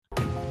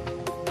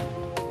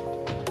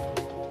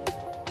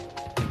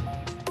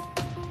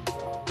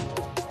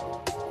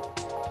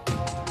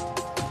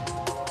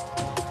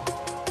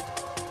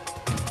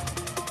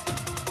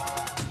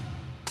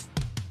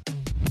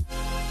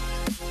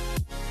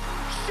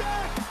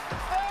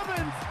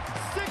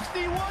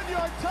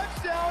1-yard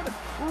touchdown,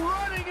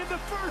 running into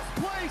first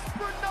place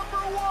for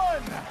number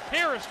 1.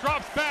 Harris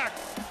drops back,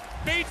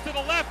 fades to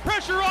the left,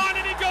 pressure on,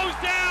 and he goes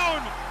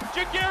down.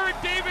 Ja'Gared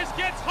Davis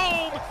gets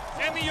home,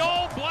 and the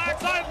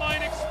all-black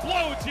sideline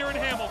explodes here in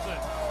Hamilton.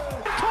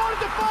 Toward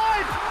the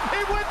 5,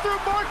 it went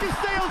through Marcus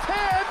Dale's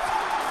hands,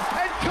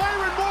 and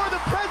Kyron Moore,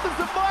 the presence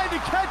of mind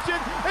to catch it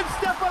and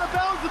step out of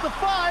bounds at the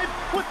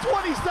 5 with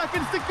 20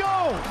 seconds to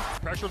go.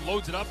 Pressure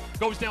loads it up,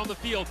 goes down the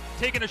field,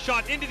 taking a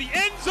shot into the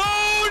end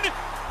zone.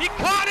 He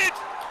caught it.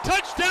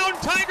 Touchdown,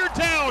 Tiger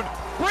Town.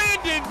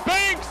 Brandon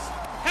Banks.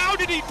 How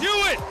did he do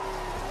it?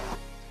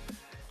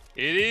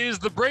 It is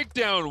The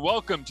Breakdown.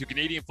 Welcome to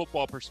Canadian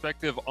Football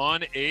Perspective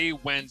on a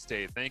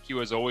Wednesday. Thank you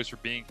as always for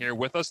being here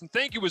with us. And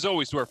thank you as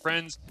always to our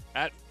friends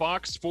at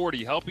Fox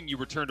 40, helping you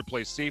return to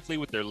play safely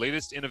with their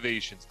latest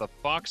innovations. The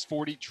Fox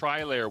 40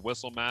 Tri-Layer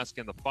Whistle Mask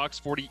and the Fox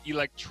 40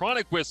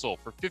 Electronic Whistle.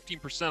 For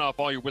 15% off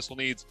all your whistle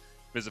needs,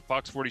 visit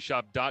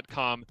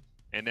fox40shop.com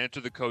and enter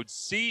the code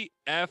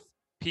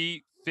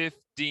CFP15.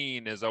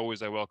 As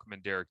always, I welcome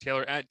in Derek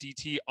Taylor at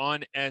DT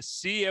on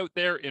SC out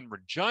there in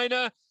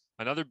Regina.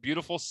 Another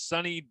beautiful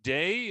sunny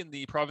day in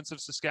the province of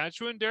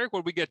Saskatchewan. Derek, what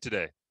did we get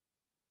today?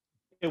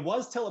 It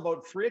was till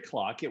about 3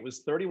 o'clock. It was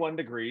 31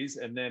 degrees,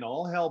 and then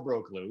all hell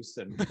broke loose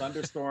and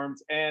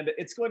thunderstorms, and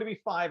it's going to be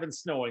 5 and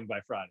snowing by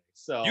Friday.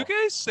 So you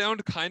guys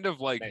sound kind of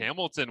like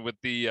Hamilton with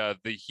the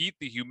heat,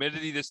 the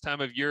humidity this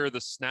time of year,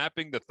 the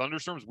snapping, the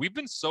thunderstorms. We've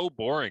been so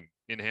boring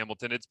in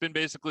Hamilton. It's been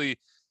basically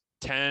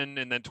 10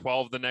 and then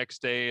 12 the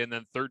next day and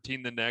then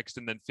 13 the next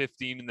and then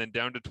 15 and then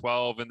down to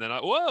 12 and then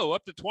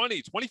up to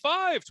 20,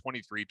 25,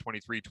 23,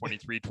 23,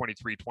 23,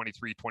 23,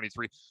 23,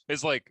 23.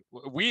 It's like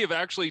we have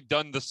actually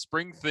done the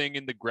spring thing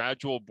in the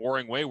gradual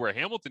boring way where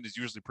Hamilton is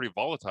usually pretty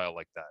volatile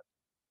like that.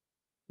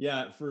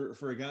 Yeah,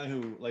 for a guy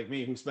who, like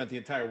me, who spent the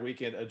entire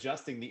weekend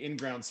adjusting the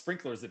in-ground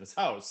sprinklers in his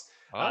house,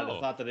 the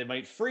thought that it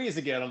might freeze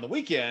again on the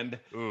weekend.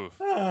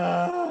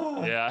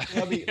 Yeah.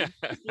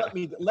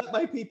 Let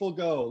my people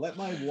go. Let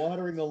my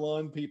watering the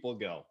lawn people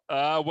go.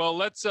 Well,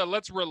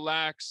 let's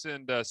relax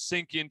and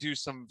sink into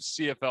some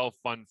CFL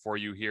fun for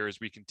you here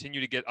as we continue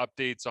to get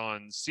updates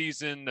on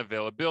season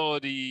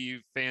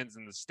availability, fans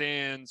in the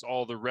stands,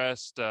 all the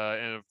rest.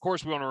 And of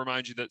course, we want to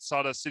remind you that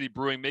Sawdust City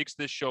Brewing makes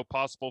this show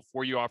possible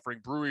for you,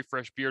 offering brewery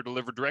fresh beer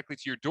delivered directly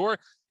to your door.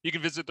 You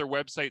can visit their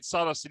website,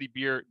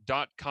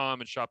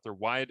 sawdustcitybeer.com, and shop their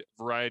wide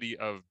variety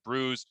of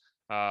brews.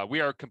 We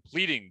are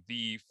completing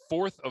the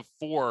 4th of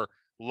 4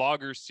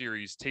 Lager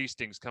Series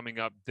tastings coming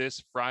up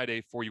this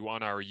Friday for you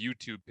on our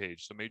YouTube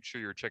page. So make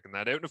sure you're checking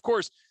that out. And of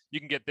course,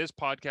 you can get this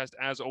podcast,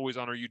 as always,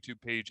 on our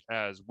YouTube page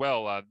as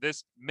well.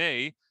 This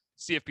May,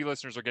 CFP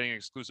listeners are getting an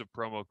exclusive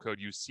promo code.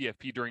 Use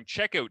CFP during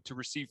checkout to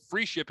receive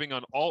free shipping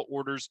on all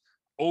orders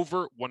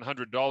over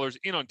 $100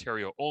 in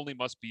Ontario. Only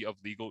must be of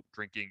legal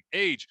drinking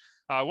age.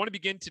 I want to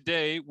begin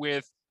today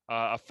with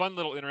a fun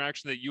little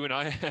interaction that you and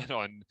I had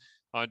on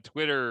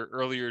Twitter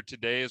earlier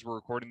today as we're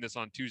recording this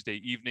on Tuesday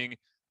evening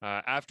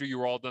after you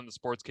were all done the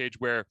sports cage,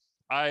 where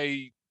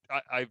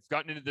I've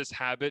gotten into this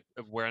habit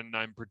of when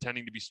I'm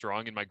pretending to be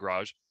strong in my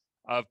garage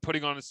of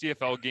putting on a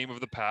CFL game of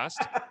the past.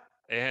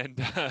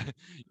 And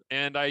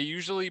I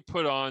usually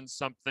put on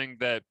something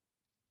that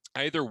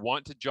I either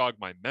want to jog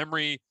my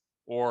memory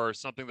or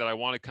something that I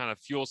want to kind of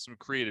fuel some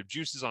creative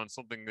juices on,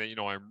 something that,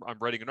 I'm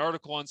writing an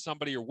article on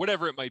somebody or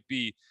whatever it might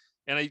be.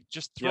 And I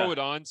just throw it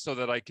on so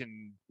that I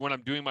can, when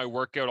I'm doing my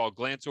workout, I'll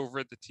glance over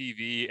at the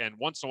TV and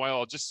once in a while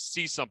I'll just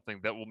see something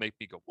that will make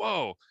me go,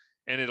 whoa.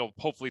 And it'll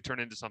hopefully turn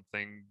into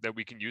something that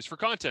we can use for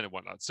content and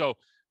whatnot. So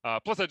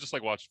plus I just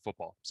like watching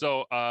football.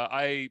 So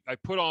I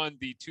put on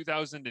the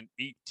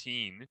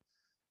 2019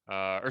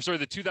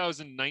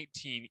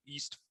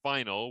 East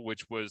Final,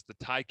 which was the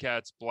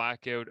Ticats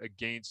blackout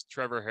against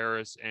Trevor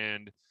Harris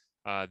and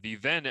the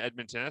then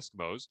Edmonton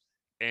Eskimos.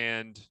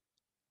 And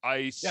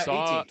I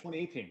saw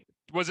 2018.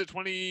 Was it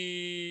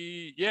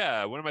 20?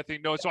 Yeah. What am I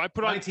thinking? No. So I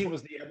put 19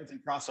 was the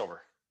Edmonton crossover.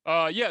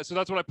 Yeah. So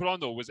that's what I put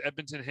on though, was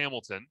Edmonton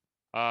Hamilton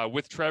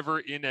with Trevor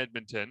in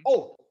Edmonton.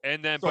 Oh,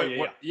 and then,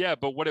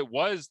 but what it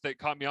was that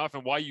caught me off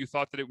and why you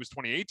thought that it was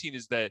 2018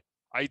 is that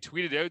I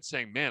tweeted out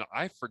saying, man,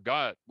 I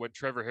forgot what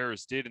Trevor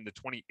Harris did in the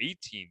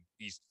 2018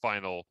 East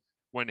Final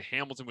when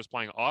Hamilton was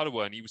playing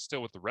Ottawa and he was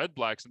still with the Red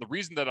Blacks. And the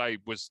reason that I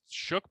was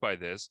shook by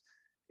this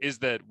is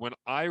that when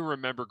I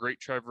remember great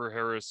Trevor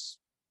Harris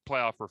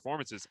playoff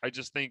performances, I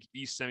just think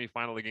East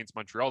semifinal against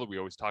Montreal that we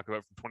always talk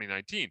about from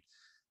 2019.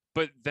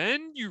 But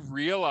then you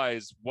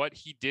realize what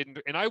he did,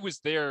 and I was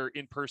there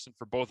in person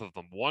for both of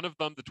them. One of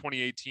them, the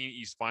 2018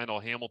 East Final,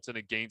 Hamilton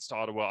against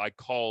Ottawa, I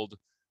called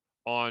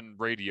on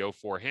radio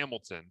for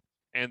Hamilton.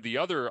 And the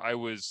other, I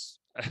was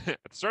at the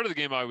start of the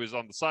game, I was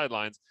on the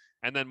sidelines,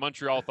 and then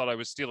Montreal thought I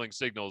was stealing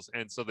signals,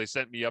 and so they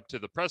sent me up to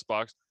the press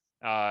box.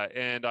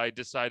 And I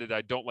decided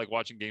I don't like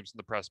watching games in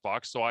the press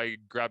box, so I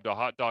grabbed a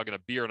hot dog and a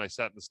beer, and I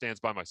sat in the stands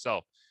by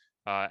myself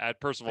at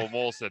Percival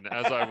Molson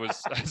as I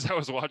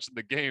was watching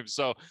the game.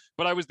 So,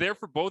 but I was there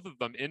for both of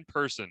them in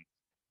person.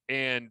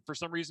 And for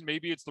some reason,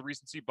 maybe it's the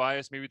recency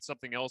bias, maybe it's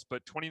something else,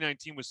 but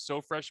 2019 was so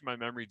fresh in my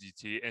memory,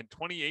 DT, and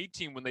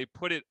 2018 when they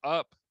put it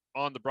up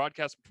on the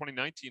broadcast from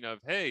 2019 of,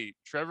 hey,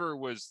 Trevor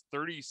was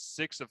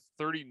 36 of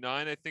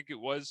 39, I think it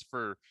was,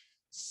 for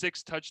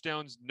 6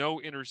 touchdowns, no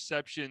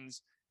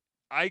interceptions.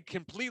 I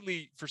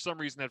completely, for some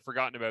reason, had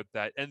forgotten about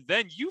that. And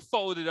then you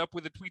followed it up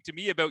with a tweet to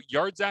me about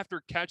yards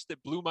after catch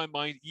that blew my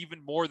mind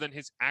even more than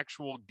his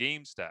actual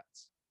game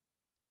stats.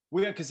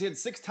 Well, yeah, because he had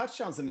 6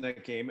 touchdowns in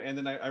that game, and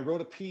then I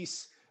wrote a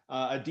piece,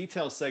 a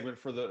detail segment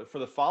for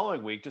the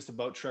following week just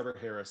about Trevor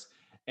Harris.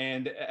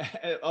 And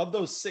of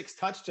those 6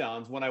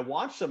 touchdowns, when I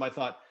watched them, I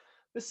thought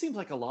this seems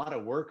like a lot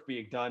of work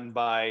being done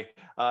by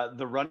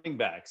the running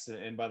backs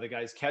and by the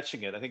guys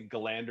catching it. I think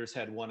Galanders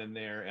had one in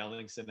there,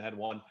 Ellingson had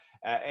one,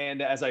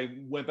 and as I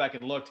went back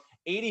and looked,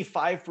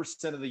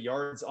 85% of the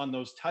yards on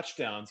those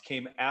touchdowns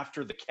came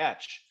after the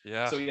catch.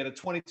 Yeah. So he had a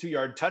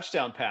 22-yard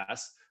touchdown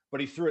pass, but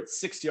he threw it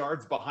 6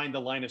 yards behind the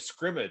line of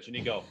scrimmage. And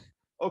you go,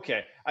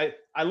 okay,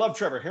 I love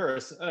Trevor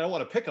Harris and I don't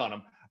want to pick on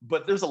him,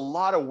 but there's a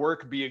lot of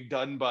work being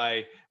done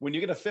by when you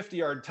get a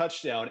 50-yard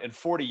touchdown and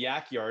 40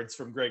 yak yards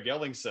from Greg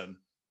Ellingson,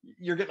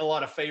 you're getting a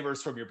lot of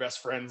favors from your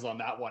best friends on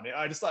that one.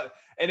 I just thought,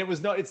 and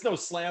it's no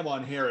slam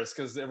on Harris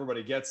because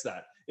everybody gets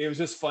that. It was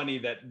just funny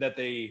that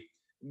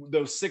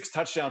those 6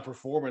 touchdown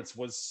performance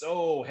was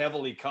so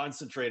heavily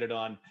concentrated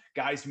on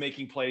guys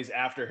making plays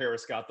after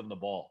Harris got them the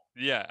ball.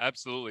 Yeah,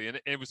 absolutely. And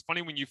it was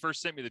funny when you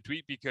first sent me the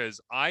tweet because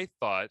I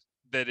thought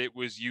that it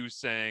was you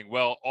saying,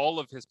 well, all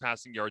of his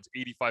passing yards,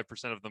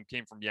 85% of them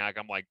came from Yak.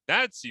 I'm like,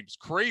 that seems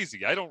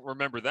crazy. I don't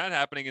remember that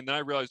happening. And then I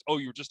realized, oh,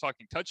 you were just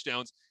talking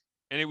touchdowns.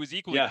 And it was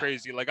equally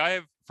crazy. Like I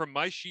have from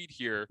my sheet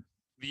here,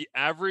 the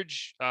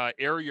average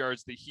air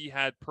yards that he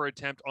had per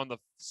attempt on the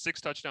 6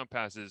 touchdown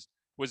passes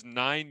was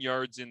 9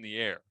 yards in the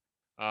air.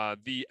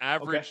 The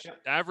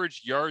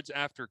average yards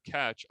after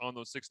catch on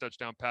those 6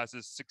 touchdown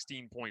passes,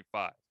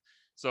 16.5.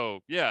 So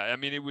yeah, I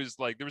mean, it was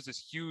like there was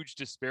this huge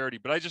disparity,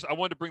 but I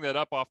wanted to bring that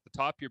up off the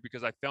top here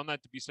because I found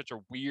that to be such a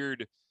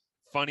weird,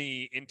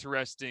 funny,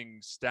 interesting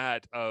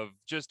stat of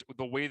just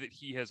the way that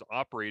he has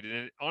operated.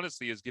 And it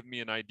honestly has given me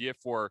an idea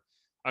for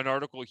an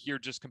article here,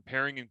 just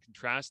comparing and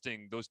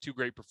contrasting those 2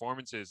 great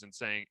performances and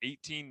saying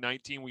 18,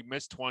 19, we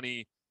missed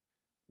 20.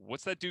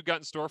 What's that dude got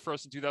in store for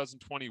us in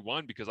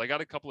 2021? Because I got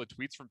a couple of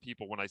tweets from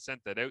people when I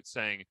sent that out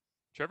saying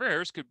Trevor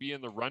Harris could be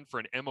in the run for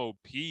an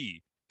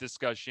MOP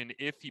discussion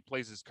if he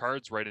plays his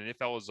cards right and if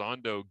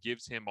Elizondo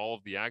gives him all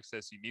of the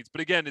access he needs.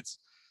 But again,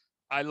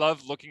 I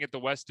love looking at the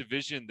West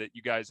Division that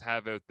you guys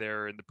have out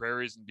there in the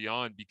prairies and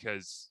beyond,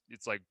 because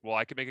it's like, well,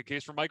 I can make a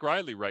case for Mike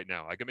Riley right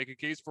now. I can make a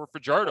case for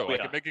Fajardo. I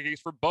can make a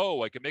case for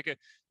Bo.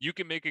 You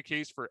can make a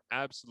case for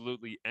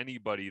absolutely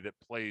anybody that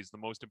plays the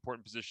most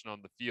important position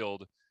on the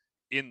field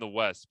in the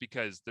West,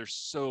 because there's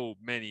so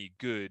many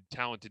good,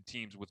 talented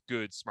teams with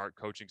good, smart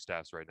coaching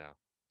staffs right now.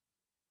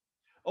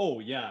 Oh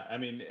yeah, I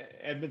mean,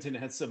 Edmonton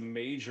had some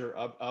major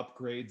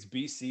upgrades.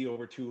 BC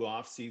over 2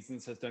 off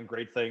seasons has done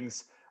great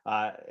things.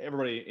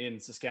 Everybody in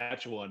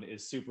Saskatchewan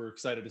is super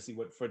excited to see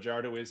what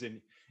Fajardo is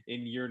in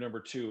year number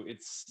 2.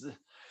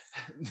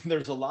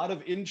 There's a lot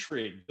of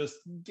intrigue. Just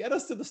get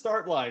us to the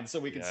start line so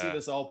we can see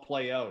this all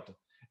play out,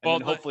 and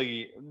then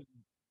hopefully.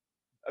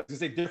 I was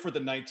going to say different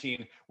than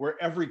 19, where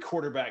every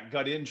quarterback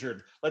got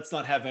injured. Let's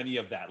not have any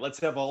of that. Let's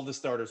have all the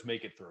starters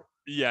make it through.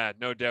 Yeah,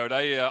 no doubt.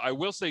 I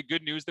will say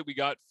good news that we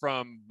got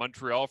from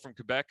Montreal, from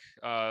Quebec,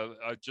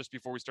 just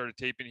before we started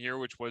taping here,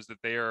 which was that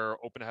they are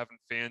open to having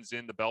fans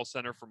in the Bell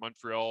Center for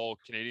Montreal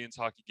Canadiens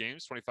hockey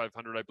games,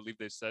 2,500, I believe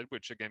they said,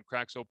 which again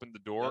cracks open the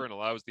door and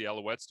allows the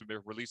Alouettes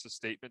to release a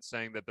statement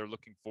saying that they're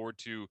looking forward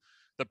to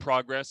the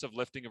progress of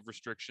lifting of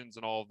restrictions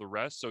and all of the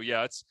rest. So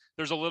yeah,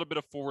 there's a little bit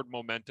of forward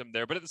momentum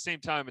there, but at the same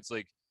time, it's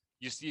like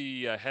you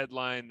see a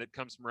headline that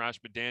comes from Rash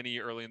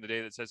Madani early in the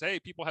day that says, hey,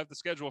 people have the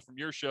schedule from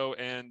your show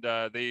and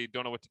they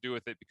don't know what to do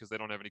with it because they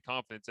don't have any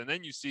confidence. And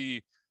then you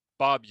see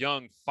Bob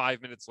Young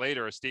 5 minutes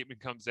later, a statement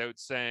comes out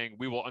saying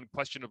we will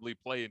unquestionably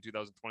play in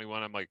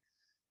 2021. I'm like,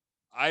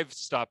 I've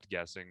stopped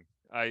guessing.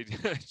 I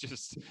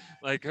just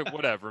like,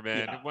 whatever,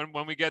 man.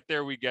 When we get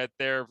there, we get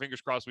there.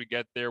 Fingers crossed we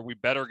get there. We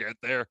better get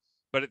there.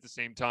 But at the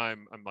same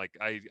time, I'm like,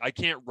 I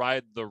can't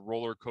ride the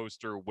roller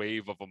coaster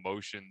wave of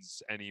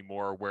emotions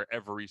anymore, where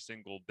every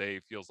single day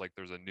feels like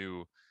there's a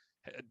new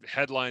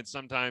headline,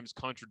 sometimes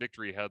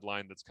contradictory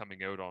headline that's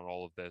coming out on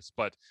all of this.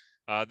 But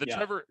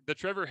the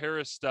Trevor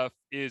Harris stuff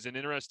is an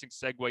interesting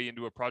segue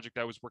into a project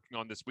I was working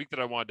on this week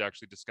that I wanted to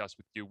actually discuss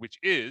with you, which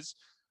is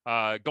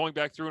going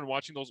back through and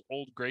watching those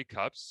old Grey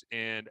Cups.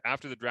 And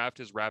after the draft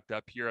has wrapped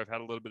up here, I've had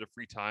a little bit of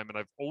free time, and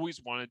I've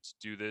always wanted to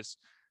do this.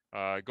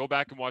 Go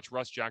back and watch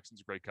Russ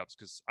Jackson's Grey Cups,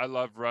 because I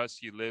love Russ.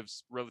 He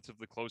lives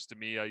relatively close to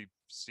me. I've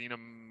seen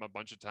him a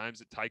bunch of times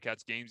at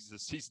Ticats games.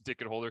 He's a season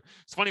ticket holder.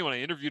 It's funny, when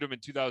I interviewed him in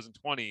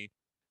 2020,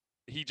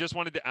 he just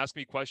wanted to ask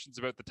me questions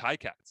about the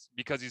Ticats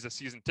because he's a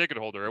season ticket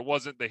holder. It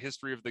wasn't the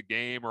history of the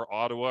game or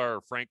Ottawa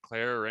or Frank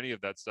Clair or any of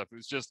that stuff. It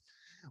was just,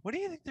 what do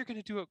you think they're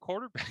going to do at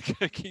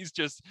quarterback? Like, he's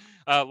just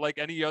like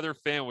any other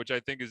fan, which I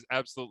think is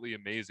absolutely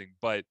amazing.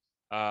 But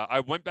I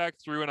went back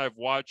through and I've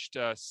watched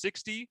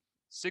 60,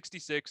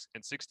 66,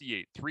 and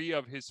 68, 3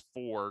 of his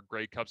 4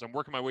 Grey Cups. I'm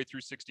working my way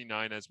through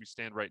 69 as we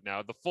stand right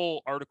now. The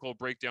full article,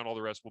 breakdown, all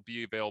the rest will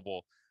be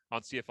available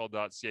on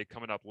CFL.ca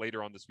coming up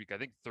later on this week. I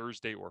think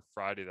Thursday or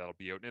Friday that'll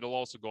be out, and it'll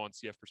also go on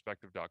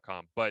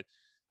CFPerspective.com. But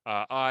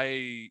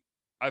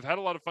I've had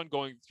a lot of fun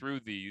going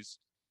through these,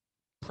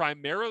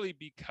 primarily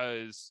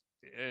because,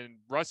 and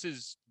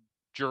Russ's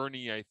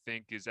journey, I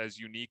think, is as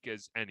unique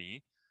as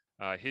any.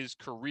 His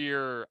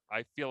career,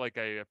 I feel like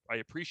I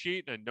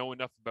appreciate and I know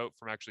enough about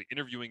from actually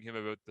interviewing him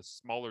about the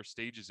smaller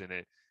stages in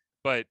it.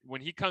 But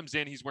when he comes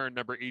in, he's wearing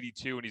number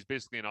 82, and he's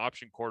basically an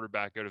option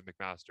quarterback out of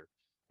McMaster.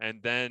 And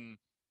then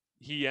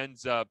he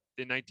ends up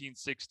in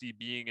 1960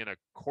 being in a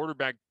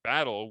quarterback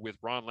battle with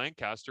Ron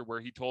Lancaster,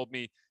 where he told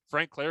me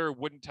Frank Clair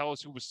wouldn't tell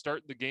us who was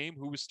starting the game,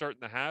 who was starting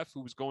the half,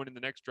 who was going in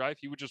the next drive.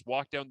 He would just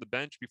walk down the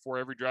bench before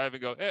every drive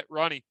and go, "Hey,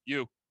 Ronnie,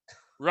 you.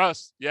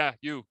 Russ, yeah,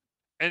 you."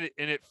 And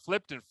it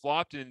flipped and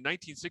flopped. And in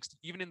 1960,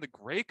 even in the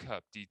Grey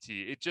Cup,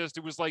 DT,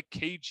 it was like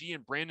KG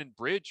and Brandon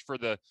Bridge for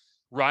the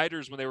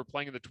Riders when they were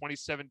playing in the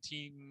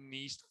 2017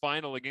 East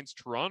Final against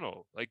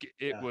Toronto. Like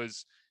it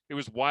was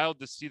wild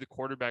to see the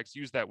quarterbacks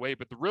used that way.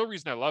 But the real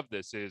reason I love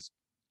this is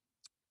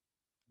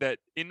that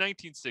in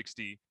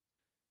 1960,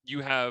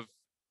 you have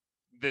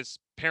this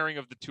pairing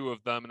of the two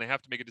of them, and they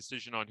have to make a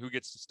decision on who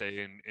gets to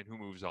stay and who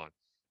moves on.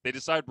 They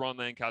decide Ron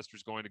Lancaster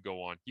is going to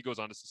go on. He goes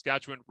on to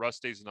Saskatchewan. Russ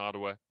stays in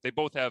Ottawa. They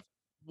both have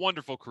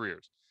wonderful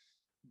careers.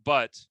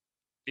 But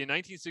in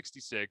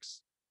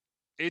 1966,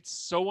 it's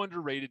so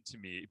underrated to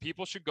me.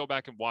 People should go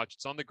back and watch.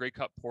 It's on the Grey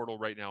Cup portal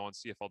right now on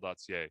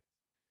CFL.ca.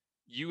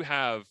 You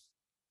have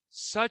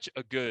such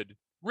a good,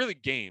 really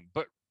game,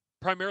 but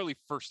primarily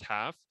first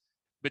half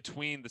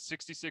between the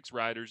 66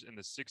 Riders and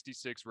the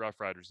 66 Rough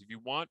Riders. If you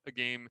want a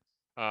game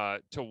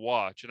to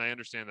watch, and I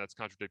understand that's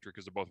contradictory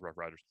because they're both Rough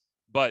Riders,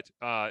 but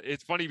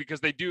it's funny because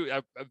they do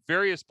at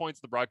various points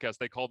in the broadcast,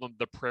 they call them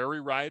the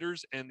Prairie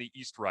Riders and the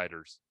East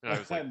Riders. And I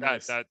was like,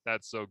 Nice.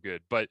 that's so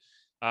good. But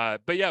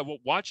yeah,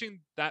 watching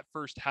that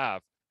first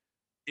half,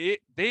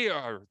 they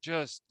are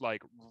just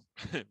like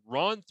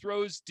Ron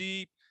throws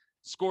deep,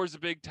 scores a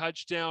big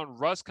touchdown.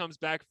 Russ comes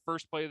back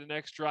first play of the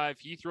next drive.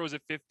 He throws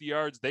it 50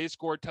 yards. They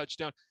score a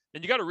touchdown.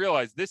 And you got to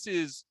realize this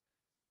is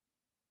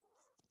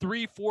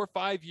 3, 4,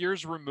 5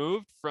 years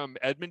removed from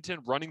Edmonton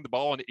running the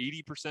ball on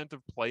 80%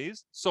 of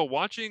plays. So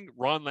watching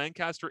Ron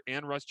Lancaster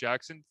and Russ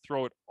Jackson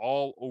throw it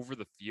all over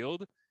the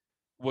field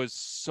was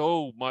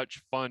so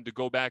much fun to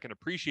go back and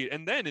appreciate.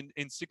 And then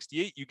in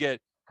 68, you get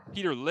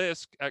Peter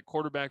Lisk at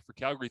quarterback for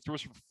Calgary,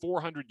 throws for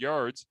 400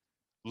 yards,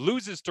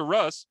 loses to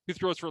Russ, who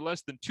throws for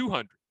less than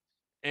 200.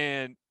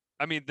 And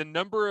I mean, the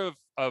number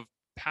of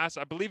pass,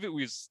 I believe it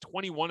was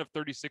 21 of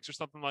 36 or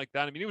something like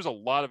that. I mean, it was a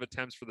lot of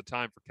attempts for the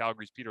time for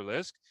Calgary's Peter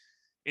Lisk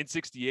in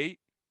 68,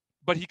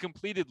 but he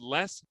completed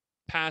less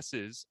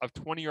passes of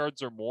 20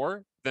 yards or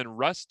more than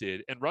Russ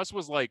did. And Russ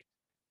was like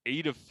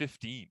 8 of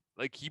 15.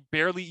 Like he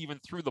barely even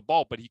threw the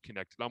ball, but he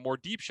connected on more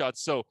deep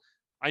shots. So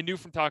I knew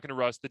from talking to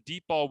Russ, the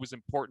deep ball was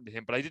important to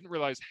him, but I didn't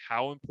realize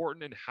how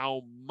important and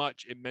how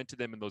much it meant to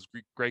them in those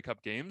Grey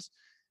Cup games.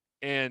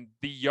 And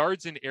the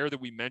yards in air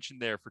that we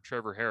mentioned there for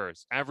Trevor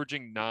Harris,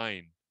 averaging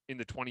 9 in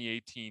the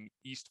 2018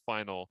 East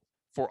Final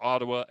for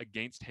Ottawa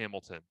against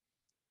Hamilton.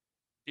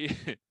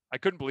 I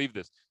couldn't believe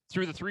this.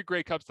 Through the 3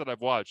 Grey Cups that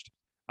I've watched,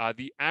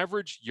 the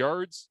average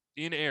yards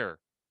in air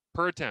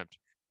per attempt,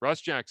 Russ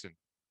Jackson,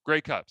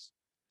 Grey Cups,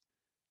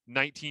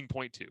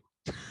 19.2.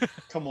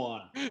 Come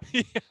on.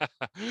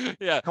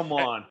 Yeah. Come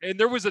on. And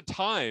there was a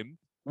time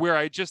where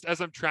I just,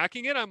 as I'm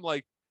tracking it, I'm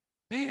like,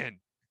 man,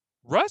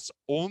 Russ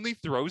only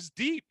throws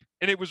deep.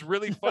 And it was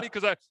really funny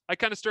because I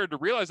kind of started to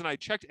realize, and I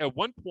checked at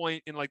one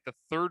point in like the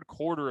third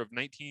quarter of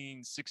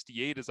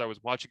 1968 as I was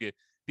watching it,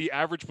 the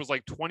average was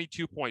like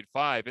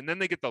 22.5. And then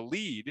they get the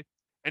lead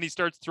and he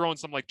starts throwing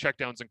some like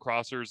checkdowns and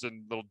crossers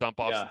and little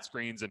dump offs and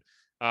screens, and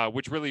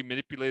which really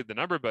manipulated the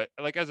number. But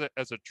like as a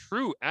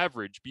true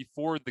average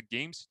before the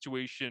game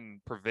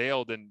situation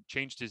prevailed and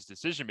changed his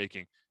decision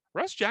making,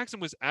 Russ Jackson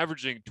was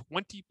averaging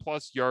 20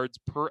 plus yards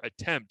per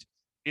attempt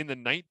in the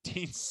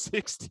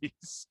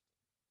 1960s.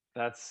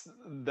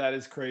 That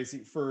is crazy.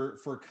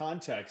 For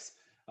context,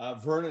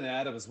 Vernon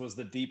Adams was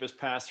the deepest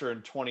passer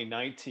in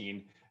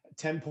 2019,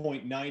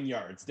 10.9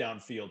 yards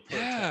downfield per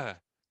attempt.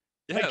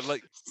 Yeah,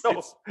 like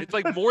so, it's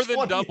like more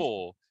than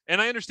double.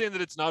 And I understand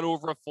that it's not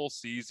over a full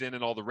season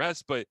and all the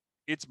rest, but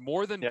it's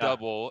more than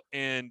double,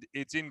 and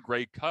it's in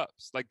Grey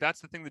Cups. Like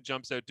that's the thing that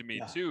jumps out to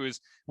me too, is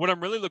what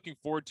I'm really looking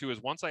forward to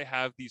is once I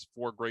have these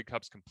 4 Grey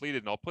Cups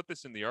completed, and I'll put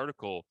this in the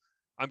article,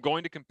 I'm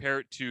going to compare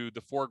it to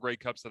the 4 Grey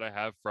Cups that I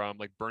have from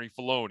like Bernie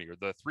Filoni, or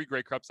the 3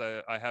 Grey Cups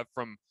I have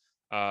from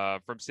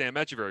Sam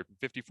Echeverry from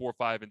 54,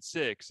 5, and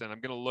 6. And I'm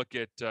going to look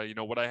at,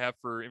 what I have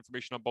for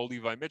information on Bo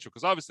Levi Mitchell,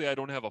 because obviously I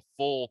don't have a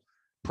full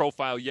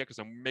profile yet because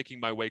I'm making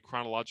my way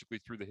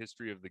chronologically through the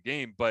history of the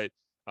game. But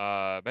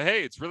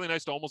hey, it's really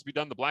nice to almost be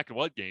done the black and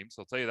white games.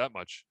 I'll tell you that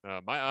much.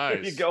 My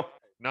eyes, there you go.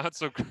 Not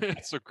so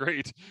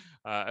great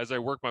as I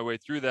work my way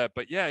through that.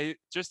 But yeah,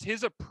 just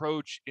his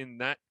approach in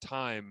that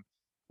time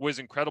was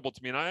incredible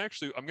to me. And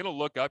I'm going to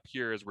look up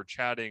here as we're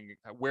chatting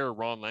where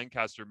Ron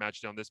Lancaster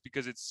matched on this,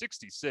 because it's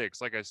 66.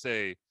 Like I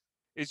say,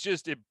 it's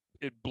just, it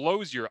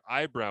blows your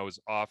eyebrows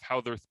off how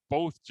they're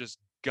both just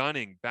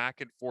gunning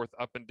back and forth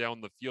up and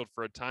down the field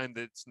for a time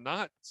that's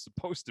not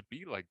supposed to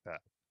be like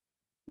that.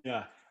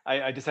 Yeah,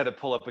 I just had to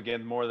pull up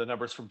again more of the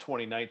numbers from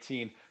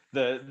 2019.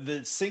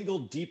 The single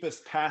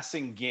deepest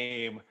passing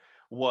game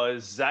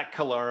was Zach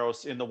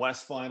Collaros in the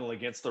West Final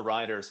against the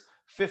Riders,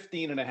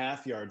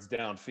 15.5 yards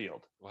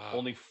downfield. Wow.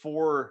 Only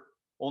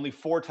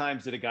four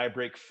times did a guy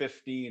break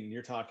 15.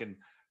 You're talking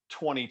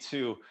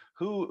 22.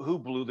 Who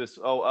blew this?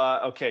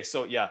 Okay.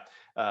 So yeah,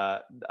 I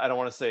don't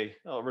want to say,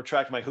 I'll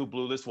retract my who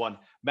blew this one.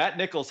 Matt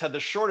Nichols had the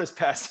shortest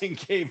passing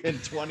game in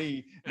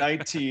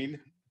 2019.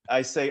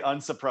 I say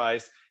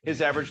unsurprised.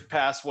 His average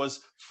pass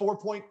was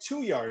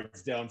 4.2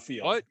 yards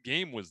downfield. What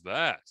game was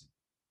that?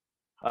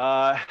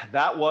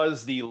 That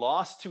was the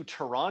loss to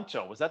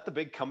Toronto. Was that the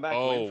big comeback?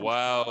 Oh,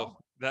 wow. Toronto?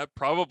 That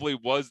probably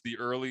was the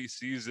early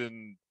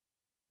season.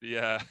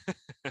 Yeah.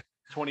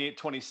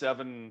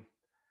 28-27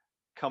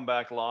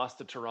 comeback loss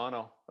to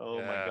Toronto. Oh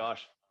Yeah. my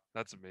gosh.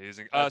 That's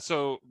amazing.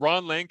 So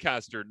Ron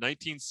Lancaster,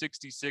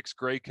 1966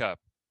 Grey Cup,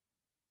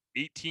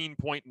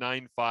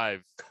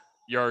 18.95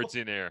 yards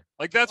in air.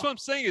 Like, that's what I'm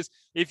saying is,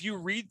 if you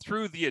read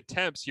through the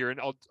attempts here,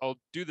 and I'll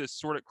do this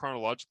sort of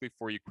chronologically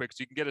for you quick, so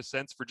you can get a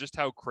sense for just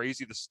how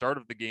crazy the start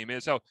of the game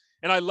is.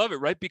 And I love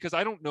it, right? Because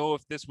I don't know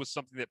if this was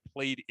something that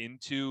played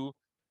into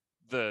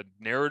the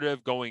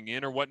narrative going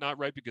in or whatnot,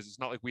 right? Because it's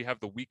not like we have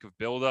the week of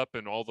buildup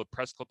and all the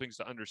press clippings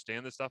to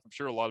understand this stuff. I'm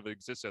sure a lot of it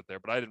exists out there,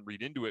 but I didn't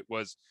read into it.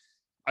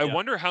 I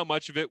wonder how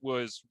much of it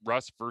was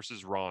Russ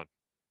versus Ron.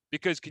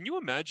 Because can you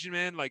imagine,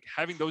 man, like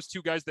having those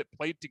two guys that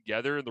played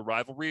together in the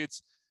rivalry?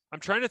 I'm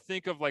trying to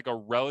think of like a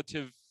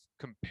relative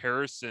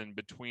comparison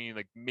between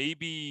like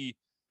maybe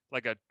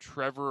like a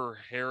Trevor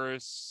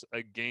Harris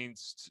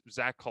against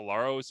Zach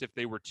Collaros, if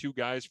they were two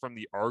guys from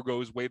the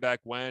Argos way back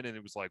when, and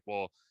it was like,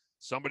 well,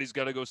 somebody's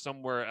got to go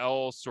somewhere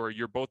else, or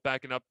you're both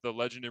backing up the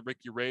legend of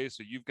Ricky Ray,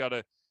 so you've got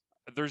to.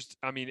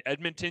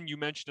 Edmonton, you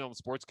mentioned on the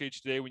Sports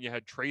Cage today when you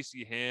had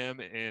Tracy Ham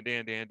and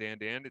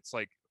it's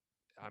like,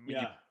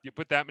 you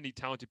put that many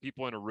talented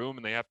people in a room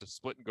and they have to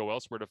split and go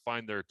elsewhere to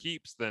find their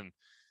keeps, then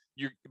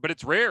but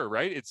it's rare,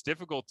 right? It's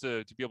difficult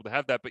to be able to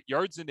have that. But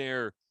yards in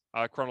air,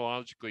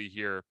 chronologically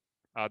here,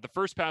 the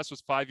first pass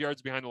was 5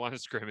 yards behind the line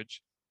of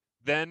scrimmage.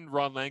 Then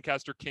Ron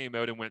Lancaster came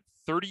out and went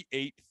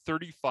 38,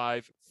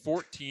 35,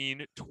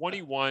 14,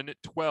 21,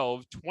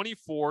 12,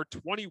 24,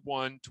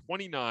 21,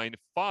 29,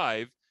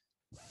 5,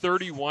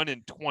 31,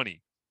 and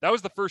 20. That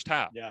was the first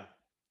half. Yeah.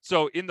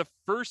 So in the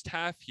first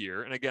half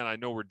here, and again, I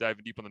know we're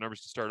diving deep on the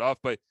numbers to start off,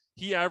 but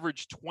he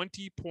averaged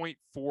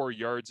 20.4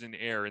 yards in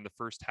air in the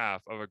first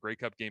half of a Grey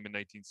Cup game in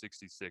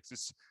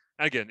 1966.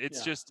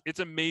 It's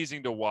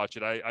amazing to watch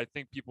it. I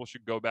think people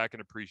should go back and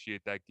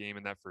appreciate that game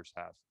in that first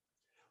half.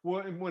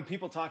 Well, when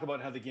people talk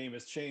about how the game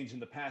has changed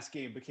and the pass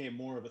game became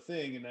more of a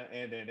thing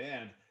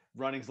and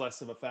running's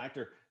less of a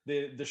factor,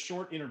 the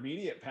short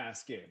intermediate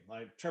pass game,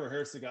 like Trevor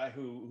Harris, the guy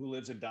who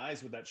lives and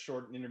dies with that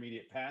short and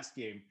intermediate pass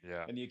game,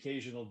 and the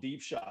occasional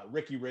deep shot.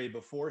 Ricky Ray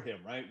before him,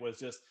 right, was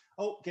just,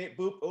 okay,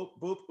 boop, boop,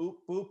 boop,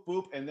 boop,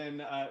 boop, and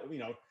then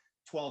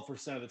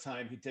 12% of the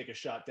time he'd take a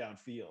shot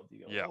downfield.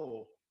 You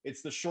go,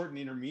 it's the short and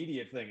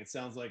intermediate thing. It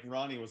sounds like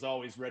Ronnie was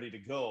always ready to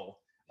go.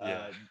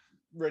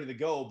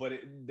 But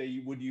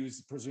they would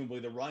use presumably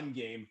the run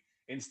game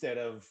instead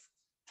of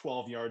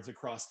 12 yards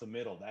across the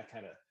middle, that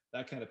kind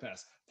of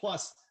pass.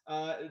 Plus,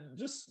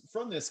 just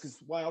from this,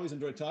 because why I always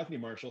enjoy talking to you,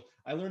 Marshall,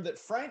 I learned that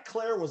Frank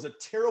Clair was a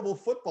terrible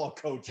football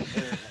coach,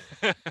 apparently.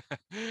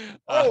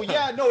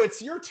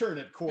 It's your turn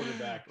at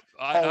quarterback.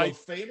 Hall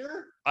of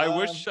Famer? I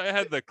wish I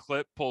had the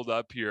clip pulled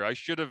up here. I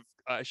should have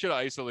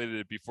isolated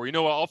it before. You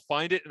know what? I'll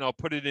find it and I'll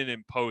put it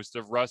in post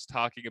of Russ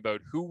talking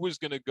about who was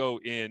going to go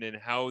in and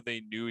how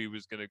they knew he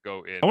was going to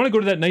go in. I want to go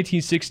to that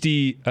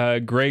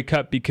 1960 Grey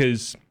Cup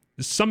because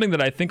it's something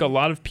that I think a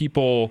lot of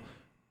people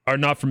are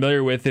not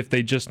familiar with if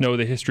they just know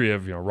the history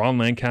of Ron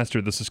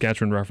Lancaster, the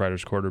Saskatchewan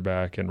Roughriders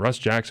quarterback, and Russ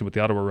Jackson with the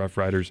Ottawa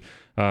Roughriders.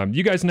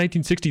 You guys in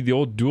 1960, the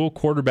old dual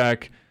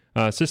quarterback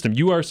system.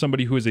 You are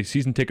somebody who is a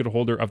season ticket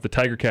holder of the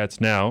Tiger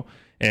Cats now,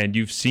 and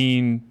you've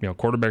seen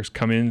quarterbacks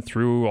come in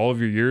through all of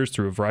your years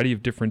through a variety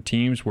of different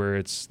teams where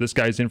it's this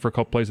guy's in for a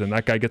couple plays and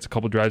that guy gets a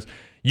couple drives.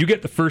 You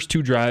get the first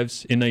two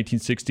drives in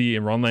 1960,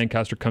 and Ron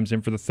Lancaster comes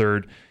in for the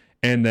third,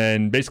 and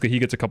then basically he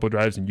gets a couple of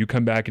drives and you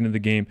come back into the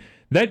game.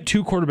 That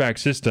two quarterback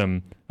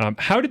system,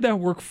 how did that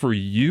work for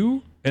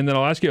you? And then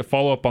I'll ask you a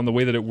follow-up on the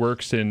way that it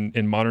works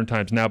in modern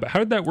times now. But how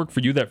did that work for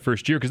you that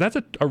first year? Because that's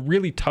a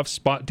really tough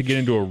spot to get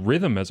into a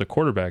rhythm as a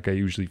quarterback, I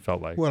usually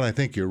felt like. Well, I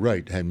think you're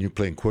right. And you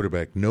playing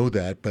quarterback know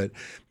that. But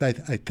I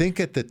think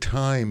at the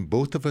time,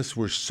 both of us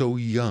were so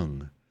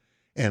young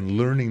and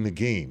learning the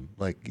game.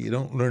 Like, you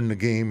don't learn the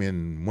game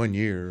in 1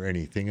 year or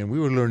anything. And we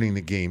were learning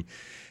the game.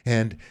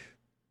 And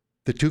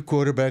the two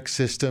quarterback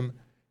system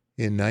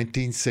in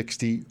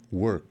 1960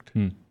 worked.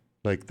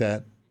 Like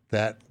that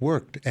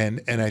worked.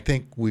 And I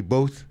think we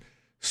both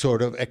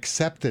sort of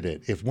accepted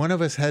it. If one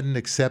of us hadn't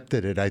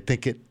accepted it, I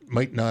think it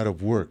might not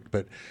have worked.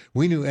 But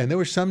we knew, and there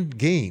were some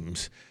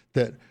games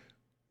that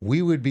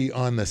we would be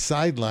on the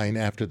sideline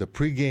after the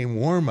pregame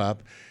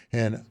warm-up,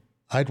 and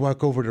I'd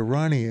walk over to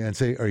Ronnie and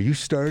say, "Are you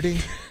starting?"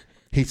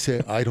 He'd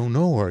say, I don't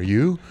know, are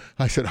you?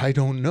 I said, I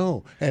don't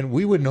know. And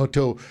we would know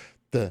till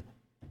the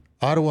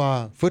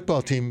Ottawa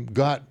football team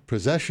got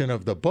possession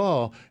of the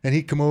ball, and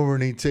he'd come over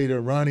and he'd say to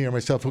Ronnie or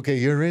myself, okay,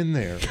 you're in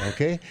there,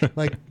 okay?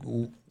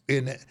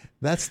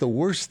 That's the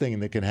worst thing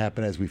that can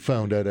happen, as we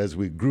found out as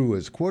we grew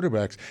as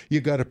quarterbacks.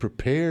 You got to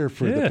prepare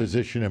for the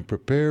position and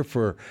prepare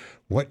for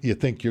what you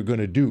think you're going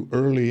to do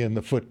early in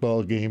the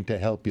football game to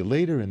help you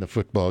later in the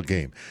football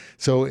game.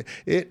 So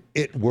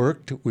it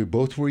worked. We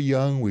both were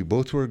young. We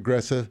both were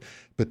aggressive.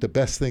 But the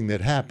best thing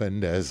that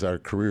happened, as our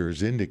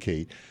careers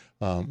indicate,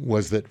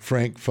 was that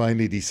Frank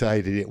finally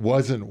decided it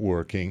wasn't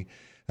working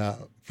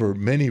for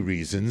many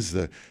reasons.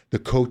 The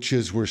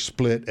coaches were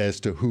split as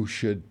to who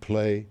should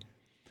play.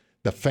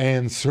 The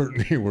fans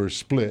certainly were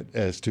split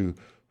as to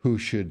who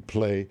should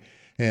play.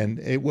 And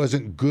it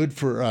wasn't good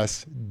for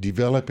us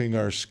developing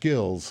our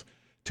skills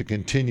to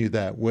continue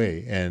that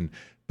way. And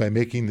by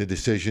making the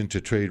decision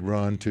to trade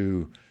Ron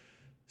to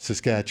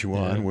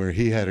Saskatchewan, where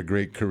he had a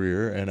great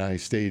career, and I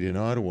stayed in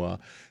Ottawa,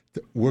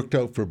 worked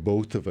out for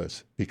both of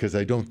us, because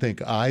I don't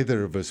think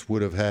either of us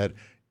would have had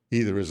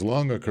either as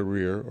long a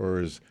career or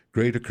as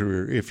great a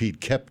career if he'd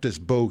kept us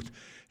both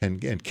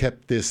and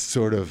kept this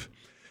sort of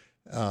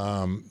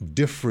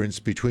difference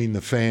between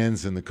the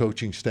fans and the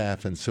coaching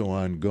staff and so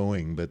on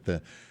going. But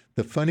the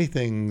funny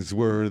things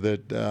were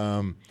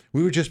that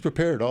we were just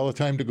prepared all the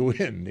time to go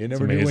in. You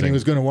never knew when he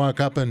was going to walk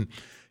up, and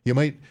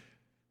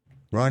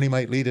Ronnie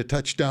might lead a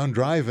touchdown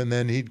drive, and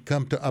then he'd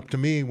come up to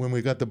me when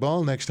we got the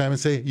ball next time and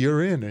say,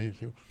 you're in.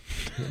 And,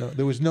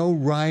 there was no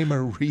rhyme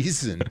or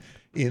reason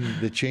in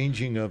the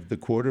changing of the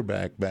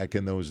quarterback back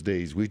in those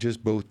days. We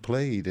just both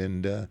played,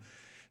 and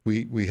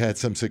we had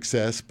some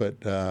success, but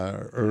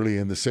early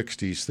in the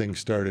 60s, things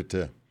started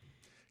to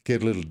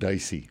get a little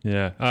dicey.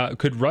 Yeah.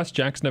 Could Russ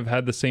Jackson have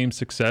had the same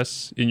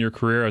success in your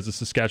career as a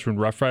Saskatchewan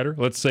Roughrider?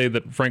 Let's say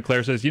that Frank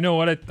Clair says, you know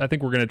what, I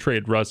think we're going to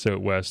trade Russ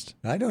out west.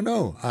 I don't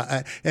know.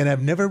 And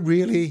I've never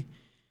really,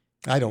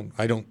 I don't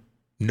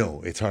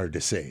know. It's hard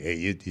to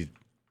say.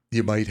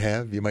 You might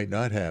have, you might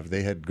not have.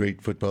 They had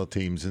great football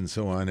teams and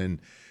so on,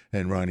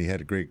 and Ronnie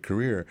had a great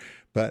career.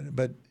 But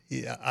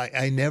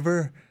I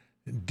never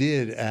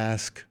did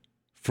ask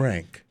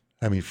Frank.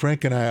 I mean,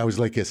 Frank and I was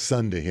like a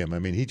son to him. I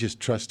mean, he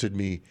just trusted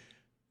me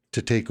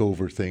to take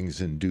over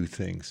things and do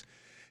things.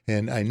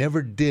 And I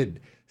never did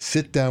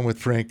sit down with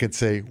Frank and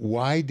say,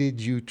 why did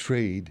you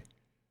trade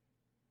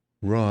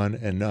Ron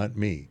and not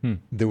me?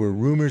 There were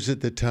rumors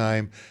at the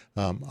time.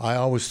 I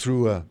always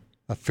threw a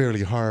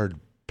fairly hard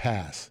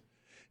pass,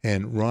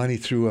 and Ronnie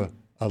threw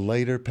a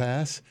lighter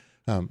pass.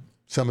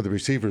 Some of the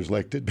receivers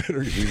liked it better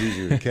because it was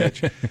easier to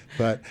catch.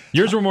 But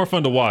yours were more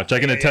fun to watch. I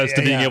can attest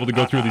to being able to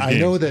go through these games. I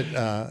know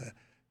that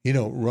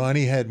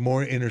Ronnie had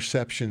more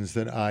interceptions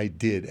than I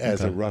did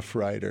as a Rough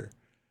Rider.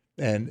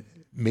 And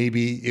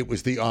maybe it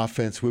was the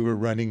offense we were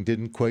running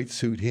didn't quite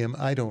suit him.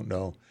 I don't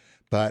know.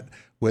 But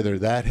whether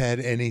that had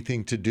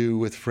anything to do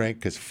with Frank,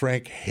 because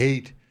Frank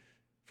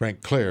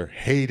Clair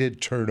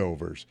hated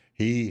turnovers.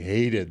 He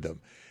hated them.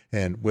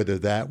 And whether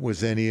that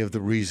was any of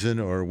the reason,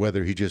 or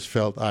whether he just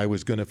felt I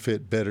was going to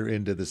fit better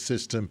into the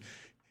system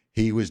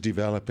he was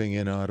developing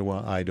in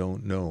Ottawa, I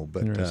don't know.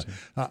 But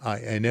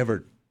I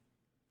never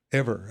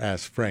ever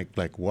asked Frank,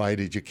 like, why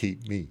did you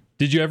keep me?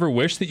 Did you ever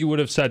wish that you would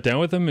have sat down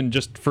with him and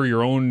just for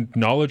your own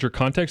knowledge or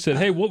context said,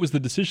 hey, what was the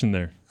decision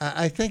there?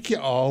 I think you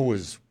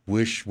always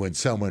wish when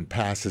someone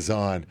passes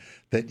on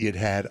that you'd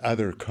had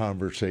other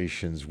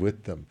conversations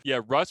with them.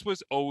 Yeah, Russ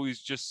was always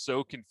just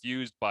so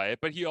confused by it,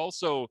 but he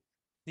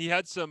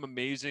had some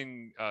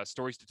amazing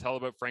stories to tell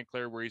about Frank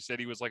Clair, where he said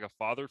he was like a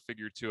father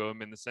figure to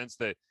him, in the sense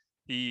that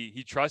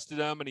he trusted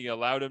him and he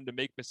allowed him to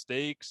make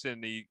mistakes,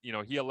 and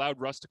he allowed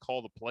Russ to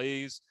call the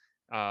plays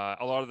a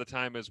lot of the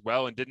time as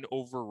well, and didn't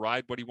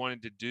override what he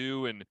wanted to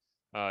do. And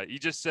he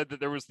just said that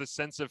there was this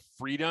sense of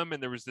freedom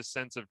and there was this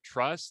sense of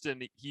trust,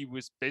 and he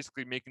was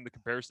basically making the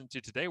comparison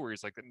to today, where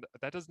he's like,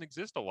 that doesn't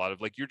exist a lot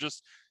of. Like,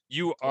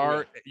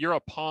 you're a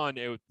pawn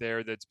out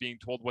there that's being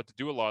told what to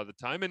do a lot of the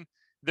time. And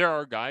there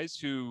are guys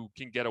who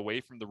can get away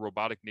from the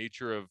robotic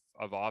nature of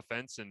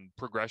offense and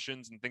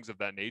progressions and things of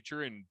that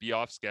nature and be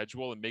off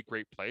schedule and make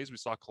great plays. We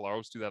saw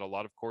Collaros do that a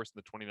lot, of course, in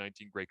the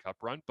 2019 Grey Cup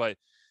run. But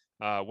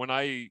when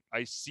I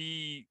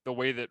see the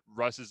way that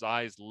Russ's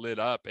eyes lit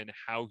up and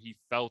how he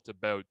felt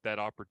about that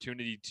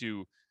opportunity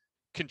to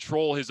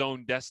control his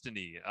own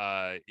destiny,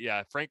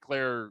 Frank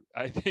Clair,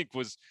 I think,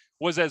 was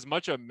as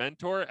much a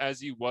mentor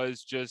as he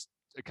was just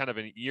kind of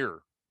an ear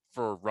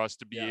for Russ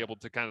to be able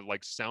to kind of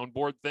like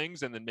soundboard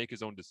things and then make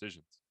his own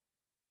decisions.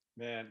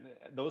 Man,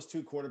 those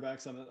two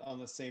quarterbacks on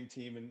the same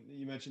team, and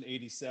you mentioned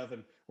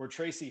 87, where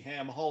Tracy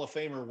Ham, Hall of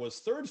Famer, was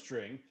third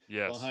string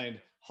behind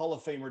Hall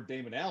of Famer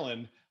Damon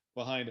Allen,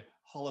 behind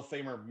Hall of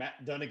Famer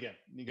Matt Dunnigan.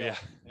 You go,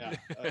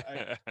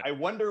 I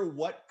wonder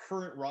what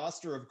current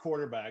roster of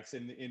quarterbacks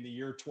in the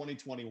year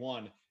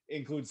 2021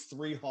 includes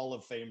 3 Hall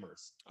of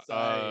Famers.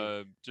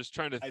 So just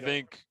trying to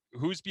think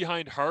who's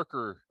behind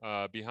Harker,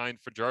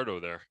 behind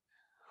Fajardo there.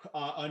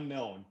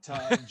 Unknown.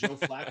 Joe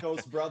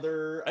Flacco's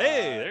brother.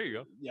 Hey, there you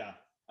go. Yeah.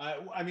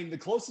 I mean, the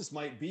closest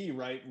might be,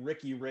 right,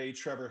 Ricky Ray,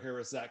 Trevor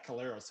Harris, Zach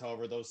Collaros.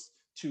 However, those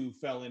two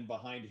fell in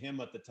behind him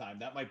at the time.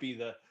 That might be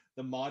the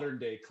modern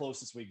day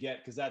closest we get,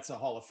 because that's a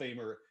Hall of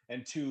Famer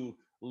and two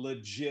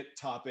legit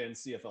top end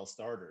CFL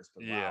starters.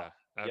 But Yeah, wow,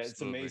 absolutely. yeah,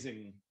 it's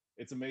amazing.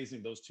 It's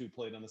amazing those two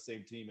played on the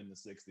same team in the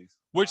 60s.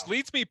 Which Wow.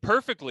 leads me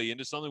perfectly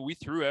into something we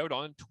threw out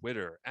on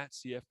Twitter at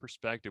CF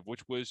Perspective,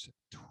 which was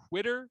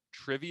Twitter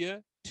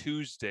Trivia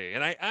Tuesday.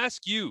 And I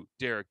ask you,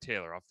 Derek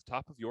Taylor, off the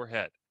top of your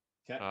head.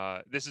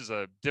 Okay. This is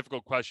a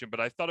difficult question, but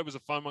I thought it was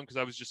a fun one because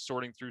I was just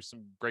sorting through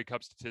some Grey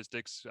Cup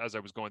statistics as I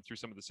was going through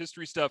some of this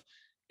history stuff.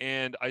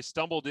 And I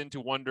stumbled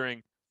into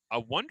wondering, I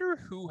wonder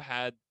who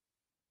had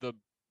the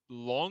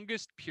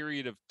longest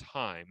period of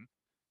time,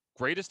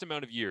 greatest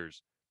amount of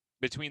years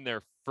between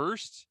their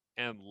first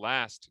and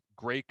last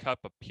Grey Cup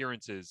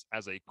appearances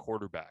as a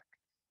quarterback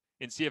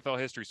in CFL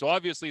history. So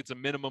obviously it's a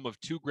minimum of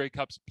 2 Grey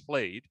Cups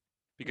played,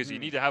 because you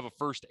need to have a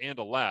first and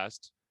a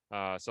last.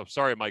 So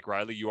sorry, Mike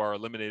Riley, you are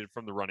eliminated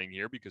from the running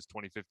here because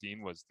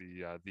 2015 was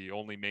the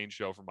only main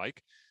show for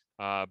Mike.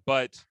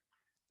 But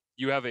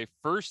you have a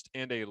first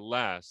and a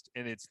last,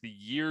 and it's the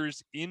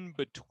years in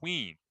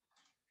between.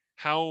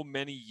 How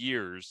many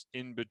years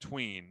in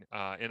between?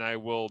 And I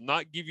will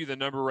not give you the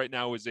number right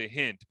now as a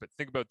hint, but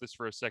think about this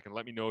for a second.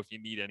 Let me know if you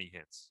need any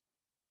hints.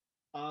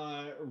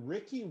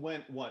 Ricky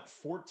went, what,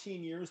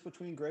 14 years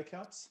between Grey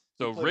Cups?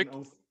 So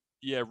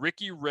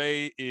Ricky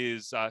Ray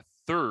is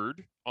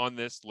third on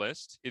this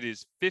list. It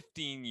is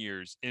 15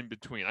 years in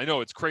between. I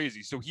know, it's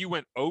crazy. So he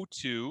went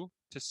 02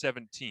 to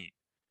 17.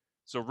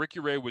 So Ricky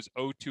Ray was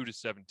 02 to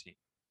 17.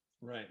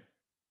 Right.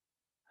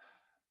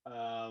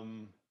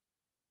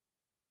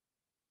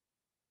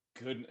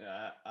 Good.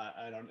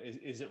 I don't.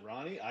 Is it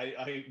Ronnie?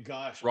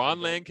 Gosh.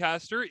 Ron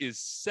Lancaster is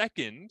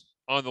second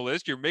on the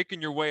list. You're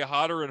making your way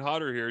hotter and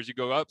hotter here as you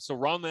go up. So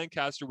Ron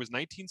Lancaster was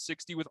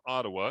 1960 with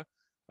Ottawa,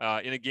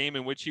 in a game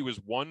in which he was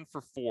 1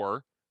 for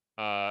 4.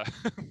 But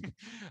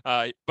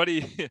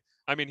he,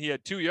 I mean, he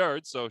had 2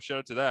 yards, so shout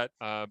out to that.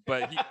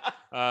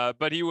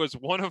 But he was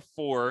 1 of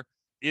 4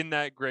 in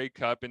that Grey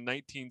Cup in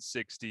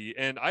 1960,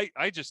 and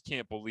I just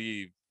can't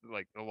believe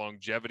like the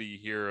longevity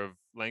here of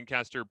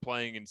Lancaster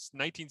playing in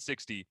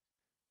 1960.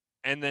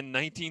 And then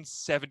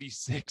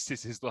 1976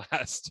 is his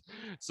last.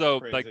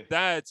 So Crazy. like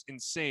that's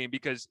insane,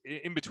 because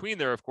in between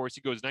there, of course, he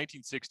goes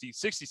 1960,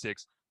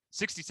 66,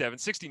 67,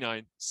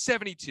 69,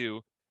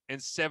 72, and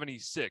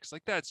 76.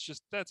 Like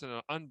that's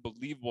an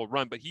unbelievable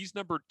run. But he's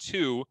number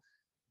 2,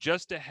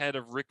 just ahead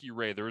of Ricky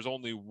Ray. There is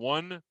only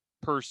one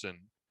person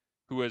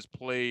who has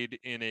played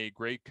in a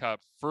Grey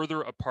Cup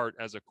further apart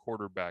as a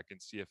quarterback in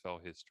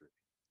CFL history.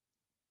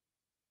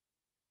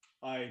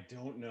 I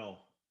don't know.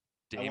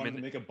 Damon. I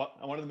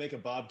wanted to make a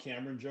Bob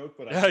Cameron joke,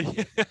 but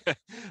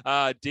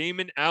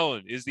Damon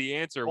Allen is the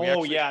answer.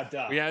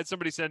 Duh. We had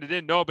somebody send it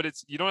in. No, but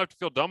you don't have to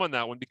feel dumb on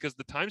that one, because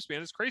the time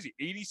span is crazy.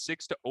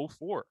 86 to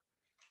 04.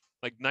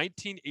 Like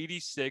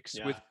 1986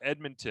 with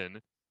Edmonton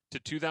to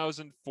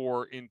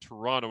 2004 in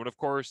Toronto. And of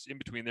course, in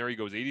between there, he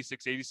goes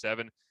 86,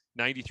 87,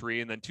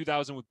 93, and then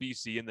 2000 with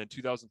BC, and then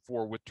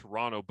 2004 with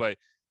Toronto. But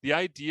the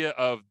idea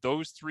of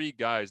those 3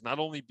 guys not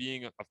only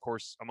being, of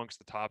course, amongst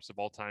the tops of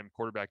all-time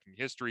quarterbacking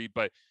history,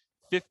 but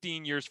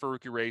 15 years for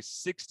Ricky Ray,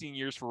 16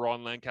 years for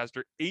Ron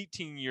Lancaster,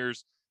 18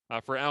 years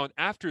for Allen.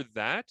 After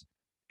that,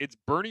 it's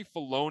Bernie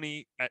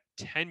Filoni at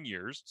 10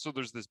 years. So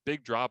there's this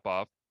big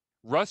drop-off.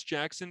 Russ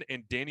Jackson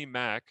and Danny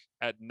Mack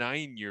at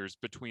 9 years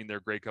between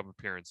their Grey Cup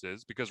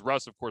appearances, because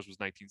Russ, of course, was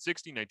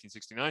 1960,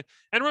 1969,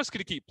 and Russ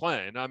could keep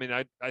playing. I mean,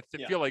 I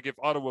feel like if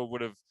Ottawa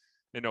would have,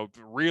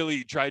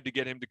 really tried to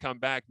get him to come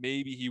back,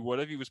 maybe he would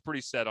have. He was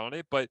pretty set on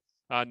it, but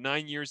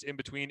 9 years in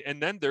between.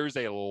 And then there's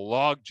a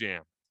logjam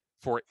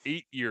for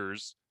 8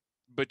 years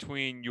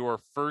between your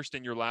first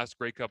and your last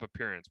Grey Cup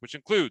appearance, which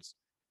includes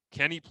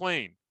Kenny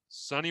Payne,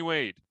 Sonny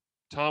Wade,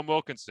 Tom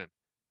Wilkinson,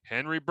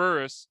 Henry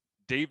Burris,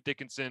 Dave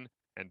Dickinson,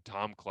 and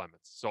Tom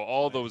Clements. So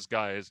all those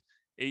guys,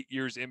 8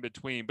 years in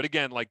between. But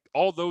again, like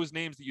all those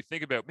names that you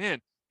think about, man,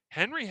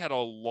 Henry had a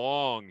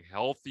long,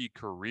 healthy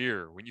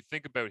career. When you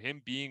think about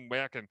him being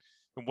back and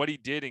what he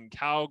did in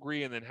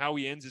Calgary, and then how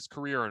he ends his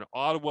career in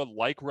Ottawa,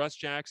 like Russ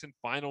Jackson,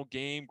 final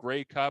game,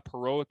 Grey Cup,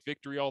 heroic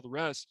victory, all the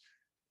rest.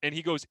 And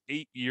he goes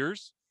 8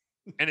 years,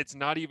 and it's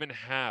not even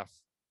half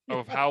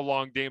of how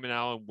long Damon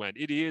Allen went.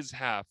 It is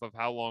half of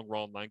how long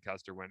Ron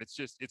Lancaster went.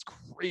 It's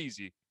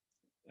crazy.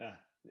 Yeah.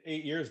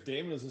 8 years,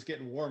 Damon was just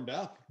getting warmed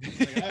up.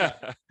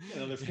 Like,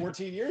 there's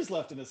 14 years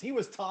left in this. He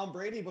was Tom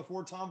Brady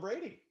before Tom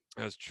Brady.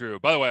 That's true.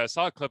 By the way, I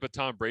saw a clip of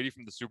Tom Brady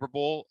from the Super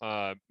Bowl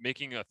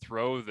making a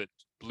throw that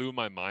blew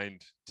my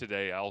mind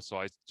today. Also,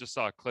 I just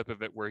saw a clip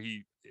of it where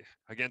he,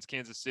 against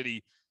Kansas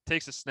City,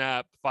 takes a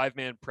snap,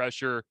 5-man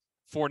pressure.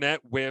 Fournette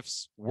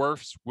whiffs.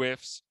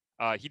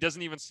 He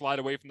doesn't even slide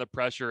away from the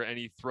pressure, and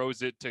he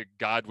throws it to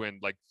Godwin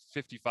like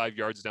 55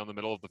 yards down the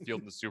middle of the field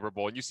in the Super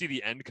Bowl. And you see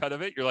the end cut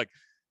of it. You're like,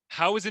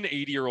 how is an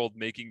 80-year-old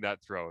making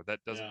that throw? That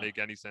doesn't make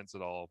any sense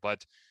at all.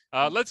 But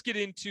let's get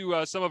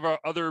into some of our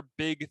other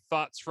big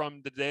thoughts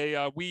from the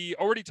day. We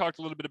already talked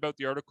a little bit about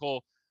the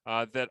article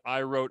that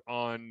I wrote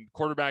on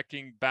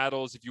quarterbacking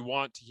battles. If you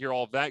want to hear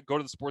all of that, go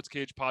to the Sports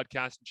Cage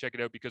podcast and check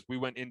it out, because we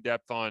went in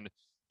depth on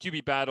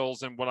QB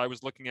battles and what I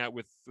was looking at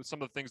with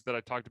some of the things that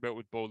I talked about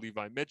with Bo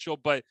Levi Mitchell.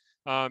 But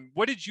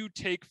what did you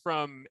take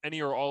from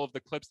any or all of the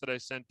clips that I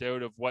sent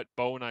out of what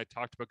Bo and I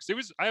talked about?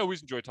 Because I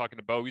always enjoy talking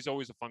to Bo. He's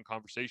always a fun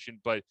conversation,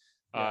 but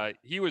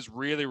he was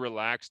really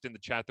relaxed in the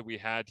chat that we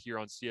had here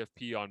on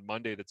CFP on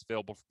Monday. That's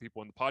available for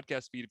people in the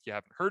podcast feed if you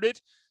haven't heard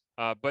it.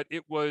 But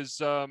it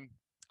was,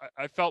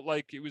 I felt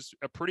like it was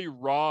a pretty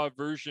raw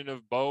version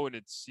of Bo, and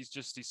he's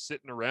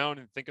sitting around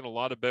and thinking a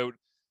lot about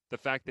the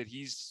fact that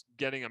he's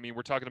getting, I mean,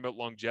 we're talking about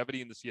longevity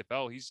in the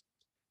CFL.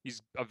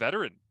 He's a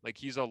veteran. Like,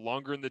 he's a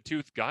longer in the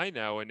tooth guy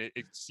now. And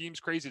it seems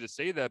crazy to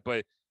say that,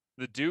 but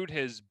the dude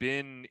has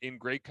been in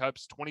Grey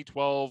Cups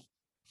 2012,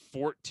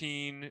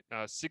 14,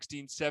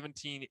 16,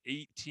 17,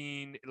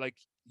 18. Like,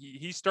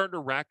 he's starting to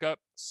rack up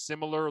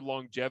similar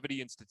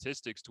longevity and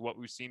statistics to what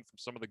we've seen from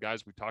some of the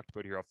guys we talked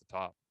about here off the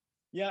top.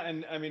 Yeah,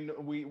 and I mean,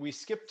 we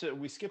skipped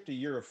a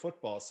year of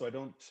football, so I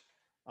don't,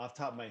 off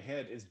the top of my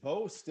head, is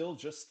Bo still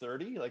just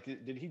 30? Like,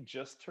 did he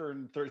just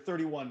turn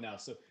 31 now?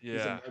 So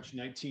he's a March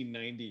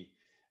 1990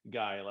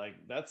 guy. Like,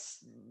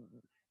 that's,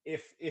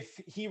 if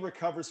he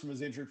recovers from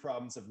his injury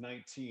problems of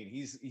 19,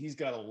 he's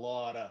got a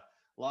lot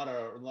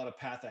of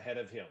path ahead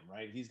of him,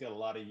 right? He's got a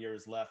lot of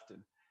years left,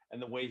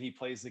 and the way he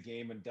plays the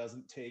game and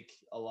doesn't take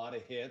a lot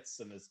of hits,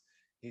 and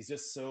he's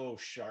just so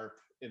sharp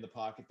in the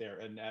pocket there,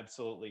 and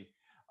absolutely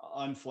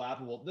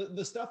unflappable.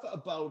 The stuff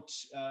about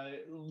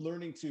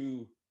learning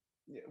to,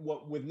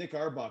 what with Nick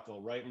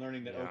Arbuckle, right?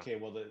 Learning that, okay,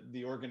 well,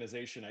 the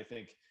organization, I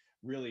think,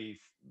 really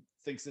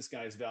thinks this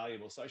guy is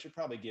valuable, so I should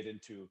probably get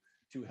into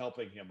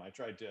helping him. I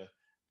tried to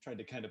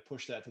kind of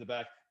push that to the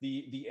back.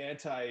 The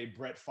anti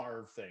Brett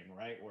Favre thing,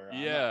 right? Where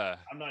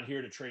I'm not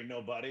here to train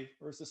nobody.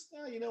 Versus,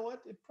 you know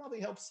what? It probably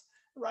helps.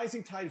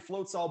 Rising tide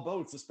floats all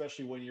boats,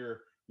 especially when your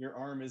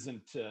arm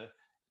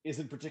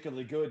isn't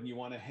particularly good and you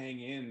want to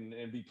hang in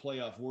and be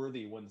playoff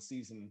worthy when the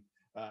season,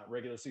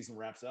 regular season,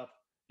 wraps up.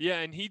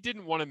 Yeah, and he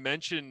didn't want to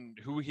mention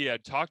who he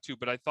had talked to,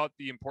 but I thought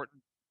the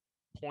important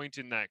point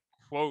in that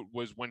quote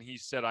was when he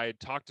said, I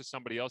had talked to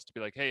somebody else to be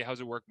like, hey, how's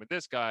it working with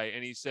this guy?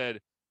 And he said,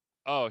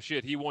 oh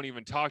shit, he won't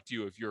even talk to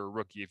you if you're a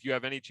rookie. If you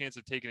have any chance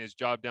of taking his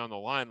job down the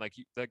line, like,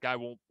 that guy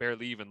won't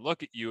barely even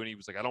look at you. And he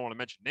was like, I don't want to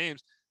mention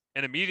names.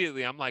 And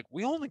immediately I'm like,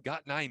 we only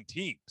got 9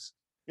 teams.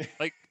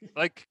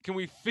 Like, can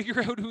we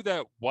figure out who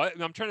that was?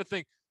 And I'm trying to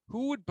think,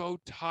 who would Bo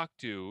talk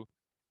to,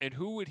 and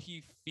who would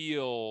he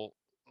feel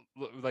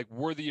like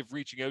worthy of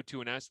reaching out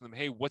to and asking them,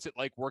 hey, what's it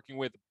like working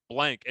with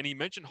blank? And he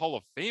mentioned Hall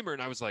of Famer,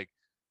 and I was like,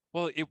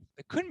 well, it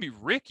couldn't be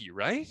Ricky,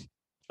 right?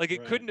 Like,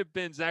 it couldn't have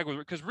been Zach,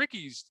 because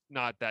Ricky's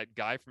not that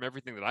guy from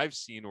everything that I've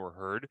seen or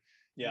heard.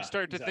 Yeah, you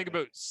started to think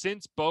about,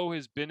 since Bo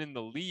has been in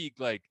the league,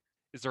 like,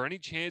 is there any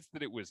chance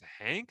that it was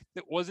Hank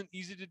that wasn't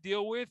easy to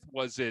deal with?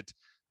 Was it,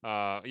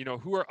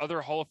 who are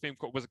other Hall of Fame?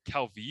 Was it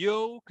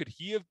Calvillo? Could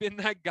he have been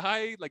that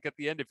guy, like, at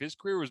the end of his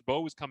career, as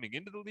Bo was coming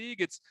into the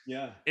league?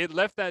 It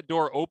left that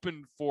door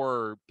open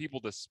for people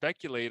to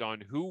speculate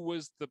on who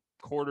was the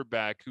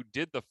quarterback who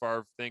did the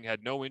Favre thing,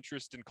 had no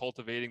interest in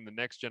cultivating the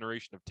next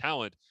generation of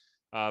talent.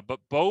 But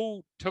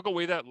Bo took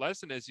away that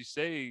lesson, as you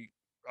say,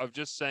 of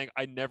just saying,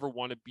 I never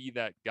want to be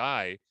that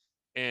guy.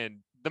 And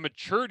the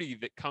maturity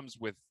that comes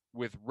with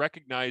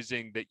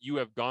recognizing that you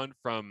have gone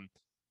from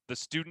the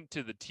student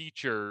to the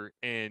teacher,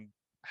 and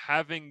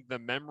having the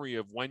memory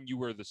of when you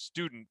were the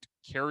student,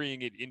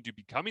 carrying it into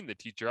becoming the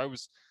teacher.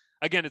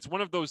 It's one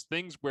of those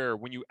things where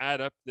when you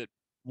add up that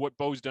what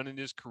Bo's done in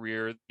his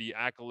career, the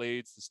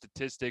accolades, the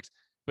statistics,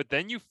 but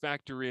then you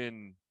factor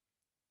in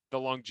the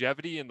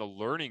longevity and the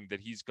learning that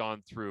he's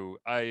gone through.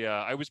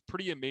 I was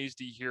pretty amazed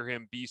to hear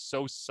him be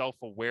so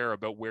self-aware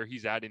about where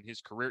he's at in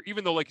his career,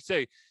 even though, like you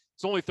say,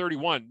 it's only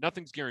 31,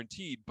 nothing's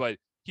guaranteed, but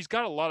he's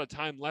got a lot of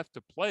time left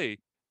to play.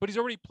 But he's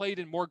already played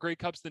in more Grey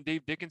Cups than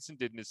Dave Dickinson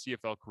did in his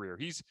CFL career.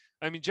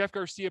 Jeff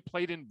Garcia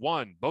played in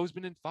 1, Bo's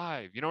been in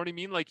 5. You know what I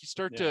mean? Like, you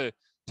start to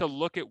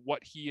look at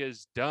what he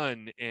has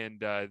done, and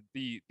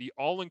the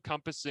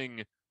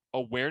all-encompassing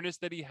awareness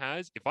that he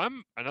has. If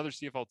I'm another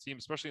CFL team,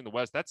 especially in the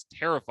West, that's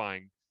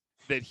terrifying,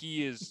 that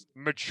he is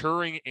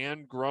maturing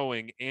and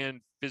growing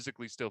and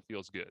physically still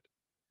feels good.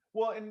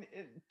 Well, and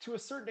to a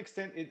certain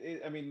extent,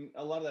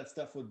 a lot of that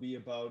stuff would be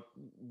about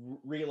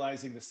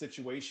realizing the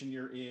situation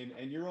you're in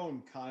and your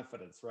own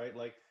confidence, right?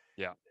 Like,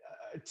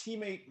 a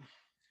teammate,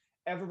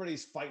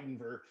 everybody's fighting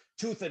for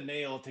tooth and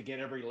nail to get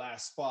every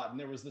last spot. And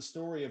there was the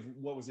story of,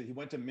 what was it? He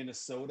went to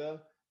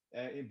Minnesota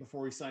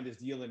before he signed his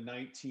deal in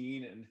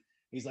 19, and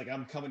he's like,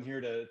 I'm coming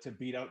here to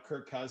beat out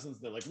Kirk Cousins.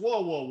 They're like,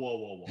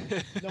 whoa.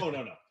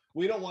 No.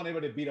 We don't want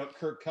anybody to beat up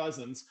Kirk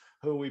Cousins,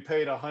 who we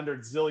paid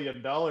 $100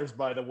 zillion,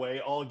 by the way,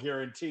 all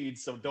guaranteed.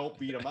 So don't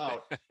beat him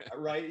out,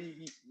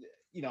 right?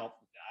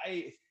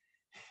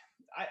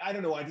 I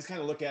don't know. I just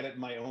kind of look at it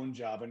in my own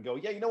job and go,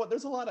 yeah, you know what?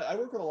 I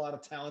work with a lot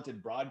of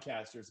talented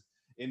broadcasters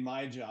in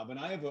my job, and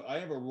I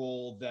have a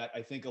role that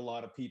I think a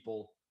lot of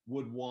people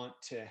would want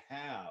to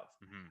have,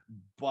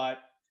 but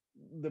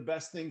the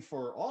best thing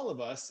for all of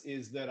us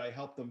is that I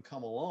help them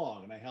come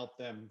along and I help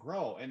them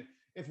grow. And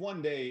if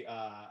one day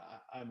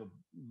I'm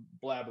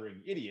a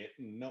blabbering idiot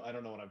and I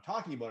don't know what I'm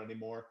talking about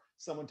anymore,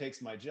 someone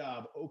takes my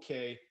job,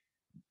 okay,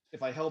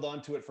 if I held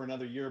on to it for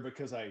another year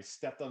because I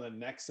stepped on the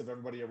necks of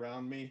everybody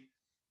around me,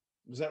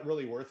 was that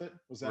really worth it?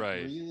 Was that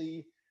Right.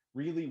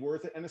 really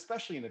worth it? And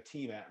especially in a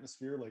team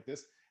atmosphere like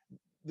this,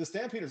 the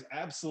Stampeders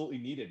absolutely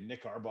needed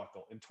Nick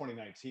Arbuckle in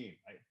 2019.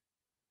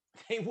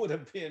 They would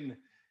have been,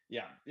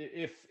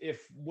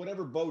 if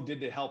whatever Bo did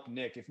to help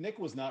Nick, if Nick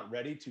was not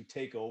ready to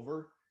take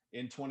over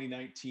in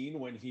 2019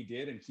 when he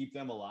did and keep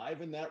them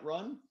alive in that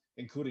run,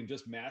 including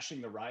just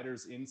mashing the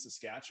Riders in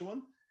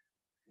Saskatchewan,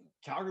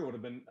 Calgary would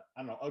have been,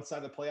 I don't know,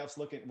 outside the playoffs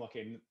looking,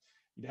 okay,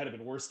 it had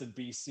been worse than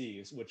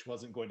BC, which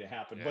wasn't going to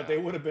happen, but they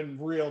would have been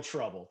real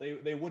trouble.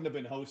 They wouldn't have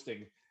been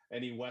hosting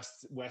any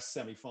West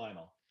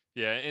semifinal.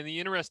 Yeah, and the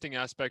interesting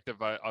aspect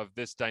of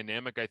this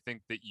dynamic, I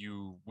think that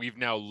we've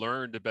now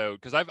learned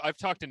about, because I've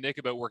talked to Nick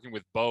about working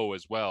with Bo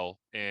as well,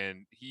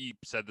 and he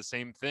said the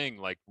same thing.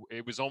 Like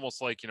it was almost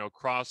like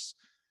cross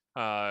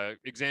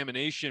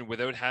examination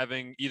without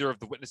having either of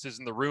the witnesses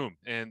in the room,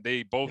 and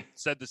they both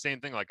said the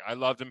same thing. Like I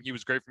loved him, he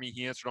was great for me,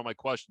 he answered all my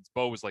questions.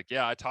 Bo was like,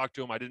 yeah, I talked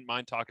to him, I didn't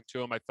mind talking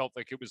to him, I felt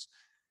like it was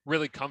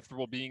really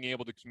comfortable being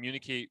able to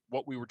communicate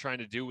what we were trying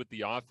to do with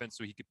the offense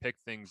so he could pick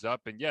things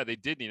up. And yeah, they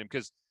did need him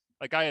because.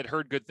 Like I had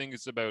heard good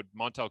things about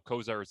Montel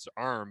Kozar's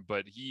arm,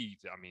 but he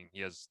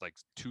has like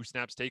 2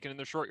 snaps taken in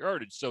the short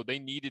yardage. So they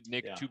needed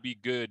Nick to be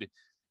good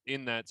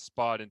in that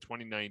spot in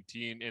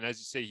 2019. And as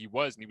you say, he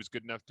was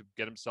good enough to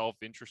get himself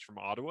interest from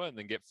Ottawa and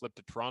then get flipped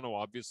to Toronto,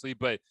 obviously.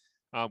 But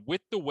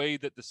with the way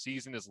that the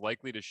season is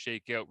likely to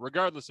shake out,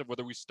 regardless of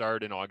whether we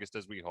start in August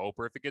as we hope,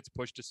 or if it gets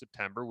pushed to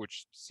September,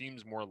 which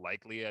seems more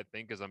likely, I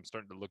think, as I'm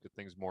starting to look at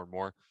things more and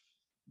more,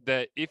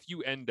 that if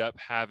you end up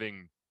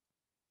having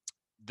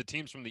the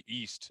teams from the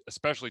East,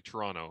 especially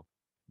Toronto,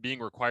 being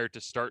required to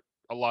start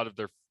a lot of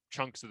their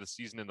chunks of the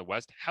season in the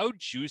West, how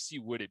juicy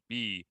would it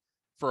be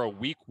for a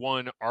week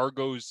 1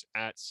 Argos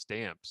at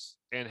Stamps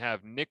and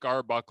have Nick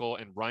Arbuckle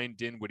and Ryan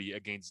Dinwiddie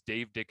against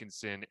Dave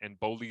Dickinson and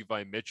Bo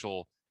Levi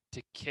Mitchell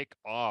to kick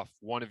off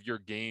one of your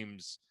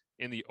games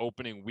in the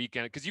opening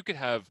weekend? Because you could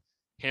have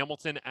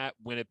Hamilton at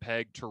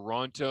Winnipeg,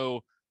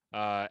 Toronto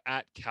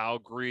at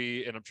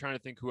Calgary, and I'm trying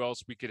to think who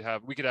else we could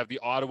have. We could have the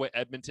Ottawa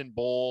Edmonton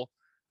Bowl.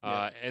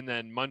 And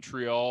then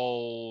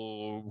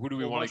Montreal, who do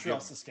we want to give? Montreal,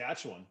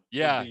 Saskatchewan.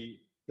 Yeah.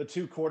 The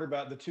two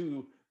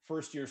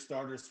first-year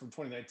starters from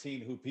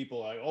 2019 who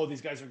people are like, oh,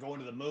 these guys are going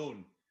to the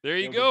moon. There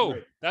you go.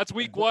 That's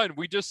week 1.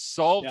 We just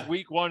solved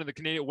week 1 in the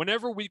Canadian.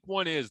 Whenever week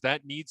 1 is,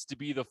 that needs to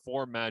be the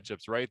 4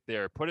 matchups right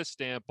there. Put a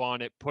stamp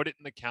on it. Put it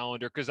in the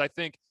calendar. Because I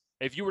think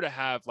if you were to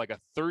have like a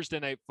Thursday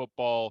night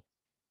football,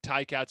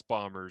 Ticats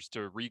Bombers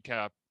to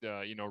recap,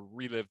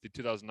 relive the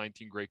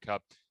 2019 Grey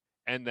Cup,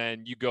 and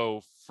then you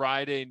go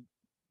Friday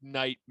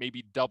night,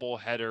 maybe double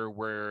header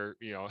where,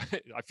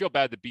 I feel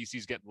bad that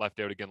BC's getting left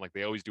out again like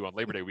they always do on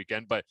Labor Day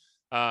weekend. But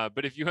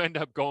if you end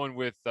up going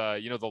with,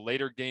 the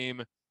later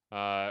game,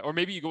 or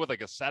maybe you go with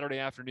like a Saturday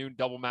afternoon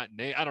double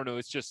matinee, I don't know.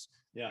 It's just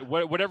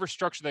whatever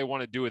structure they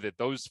want to do with it.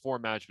 Those 4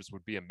 matchups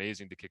would be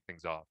amazing to kick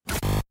things off.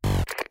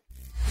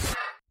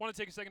 Want to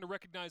take a second to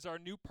recognize our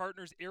new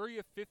partners,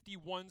 Area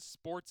 51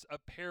 Sports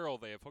Apparel.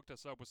 They have hooked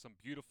us up with some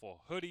beautiful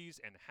hoodies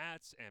and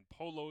hats and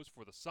polos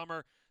for the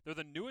summer. They're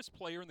the newest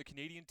player in the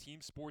Canadian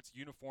team sports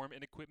uniform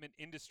and equipment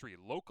industry.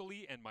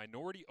 Locally and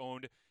minority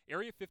owned,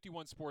 Area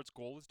 51 Sports'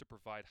 goal is to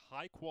provide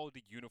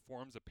high-quality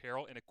uniforms,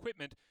 apparel, and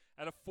equipment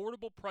at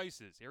affordable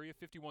prices. Area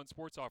 51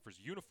 Sports offers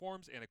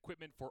uniforms and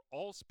equipment for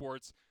all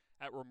sports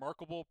at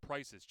remarkable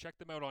prices. Check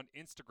them out on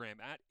Instagram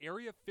at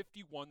Area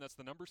 51, that's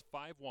the numbers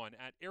 51,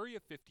 at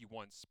Area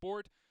 51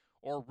 Sport,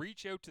 or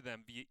reach out to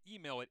them via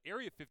email at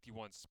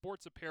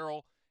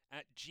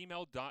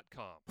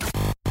area51sportsapparel@gmail.com.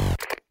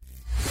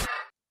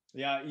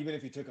 Yeah, even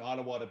if you took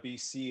Ottawa to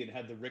BC and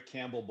had the Rick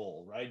Campbell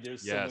Bowl, right?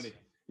 There's so many.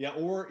 Yeah,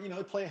 or,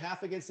 play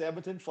half against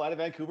Edmonton, fly to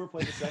Vancouver,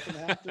 play the second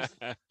half. Just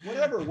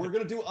whatever. We're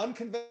going to do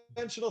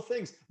unconventional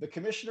things. The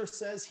commissioner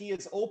says he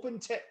is open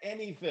to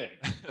anything.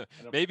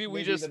 Maybe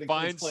we just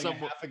find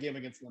somewhere. Half a game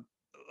against them.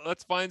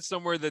 Let's find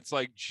somewhere that's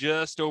like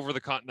just over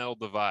the Continental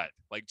Divide,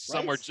 like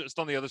somewhere just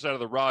on the other side of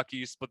the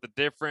Rockies. Split the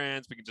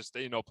difference. We can just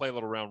play a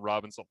little round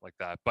robin, something like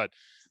that. But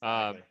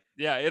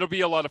yeah, it'll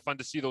be a lot of fun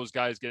to see those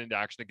guys get into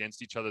action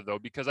against each other, though,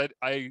 because I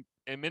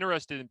am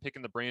interested in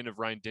picking the brain of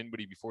Ryan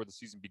Dinwiddie before the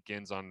season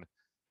begins on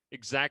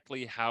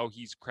exactly how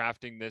he's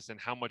crafting this and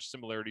how much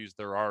similarities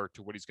there are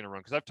to what he's going to run.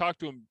 Because I've talked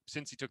to him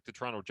since he took the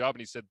Toronto job, and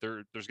he said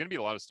there's going to be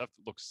a lot of stuff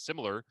that looks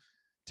similar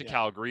to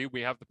Calgary.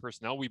 We have the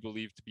personnel, we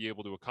believe, to be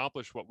able to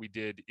accomplish what we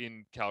did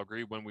in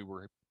Calgary when we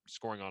were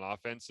scoring on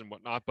offense and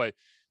whatnot. But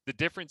the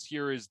difference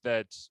here is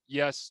that,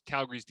 yes,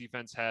 Calgary's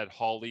defense had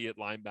Hawley at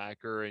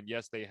linebacker, and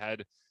yes, they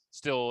had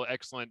still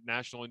excellent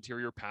national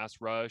interior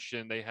pass rush,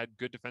 and they had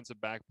good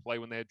defensive back play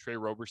when they had Trey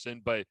Roberson.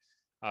 But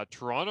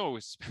Toronto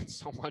has spent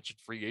so much in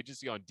free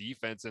agency on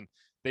defense, and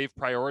they've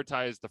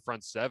prioritized the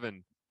front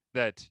seven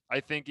that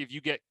I think if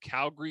you get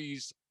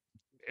Calgary's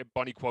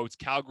bunny quotes,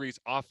 Calgary's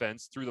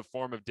offense through the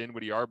form of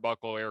Dinwiddie,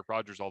 Arbuckle, Eric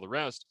Rogers, all the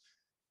rest,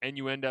 and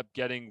you end up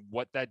getting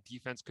what that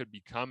defense could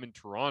become in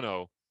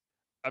Toronto.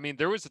 I mean,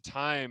 there was a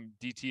time,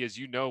 DT, as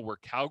you know, where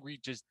Calgary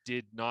just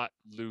did not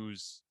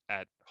lose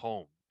at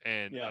home.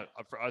 And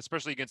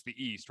especially against the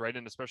East, right?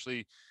 And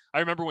especially, I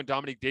remember when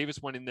Dominique Davis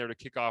went in there to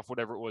kick off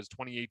whatever it was,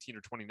 2018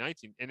 or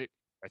 2019, and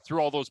I threw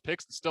all those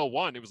picks and still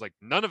won. It was like,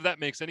 none of that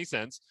makes any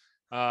sense.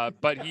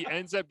 But he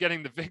ends up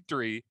getting the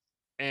victory.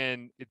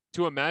 And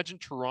to imagine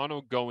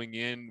Toronto going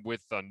in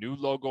with a new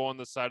logo on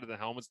the side of the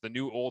helmets, the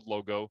new old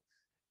logo,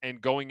 and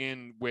going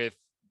in with,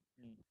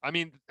 I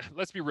mean,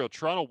 let's be real.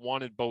 Toronto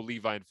wanted Bo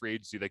Levi in free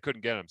agency. They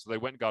couldn't get him. So they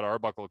went and got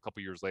Arbuckle a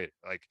couple years later.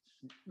 Like,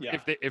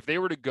 if they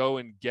were to go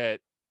and get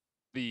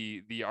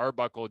the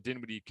Arbuckle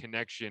Dinwiddie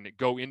connection,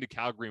 go into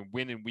Calgary and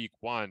win in week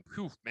 1,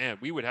 whew, man,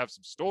 we would have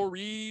some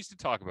stories to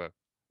talk about.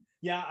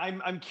 Yeah,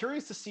 I'm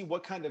curious to see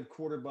what kind of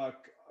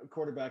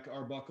quarterback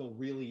Arbuckle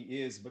really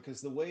is,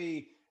 because the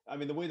way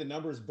the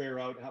numbers bear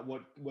out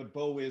what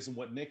Bo is and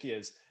what Nick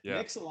is. Yeah.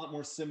 Nick's a lot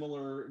more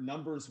similar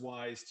numbers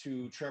wise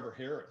to Trevor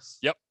Harris.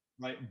 Yep.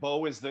 Right.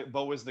 Bo is the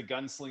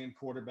gunslinging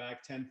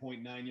quarterback,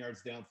 10.9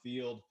 yards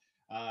downfield.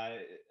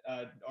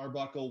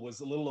 Arbuckle was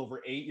a little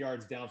over 8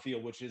 yards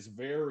downfield, which is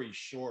very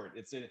short.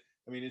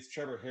 It's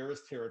Trevor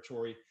Harris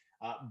territory.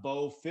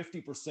 Bo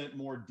 50%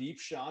 more deep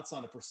shots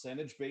on a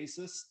percentage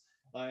basis.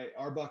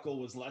 Arbuckle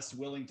was less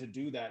willing to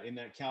do that in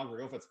that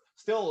Calgary offense.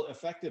 Still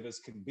effective as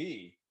can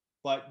be,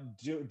 but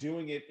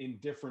doing it in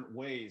different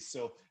ways.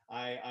 So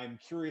I'm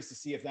curious to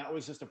see if that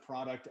was just a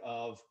product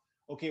of,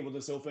 okay, well,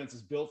 this offense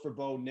is built for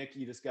Bo. Nick,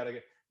 you just got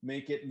to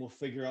make it, and we'll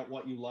figure out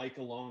what you like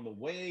along the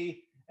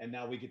way. And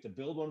now we get to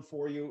build one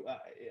for you.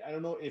 I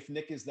don't know if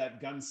Nick is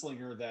that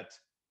gunslinger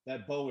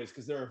that Bo is,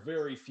 because there are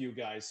very few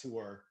guys who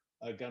are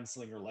a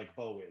gunslinger like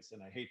Bo is.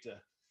 And I hate to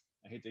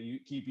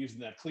keep using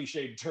that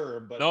cliched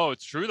term, but no,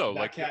 it's true though.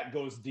 That cat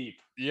goes deep.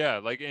 Yeah,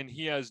 and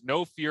he has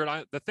no fear.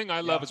 And the thing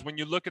I love is when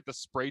you look at the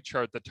spray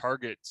chart, the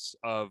targets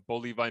of Bo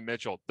Levi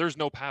Mitchell, there's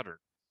no pattern.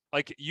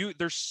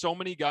 There's so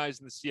many guys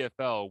in the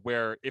CFL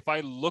where if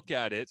I look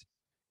at it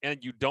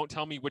and you don't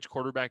tell me which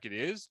quarterback it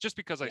is, just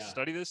because I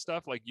study this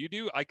stuff like you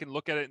do, I can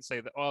look at it and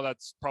say that, oh,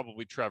 that's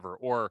probably Trevor,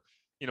 or,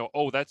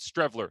 oh, that's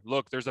Strevler.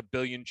 Look, there's a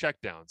billion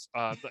checkdowns.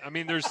 I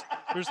mean, there's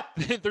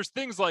there's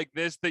things like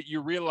this that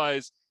you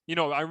realize.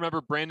 I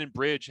remember Brandon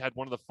Bridge had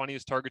one of the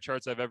funniest target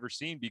charts I've ever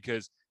seen,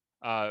 because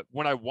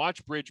when I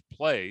watch Bridge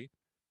play,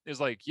 is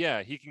like,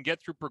 yeah, he can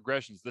get through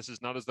progressions. This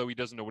is not as though he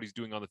doesn't know what he's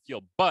doing on the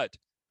field, but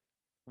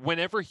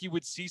whenever he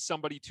would see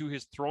somebody to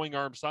his throwing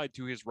arm side,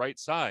 to his right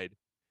side,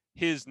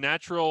 his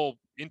natural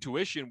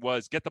intuition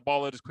was get the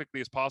ball out as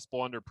quickly as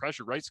possible under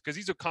pressure, right? Because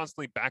he's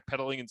constantly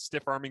backpedaling and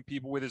stiff arming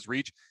people with his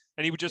reach.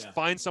 And he would just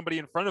find somebody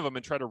in front of him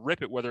and try to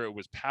rip it, whether it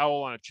was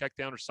Powell on a check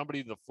down or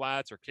somebody to the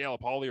flats or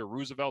Caleb Hawley or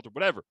Roosevelt or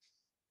whatever.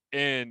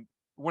 And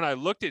when I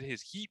looked at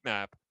his heat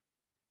map,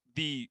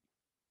 the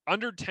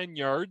under 10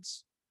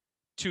 yards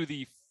to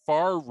the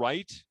far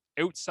right,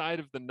 outside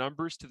of the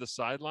numbers to the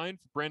sideline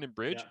for Brandon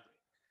Bridge,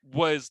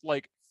 was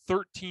like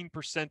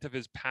 13% of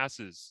his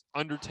passes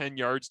under 10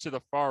 yards to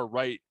the far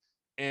right.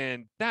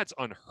 And that's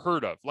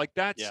unheard of. Like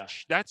that's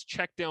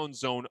check down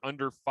zone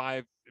under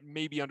 5,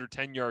 maybe under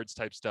 10 yards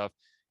type stuff.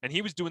 And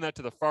he was doing that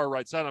to the far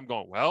right side. I'm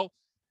going, well,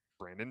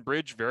 Brandon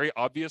Bridge very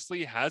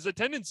obviously has a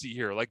tendency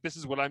here. Like, this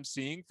is what I'm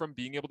seeing from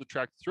being able to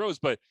track the throws.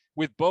 But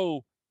with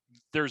Bo,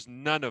 there's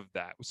none of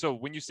that. So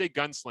when you say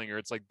gunslinger,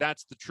 it's like,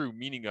 that's the true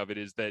meaning of it,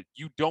 is that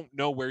you don't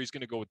know where he's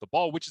going to go with the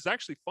ball, which is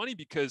actually funny,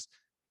 because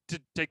to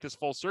take this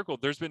full circle,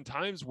 there's been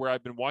times where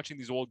I've been watching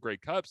these old Grey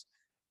Cups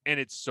and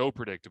it's so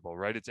predictable,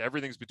 right? It's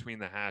everything's between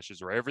the hashes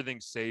or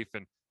everything's safe.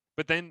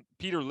 But then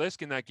Peter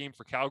Lisk in that game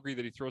for Calgary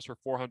that he throws for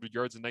 400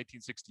 yards in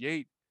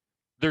 1968,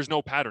 there's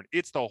no pattern.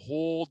 It's the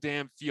whole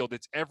damn field.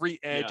 It's every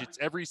edge. It's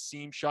every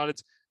seam shot.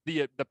 It's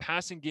the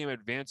passing game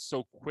advanced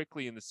so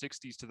quickly in the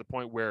 60s to the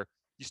point where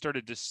you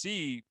started to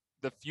see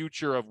the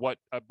future of what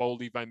Bo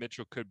Levi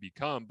Mitchell could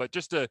become. But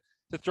just to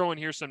throw in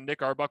here some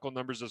Nick Arbuckle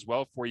numbers as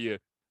well for you.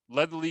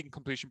 Led the league in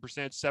completion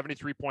percentage,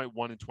 73.1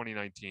 in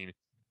 2019.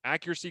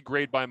 Accuracy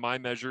grade by my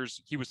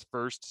measures, he was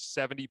first,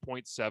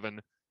 70.7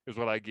 is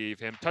what I gave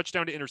him.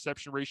 Touchdown to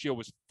interception ratio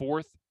was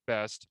 4th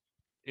best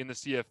in the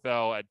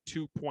CFL at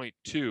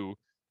 2.2.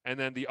 And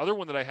then the other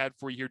one that I had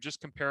for you here,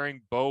 just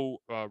comparing Bo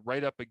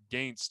right up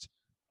against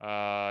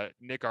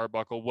Nick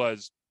Arbuckle,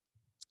 was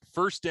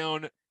first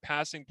down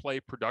passing play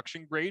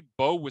production grade.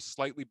 Bo was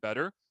slightly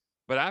better.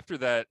 But after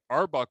that,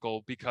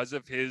 Arbuckle, because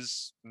of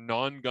his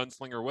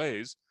non-gunslinger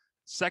ways,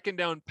 second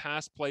down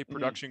pass play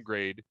production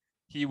grade,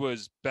 he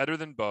was better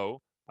than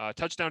Bo.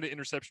 Touchdown to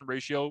interception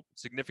ratio,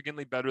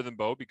 significantly better than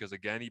Bo, because,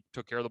 again, he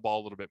took care of the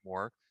ball a little bit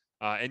more.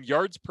 And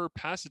yards per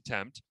pass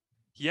attempt,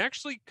 he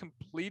actually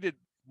completed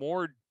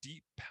more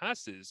deep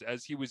passes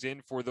as he was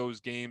in for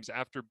those games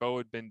after Bo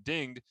had been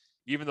dinged.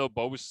 Even though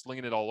Bo was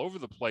slinging it all over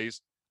the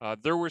place,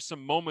 there were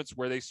some moments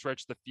where they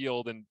stretched the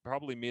field and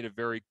probably made a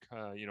very,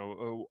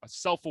 a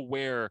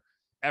self-aware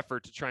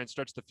effort to try and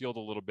stretch the field a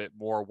little bit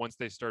more once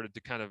they started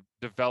to kind of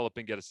develop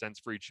and get a sense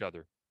for each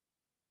other.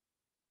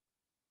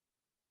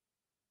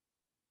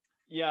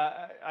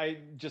 Yeah,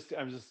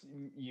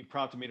 you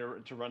prompted me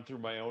to run through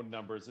my own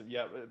numbers.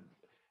 Yeah,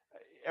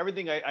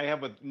 everything I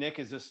have with Nick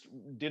is just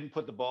didn't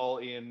put the ball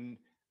in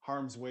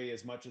harm's way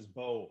as much as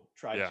Bo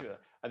tried Yeah. to.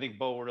 I think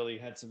Bo really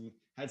had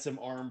some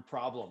arm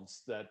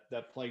problems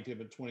that plagued him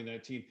in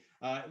 2019.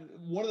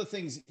 One of the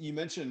things you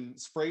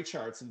mentioned, spray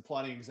charts and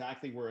plotting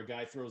exactly where a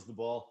guy throws the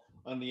ball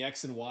on the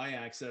X and Y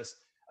axis.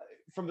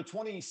 From the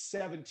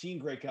 2017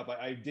 Grey Cup,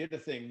 I did a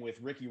thing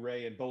with Ricky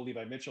Ray and Bo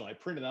Levi Mitchell. And I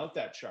printed out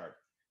that chart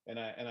and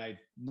I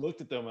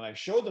looked at them and I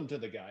showed them to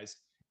the guys.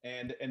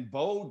 And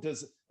Bo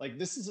does, like,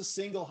 this is a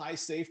single high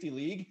safety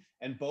league,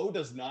 and Bo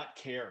does not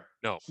care.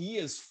 No. He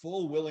is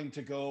full willing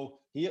to go.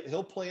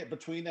 He'll play it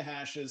between the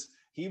hashes.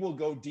 He will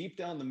go deep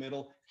down the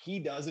middle. He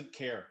doesn't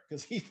care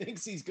because he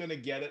thinks he's going to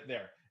get it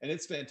there, and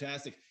it's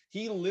fantastic.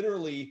 He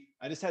literally,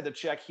 I just had to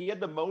check. He had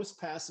the most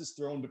passes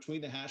thrown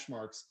between the hash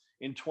marks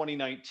in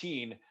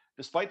 2019,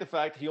 despite the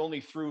fact he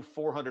only threw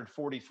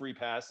 443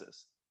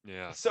 passes.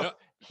 Yeah. So No,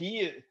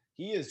 he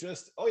is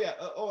just, oh yeah,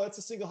 oh, that's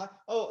a single high.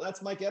 Oh,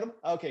 that's Mike Edem.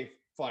 Okay,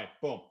 fine,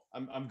 boom.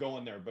 I'm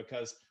going there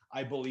because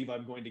I believe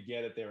I'm going to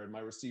get it there, and my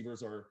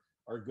receivers are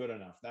good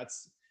enough.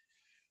 That's,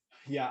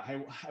 yeah.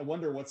 I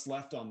wonder what's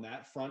left on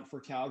that front for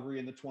Calgary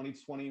in the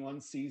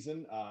 2021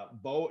 season.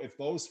 If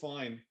Bo's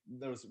fine,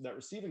 that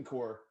receiving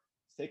core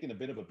is taking a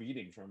bit of a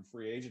beating from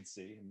free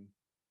agency, and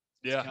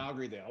yeah.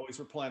 Calgary, they always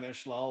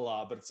replenish,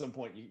 but at some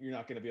point you're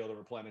not going to be able to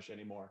replenish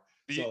anymore.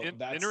 The So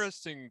that's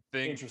interesting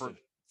thing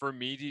for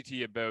me,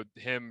 DT, about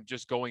him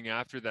just going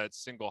after that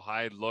single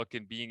high look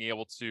and being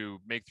able to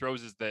make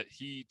throws is that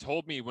he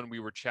told me when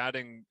we were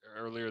chatting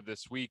earlier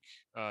this week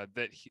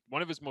that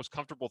one of his most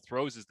comfortable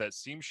throws is that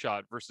seam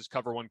shot versus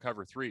cover 1,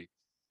 cover 3.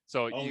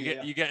 So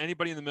you get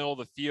anybody in the middle of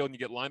the field and you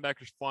get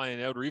linebackers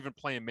flying out or even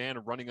playing man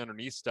and running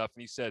underneath stuff.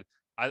 And he said,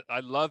 I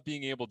love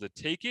being able to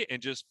take it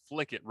and just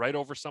flick it right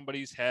over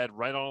somebody's head,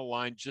 right on a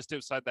line, just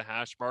outside the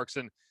hash marks.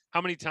 And how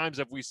many times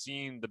have we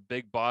seen the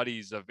big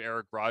bodies of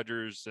Eric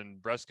Rogers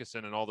and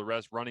Breskison and all the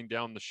rest running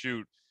down the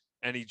chute,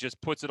 and he just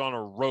puts it on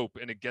a rope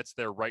and it gets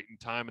there right in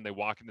time and they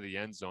walk into the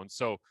end zone.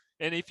 So,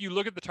 and if you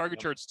look at the target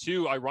charts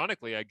too,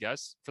 ironically, I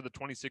guess, for the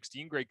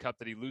 2016 Grey Cup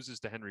that he loses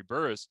to Henry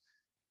Burris,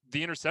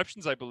 the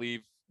interceptions, I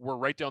believe, were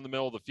right down the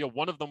middle of the field.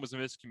 One of them was a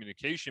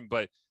miscommunication,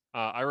 but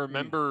I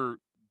remember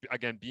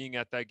again being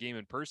at that game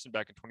in person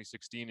back in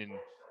 2016,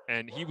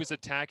 and he was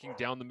attacking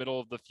down the middle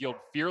of the field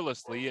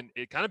fearlessly, and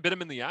it kind of bit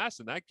him in the ass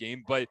in that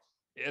game. But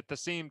at the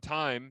same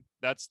time,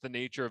 that's the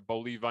nature of Bo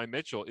Levi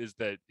Mitchell, is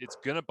that it's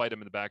going to bite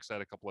him in the backside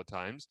a couple of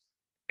times.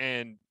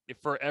 And if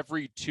for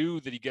every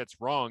 2 that he gets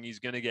wrong, he's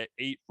going to get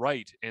 8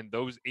 right. And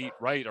those 8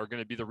 right are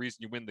going to be the reason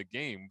you win the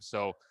game.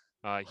 So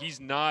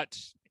he's not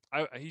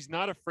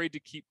afraid to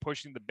keep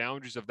pushing the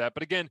boundaries of that.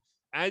 But again,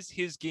 as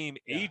his game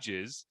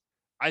ages,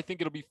 I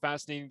think it'll be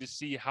fascinating to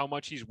see how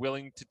much he's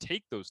willing to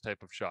take those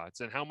type of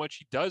shots and how much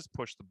he does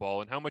push the ball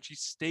and how much he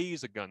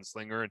stays a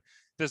gunslinger. And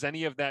does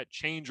any of that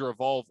change or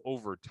evolve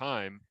over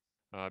time?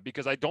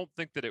 Because I don't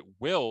think that it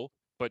will,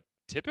 but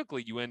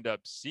typically you end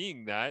up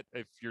seeing that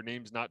if your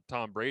name's not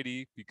Tom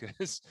Brady,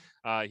 because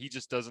he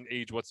just doesn't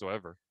age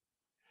whatsoever.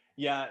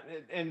 Yeah,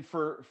 and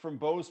from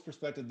Bo's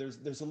perspective,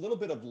 there's a little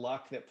bit of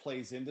luck that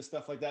plays into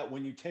stuff like that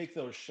when you take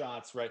those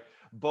shots, right?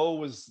 Bo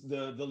was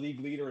the league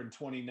leader in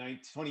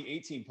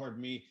 2018,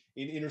 pardon me,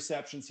 in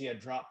interceptions he had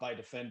dropped by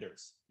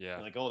defenders. Yeah.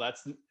 Like, oh,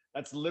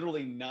 that's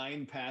literally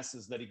 9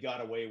 passes that he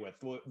got away with.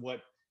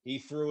 What he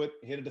threw it,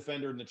 hit a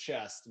defender in the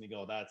chest, and you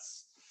go,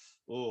 that's,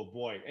 oh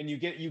boy. And you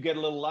get a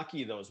little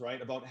lucky those,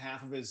 right? About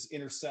half of his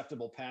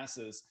interceptable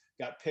passes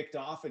got picked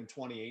off in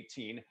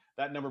 2018.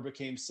 That number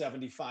became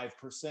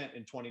 75%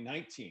 in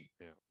 2019.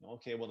 Yeah.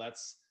 Okay, well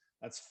that's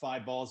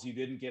 5 balls you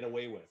didn't get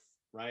away with,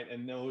 right?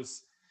 And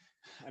those,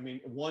 I mean,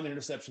 1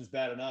 interception is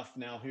bad enough.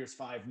 Now here's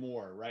 5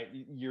 more, right?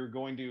 You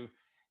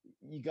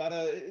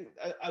gotta.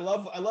 I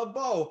love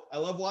Bo. I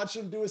love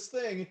watching him do his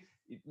thing.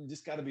 You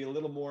just got to be a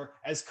little more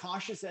as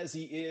cautious as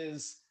he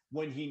is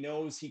when he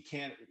knows he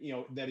can't,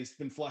 that he's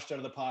been flushed out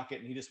of the pocket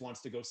and he just wants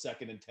to go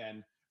 2nd and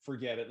 10.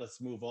 Forget it.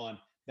 Let's move on.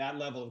 That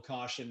level of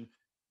caution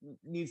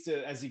needs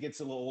to, as he gets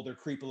a little older,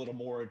 creep a little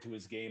more into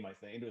his game, I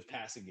think, into his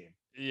passing game.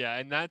 Yeah,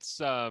 and that's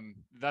something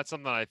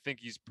that I think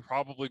he's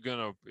probably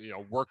going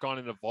to work on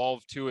and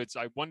evolve to.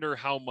 I wonder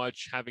how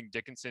much having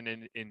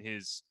Dickinson in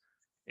his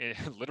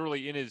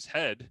literally in his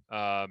head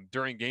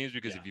during games,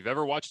 because if you've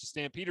ever watched a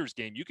Stampeders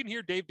game, you can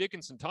hear Dave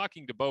Dickinson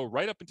talking to Bo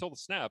right up until the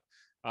snap.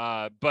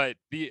 But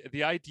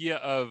the idea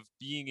of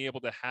being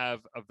able to have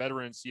a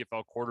veteran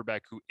CFL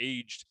quarterback who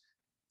aged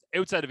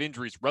outside of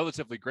injuries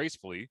relatively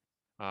gracefully,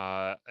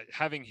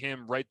 having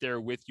him right there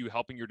with you,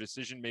 helping your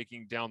decision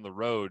making down the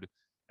road,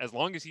 as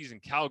long as he's in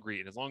Calgary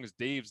and as long as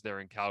Dave's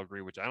there in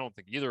Calgary, which I don't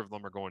think either of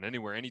them are going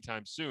anywhere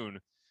anytime soon,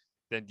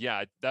 then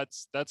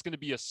that's going to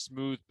be a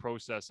smooth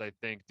process, I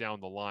think, down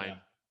the line.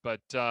 Yeah.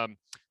 But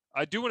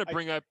I do want to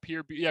bring up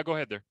here. Yeah, go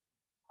ahead there.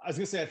 I was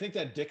going to say, I think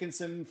that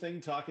Dickinson thing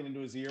talking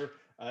into his ear,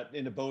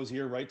 into Bo's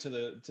ear, right to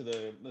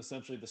the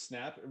essentially the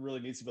snap, it really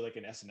needs to be like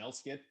an SNL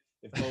skit.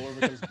 If Bo ever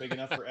becomes big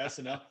enough for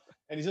SNL,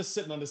 and he's just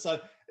sitting on the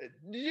side. Did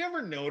you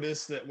ever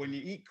notice that when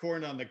you eat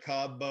corn on the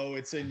cob, Bo,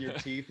 it's in your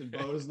teeth, and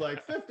Bo's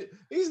like, 50,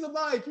 he's the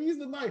mic.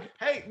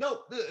 Hey,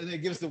 no, and it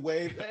gives the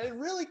wave. And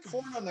really,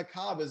 corn on the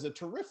cob is a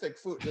terrific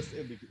food.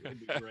 It'd be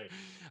great.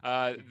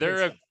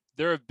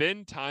 There have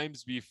been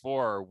times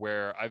before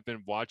where I've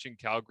been watching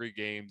Calgary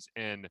games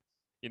and,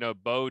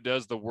 Bo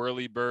does the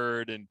whirly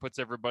bird and puts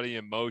everybody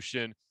in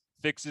motion,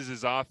 fixes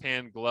his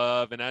offhand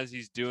glove. And as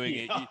he's doing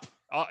it,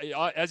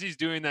 as he's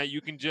doing that,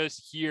 you can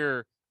just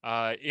hear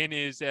in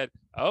his head,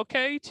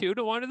 okay,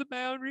 2-1 to the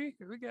boundary.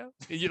 Here we go.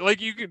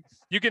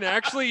 You can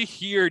actually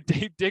hear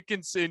Dave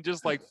Dickenson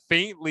just like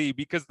faintly,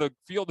 because the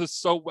field is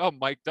so well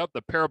mic'd up,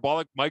 the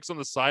parabolic mics on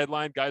the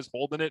sideline, guys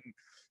holding it and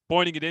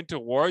pointing it in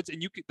towards,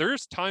 and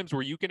there's times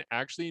where you can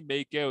actually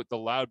make out the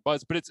loud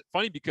buzz. But it's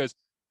funny because,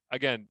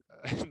 again,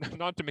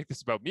 not to make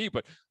this about me,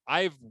 but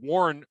I've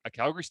worn a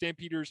Calgary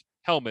Stampeders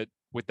helmet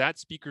with that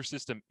speaker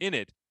system in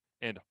it,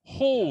 and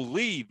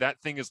holy,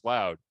 that thing is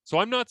loud. So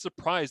I'm not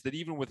surprised that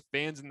even with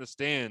fans in the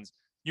stands,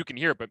 you can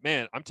hear it. But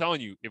man, I'm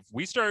telling you, if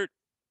we start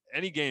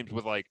any games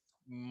with like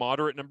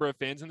moderate number of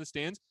fans in the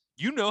stands,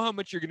 you know how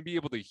much you're going to be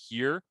able to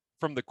hear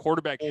from the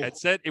quarterback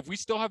headset. If we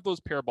still have those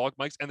parabolic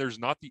mics and there's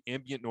not the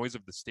ambient noise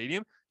of the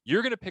stadium,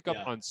 you're going to pick up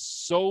on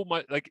so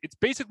much. Like, it's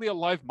basically a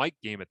live mic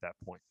game at that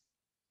point.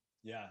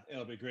 Yeah,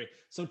 it'll be great.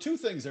 So 2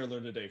 things I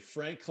learned today.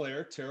 Frank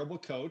Clair, terrible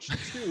coach.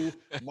 2,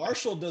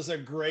 Marshall does a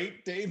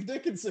great Dave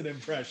Dickenson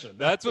impression.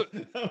 That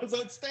was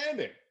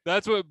outstanding.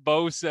 That's what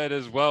Bo said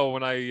as well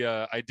when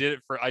I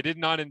did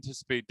not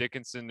anticipate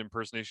Dickenson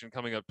impersonation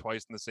coming up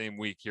twice in the same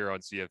week here on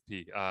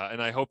CFP. And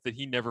I hope that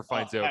he never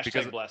finds out,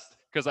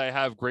 because I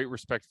have great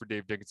respect for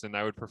Dave Dickenson.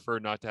 I would prefer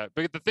not to have.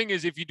 But the thing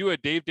is, if you do a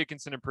Dave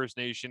Dickenson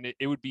impersonation,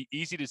 it would be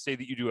easy to say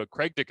that you do a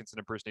Craig Dickenson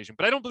impersonation,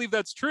 but I don't believe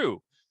that's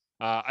true.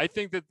 I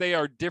think that they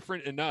are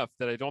different enough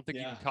that I don't think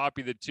you can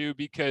copy the two,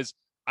 because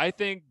I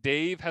think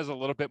Dave has a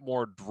little bit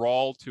more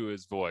drawl to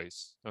his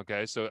voice.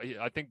 Okay. So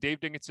I think Dave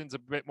Dickinson's a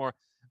bit more,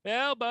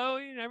 well, Bo,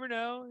 you never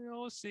know,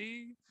 we'll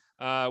see.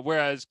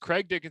 Whereas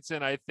Craig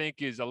Dickenson, I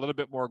think, is a little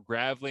bit more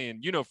gravelly,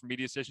 and, from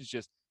media sessions,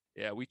 just,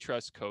 we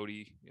trust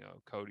Cody.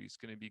 Cody's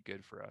going to be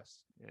good for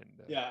us.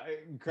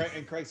 And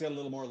Craig's got a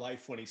little more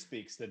life when he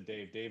speaks than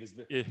Dave. Dave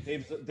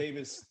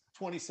is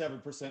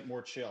 27%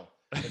 more chill.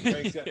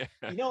 Craig's got,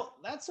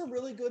 that's a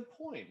really good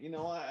point.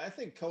 I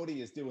think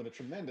Cody is doing a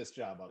tremendous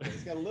job out there.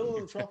 He's got a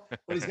little trouble,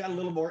 but he's got a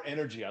little more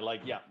energy. I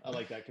like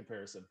that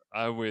comparison.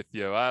 I'm with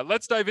you.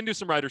 Let's dive into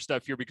some Rider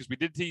stuff here, because we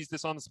did tease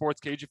this on the Sports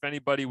Cage. If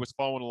anybody was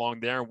following along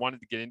there and wanted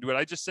to get into it,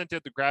 I just sent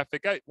out the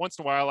graphic. Once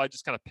in a while, I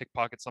just kind of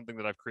pickpocket something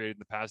that I've created in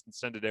the past and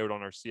send it out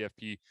on our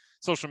CFP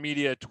social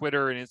media,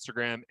 Twitter and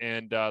Instagram,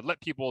 and let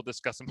people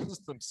discuss them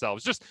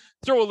themselves. Just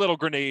throw a little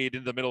grenade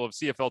in the middle of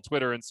CFL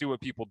Twitter and see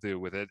what people do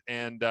with it.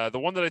 And the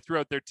one that I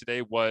threw out there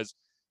today was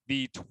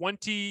the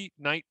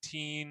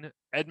 2019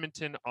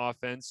 Edmonton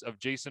offense of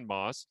Jason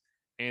Moss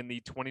and the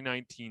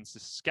 2019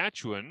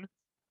 Saskatchewan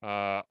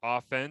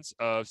offense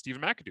of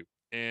Stephen McAdoo.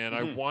 And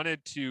I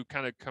wanted to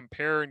kind of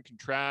compare and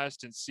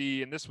contrast and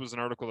see, and this was an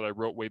article that I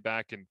wrote way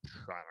back in,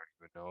 I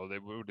don't even know,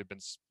 it would have been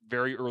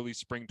very early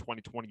spring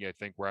 2020, I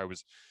think, where I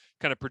was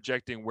kind of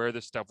projecting where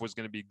this stuff was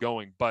going to be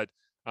going. But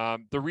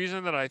the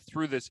reason that I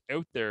threw this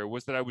out there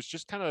was that I was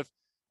just kind of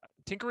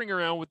tinkering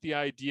around with the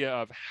idea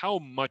of how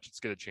much it's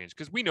going to change,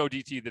 because we know,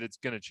 DT, that it's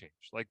going to change.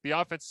 Like, the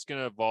offense is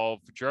going to evolve,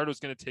 Fajardo's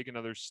going to take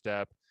another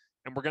step,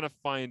 and we're going to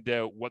find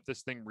out what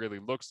this thing really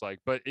looks like.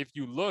 But if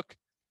you look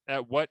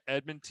at what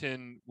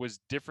Edmonton was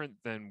different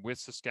than with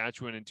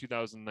Saskatchewan in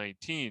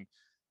 2019,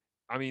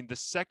 I mean, the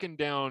second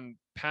down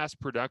pass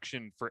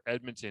production for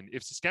Edmonton,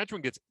 if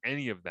Saskatchewan gets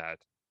any of that,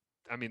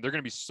 I mean, they're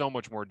going to be so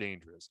much more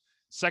dangerous.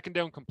 Second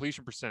down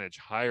completion percentage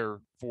higher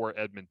for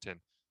Edmonton.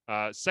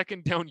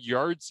 Second down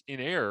yards in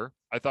air,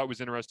 I thought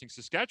was interesting.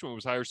 Saskatchewan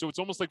was higher. So it's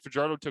almost like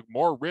Fajardo took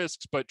more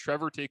risks, but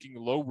Trevor taking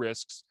low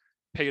risks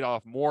paid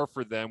off more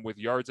for them with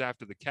yards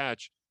after the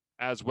catch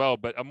as well.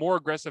 But a more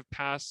aggressive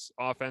pass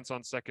offense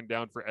on second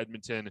down for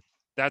Edmonton,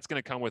 that's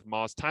going to come with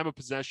Moss. Time of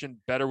possession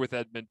better with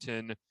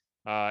Edmonton,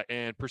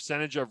 and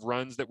percentage of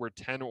runs that were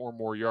 10 or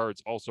more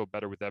yards also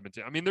better with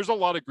Edmonton. I mean, there's a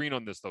lot of green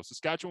on this, though.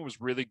 Saskatchewan was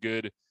really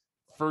good.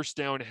 First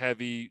down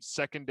heavy,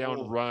 second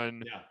down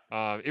run.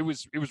 It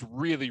was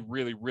really,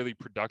 really, really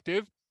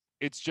productive.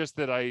 It's just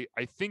that I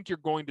think you're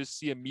going to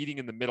see a meeting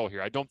in the middle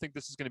here. I don't think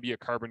this is going to be a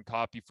carbon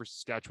copy for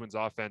Saskatchewan's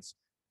offense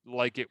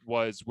like it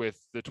was with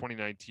the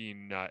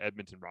 2019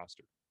 Edmonton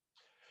roster.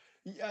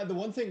 Yeah, the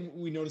one thing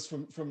we noticed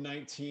from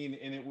 19,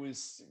 and it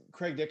was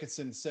Craig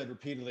Dickenson said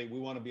repeatedly, we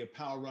want to be a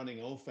power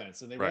running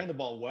offense. And they ran the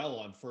ball well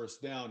on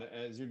first down,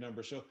 as your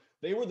numbers show.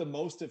 They were the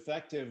most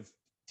effective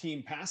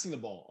team passing the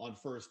ball on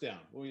first down.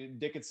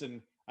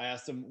 Dickenson, I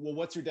asked him, well,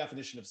 what's your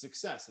definition of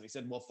success? And he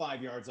said, well,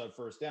 5 yards on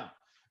first down.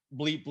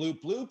 Bleep,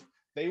 bloop, bloop.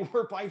 They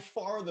were by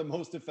far the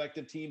most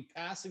effective team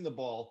passing the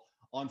ball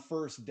on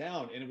first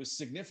down. And it was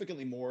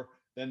significantly more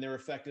than their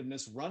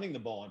effectiveness running the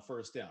ball on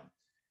first down.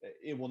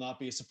 It will not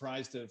be a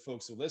surprise to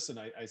folks who listen.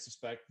 I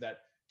suspect that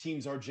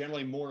teams are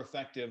generally more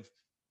effective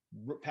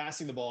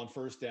passing the ball on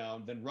first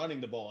down than running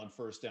the ball on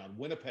first down.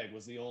 Winnipeg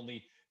was the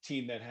only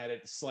team that had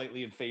it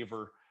slightly in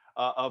favor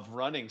of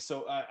running.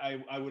 So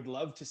I would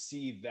love to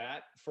see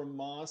that from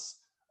Moss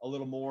a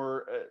little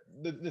more.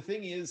 The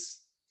thing is,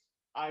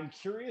 I'm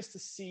curious to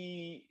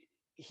see,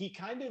 he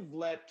kind of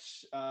let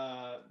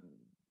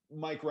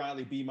Mike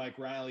Riley be Mike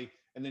Riley,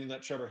 and then he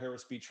let Trevor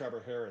Harris be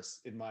Trevor Harris,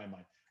 in my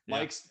mind. Yeah.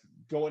 Mike's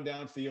going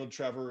downfield.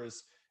 Trevor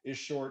is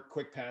short,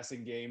 quick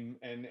passing game,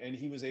 and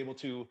he was able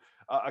to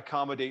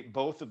accommodate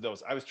both of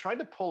those. I was trying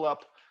to pull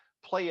up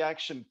play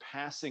action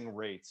passing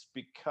rates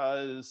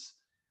because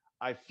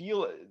I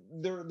feel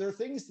there are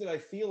things that I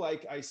feel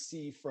like I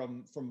see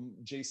from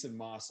Jason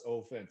Moss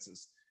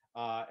offenses,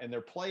 and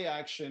their play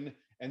action,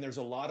 and there's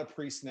a lot of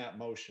pre-snap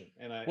motion.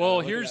 And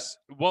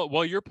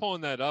while you're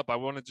pulling that up, I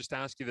want to just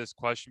ask you this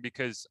question,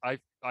 because I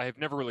have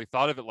never really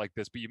thought of it like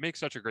this, but you make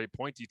such a great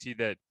point, DT,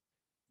 that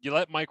you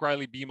let Mike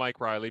Riley be Mike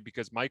Riley,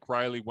 because Mike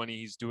Riley, when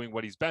he's doing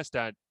what he's best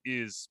at,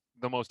 is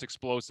the most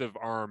explosive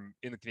arm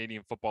in the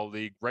Canadian Football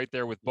League, right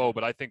there with Bo.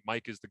 But I think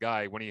Mike is the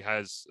guy when he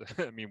has.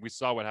 I mean, we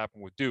saw what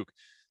happened with Duke,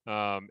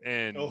 when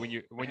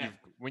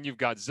you've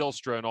got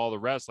Zylstra and all the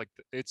rest, like,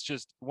 it's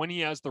just when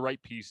he has the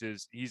right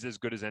pieces, he's as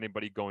good as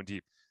anybody going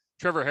deep.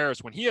 Trevor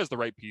Harris, when he has the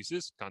right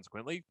pieces,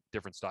 consequently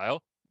different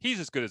style, he's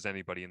as good as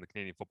anybody in the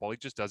Canadian Football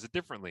League, just does it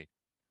differently.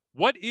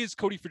 What is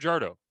Cody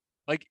Fajardo?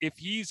 Like, if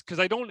he's, because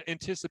I don't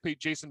anticipate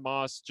Jason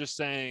Moss just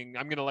saying,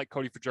 I'm going to let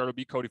Cody Fajardo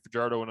be Cody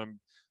Fajardo, and I'm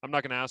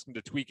not going to ask him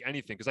to tweak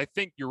anything, because I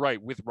think you're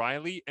right. With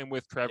Riley and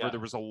with Trevor,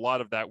 there was a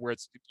lot of that where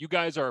it's, you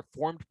guys are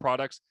formed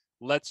products.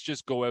 Let's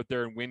just go out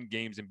there and win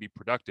games and be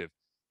productive.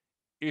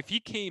 If he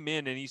came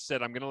in and he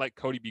said, I'm going to let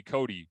Cody be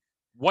Cody,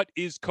 what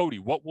is Cody?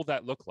 What will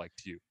that look like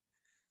to you?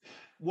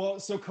 Well,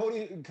 so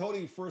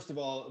Cody, first of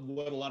all,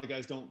 what a lot of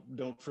guys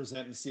don't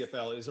present in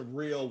CFL is a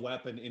real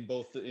weapon in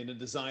both in a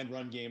designed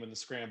run game and the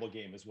scramble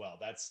game as well.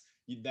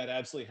 That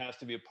absolutely has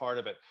to be a part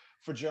of it.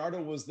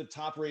 Fajardo was the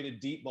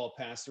top-rated deep ball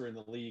passer in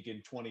the league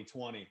in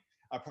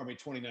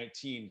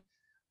 2019.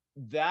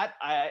 That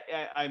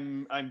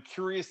I'm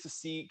curious to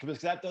see,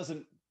 because that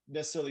doesn't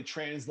necessarily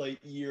translate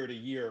year to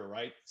year,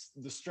 right?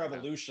 The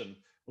Strevolution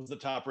was the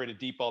top-rated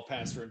deep ball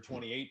passer in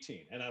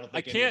 2018, and I don't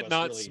think I can't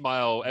not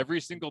smile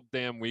every single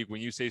damn week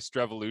when you say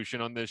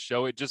Strevolution on this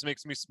show. It just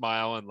makes me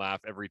smile and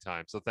laugh every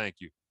time. So thank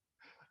you.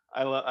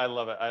 I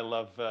love it. I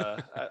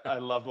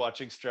love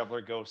watching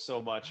Strebler go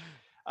so much.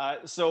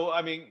 So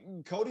I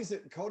mean, Cody's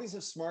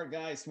a smart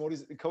guy.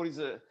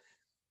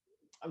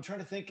 I'm trying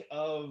to think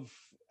of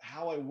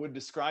how I would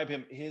describe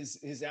him.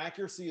 His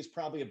accuracy is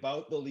probably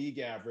about the league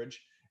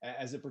average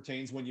as it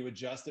pertains when you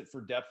adjust it for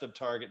depth of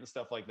target and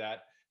stuff like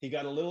that. He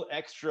got a little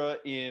extra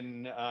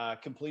in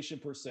completion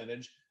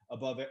percentage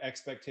above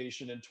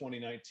expectation in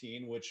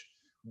 2019, which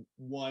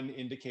one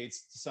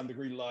indicates to some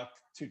degree luck,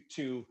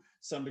 to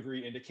some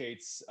degree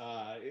indicates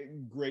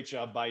great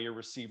job by your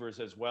receivers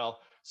as well.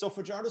 So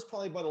Fajardo's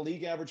probably about a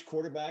league average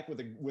quarterback with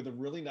a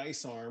really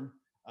nice arm,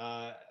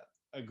 a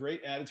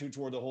great attitude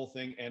toward the whole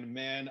thing, and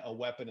a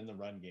weapon in the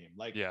run game.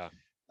 Like, yeah.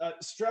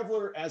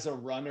 Strebler as a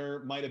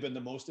runner might have been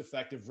the most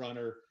effective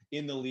runner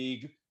in the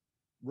league,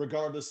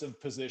 regardless of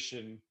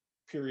position.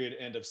 Period.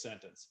 End of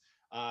sentence.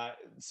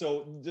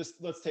 So just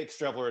let's take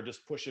Strebler and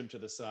just push him to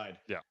the side.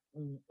 Yeah.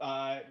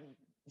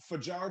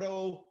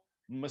 Fajardo,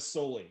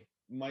 Masoli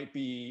might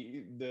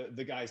be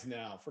the guys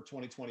now for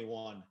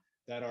 2021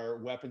 that are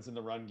weapons in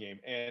the run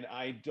game. And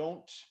I'd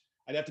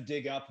have to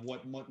dig up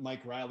what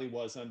Mike Riley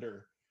was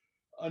under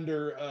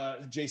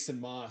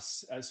Jason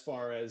Moss as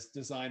far as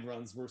designed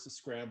runs versus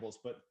scrambles.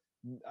 But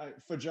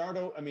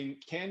Fajardo, I mean,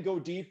 can go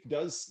deep,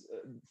 throws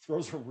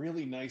a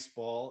really nice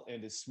ball,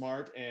 and is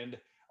smart and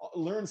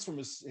learns from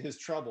his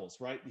troubles,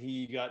 right?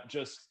 He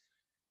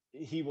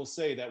will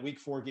say that week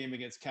 4 game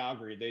against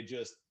Calgary, they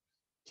just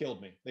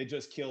killed me.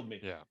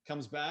 Yeah.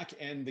 Comes back,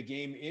 and the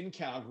game in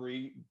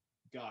Calgary,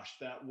 gosh,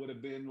 that would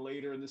have been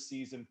later in the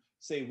season,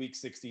 say week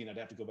 16. I'd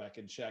have to go back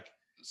and check.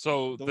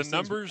 So the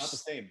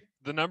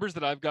numbers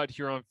that I've got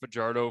here on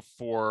Fajardo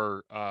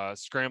for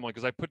scrambling,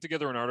 because I put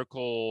together an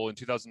article in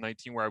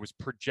 2019 where I was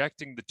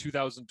projecting the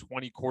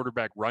 2020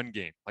 quarterback run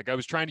game. Like, I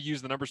was trying to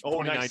use the numbers from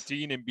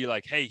 2019 and be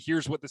like, hey,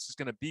 here's what this is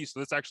going to be.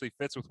 So this actually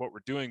fits with what we're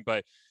doing.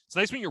 But it's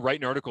nice when you write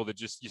an article that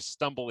just you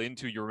stumble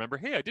into, you remember,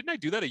 hey, didn't I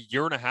do that a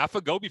year and a half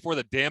ago before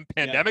the damn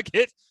pandemic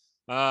hit?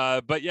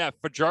 But yeah,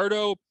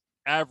 Fajardo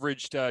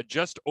averaged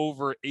just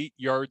over 8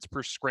 yards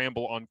per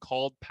scramble on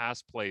called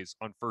pass plays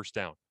on first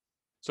down.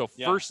 So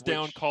first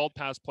down called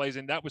pass plays,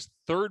 and that was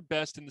third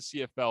best in the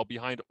CFL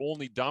behind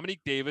only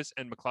Dominique Davis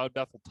and McLeod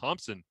Bethel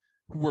Thompson,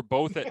 who were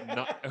both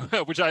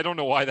at which I don't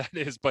know why that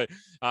is, but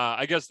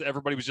I guess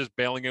everybody was just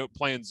bailing out,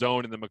 playing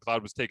zone, and then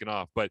McLeod was taken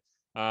off. But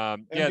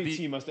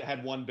MBT must have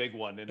had one big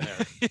one in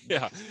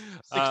there.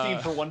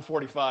 16 for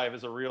 145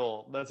 is a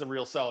real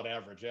solid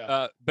average.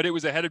 Yeah. But it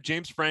was ahead of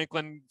James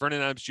Franklin,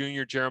 Vernon Adams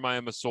Jr.,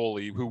 Jeremiah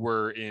Masoli, who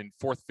were in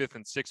 4th, 5th,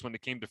 and 6th when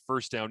it came to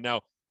first down. Now,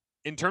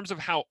 in terms of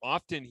how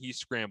often he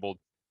scrambled,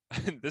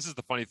 this is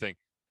the funny thing.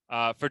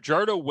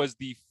 Fajardo was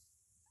the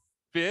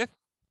 5th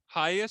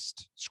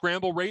highest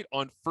scramble rate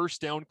on first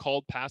down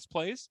called pass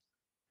plays.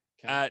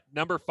 Okay. At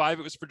number 5,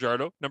 it was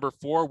Fajardo. Number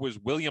 4 was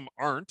William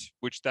Arndt,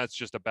 which that's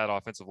just a bad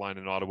offensive line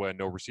in Ottawa and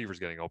no receivers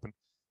getting open.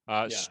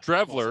 Yeah,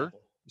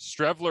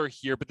 Strevler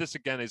here, but this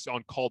again is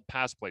on called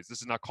pass plays.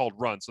 This is not called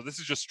run. So this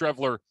is just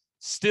Strevler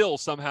still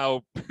somehow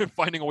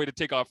finding a way to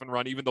take off and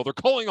run, even though they're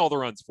calling all the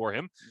runs for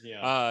him.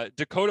 Yeah.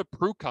 Dakota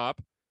Prukop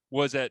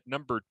was at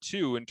number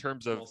 2 in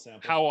terms of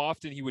how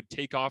often he would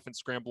take off and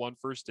scramble on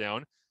first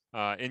down.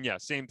 And yeah,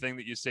 same thing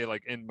that you say,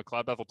 like in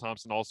McLeod Bethel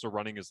Thompson also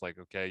running is like,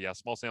 okay, yeah,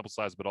 small sample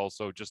size, but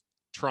also just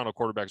Toronto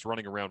quarterbacks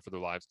running around for their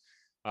lives.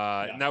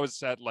 And that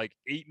was at like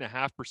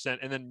 8.5%.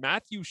 And then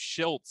Matthew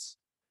Schultz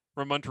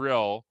from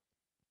Montreal,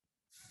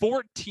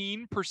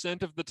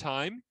 14% of the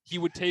time he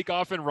would take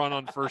off and run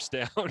on first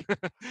down.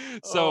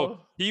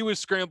 So he was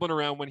scrambling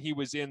around when he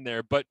was in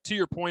there. But to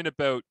your point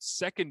about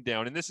second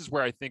down, and this is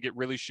where I think it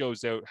really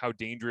shows out how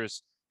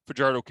dangerous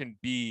Fajardo can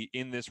be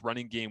in this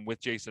running game with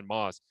Jason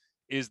Maas,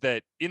 is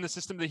that in the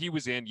system that he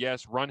was in,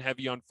 yes, run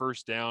heavy on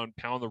first down,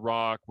 pound the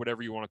rock,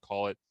 whatever you want to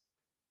call it.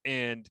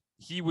 And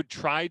he would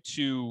try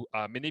to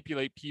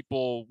manipulate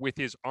people with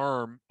his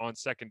arm on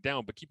second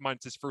down. But keep in mind,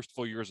 it's his first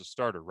full year as a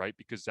starter, right?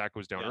 Because Zach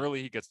goes down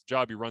early, he gets the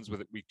job, he runs with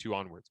it week 2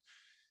 onwards.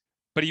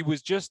 But he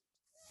was just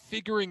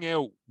figuring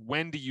out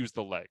when to use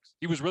the legs.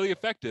 He was really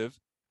effective,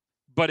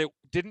 but it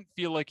didn't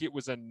feel like it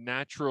was a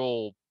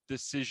natural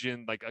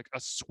decision, like a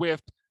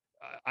swift,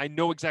 I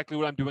know exactly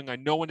what I'm doing. I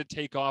know when to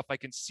take off. I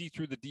can see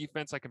through the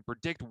defense. I can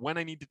predict when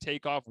I need to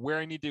take off, where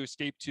I need to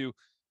escape to.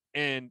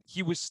 And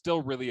he was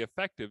still really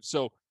effective.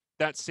 So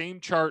that same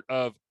chart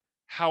of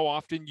how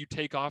often you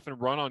take off and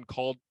run on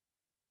called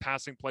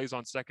passing plays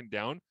on second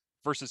down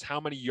versus how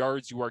many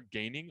yards you are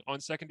gaining on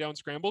second down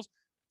scrambles,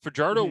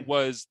 Fajardo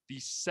was the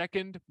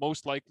second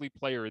most likely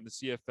player in the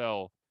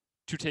CFL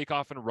to take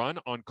off and run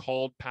on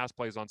called pass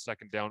plays on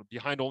second down,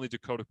 behind only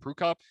Dakota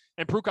Prukop.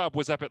 And Prukop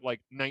was up at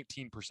like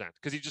 19%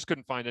 because he just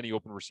couldn't find any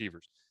open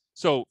receivers.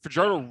 So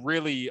Fajardo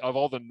really, of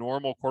all the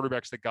normal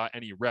quarterbacks that got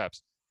any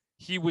reps,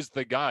 he was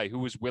the guy who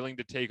was willing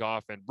to take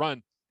off and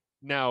run.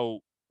 Now,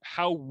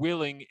 how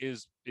willing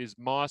is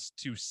Maas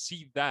to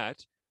see that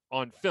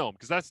on film?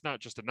 Because that's not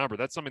just a number.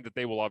 That's something that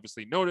they will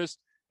obviously notice,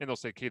 and they'll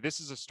say, okay, this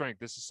is a strength.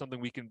 This is something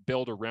we can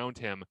build around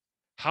him.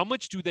 How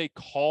much do they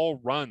call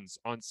runs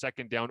on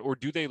second down, or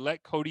do they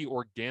let Cody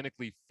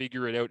organically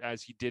figure it out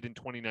as he did in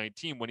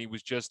 2019 when he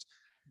was just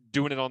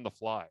doing it on the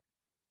fly?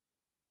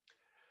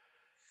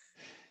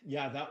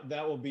 Yeah,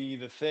 that will be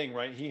the thing,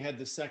 right? He had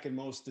the second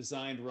most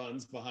designed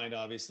runs behind,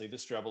 obviously, the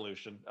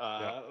Strevolution,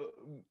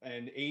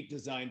 and 8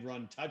 designed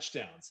run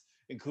touchdowns,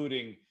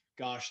 including,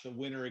 the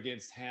winner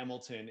against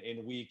Hamilton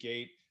in week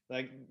 8.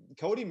 Like,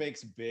 Cody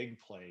makes big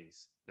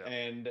plays.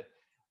 And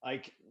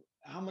like,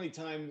 how many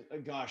times,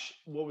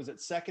 what was it?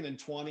 2nd and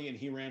 20, and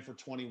he ran for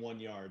 21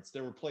 yards.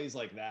 There were plays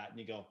like that. And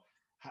you go,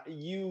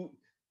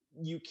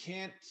 you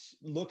can't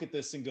look at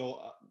this and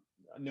go,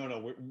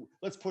 no,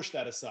 let's push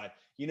that aside.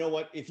 You know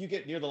what? If you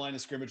get near the line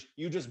of scrimmage,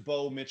 you just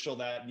Bo Mitchell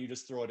that and you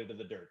just throw it into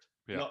the dirt.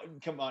 Yeah. No,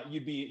 come on,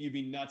 you'd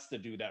be nuts to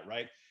do that,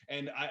 right?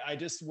 And I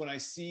just, when I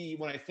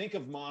think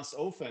of Maas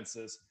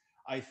offenses,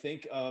 I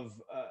think of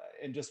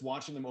and just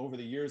watching them over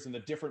the years and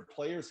the different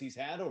players he's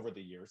had over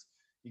the years,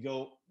 you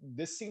go,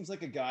 this seems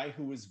like a guy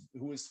who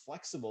is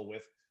flexible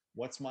with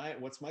what's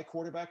my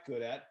quarterback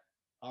good at.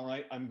 All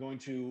right, I'm going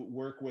to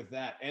work with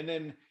that. And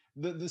then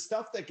the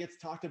stuff that gets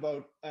talked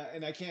about,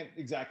 and I can't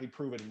exactly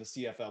prove it in the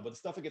CFL, but the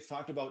stuff that gets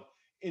talked about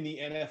in the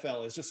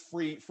NFL is just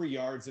free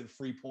yards and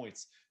free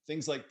points.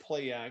 Things like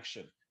play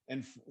action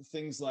and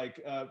things like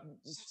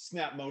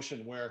snap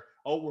motion, where,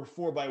 we're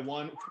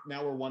 4-by-1,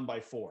 now we're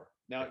 1-by-4.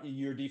 Now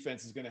your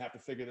defense is going to have to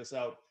figure this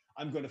out.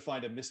 I'm going to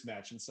find a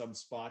mismatch in some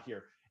spot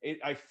here.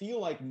 I feel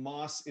like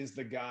Maas is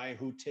the guy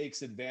who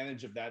takes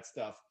advantage of that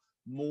stuff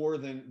more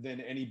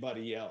than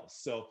anybody else.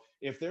 So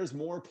if there's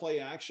more play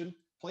action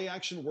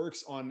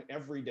works on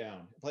every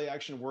down. Play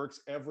action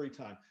works every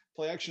time.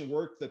 Play action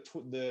worked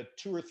the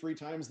 2 or 3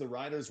 times the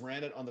Riders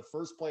ran it on the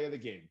first play of the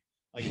game.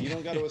 Like, you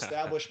don't got to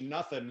establish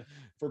nothing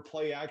for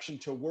play action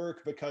to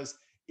work, because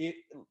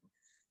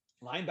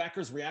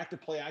linebackers react to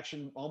play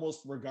action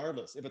almost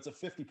regardless. If it's a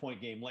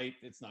 50-point game late,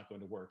 it's not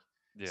going to work.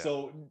 Yeah.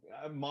 So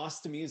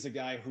Maas to me is a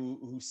guy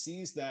who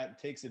sees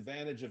that, takes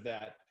advantage of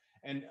that.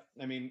 And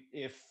I mean,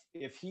 if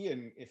he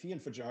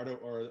and Fajardo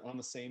are on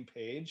the same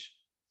page,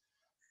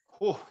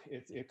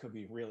 it could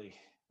be really,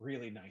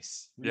 really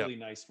nice,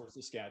 nice for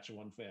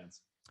Saskatchewan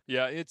fans.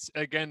 Yeah, it's,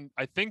 again,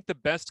 I think the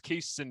best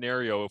case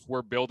scenario, if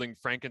we're building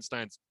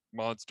Frankenstein's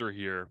monster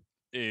here,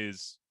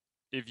 is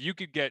if you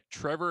could get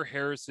Trevor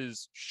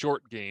Harris's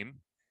short game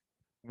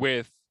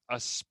with a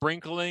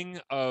sprinkling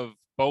of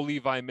Bo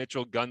Levi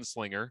Mitchell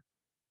gunslinger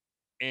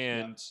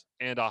and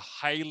a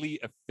highly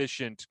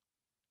efficient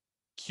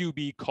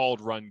QB called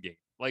run game.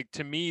 Like,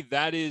 to me,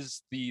 that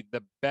is the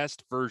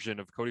best version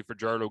of Cody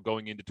Fajardo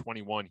going into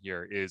 21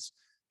 here. Is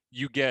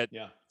you get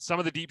some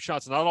of the deep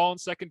shots, not all on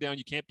second down.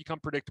 You can't become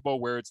predictable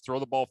where it's throw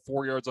the ball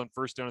 4 yards on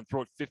first down and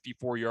throw it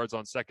 54 yards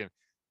on second.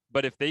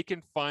 But if they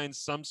can find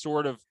some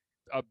sort of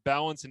a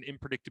balance and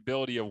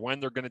unpredictability of when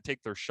they're going to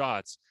take their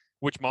shots,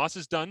 which Moss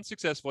has done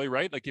successfully,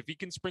 right? Like if he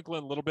can sprinkle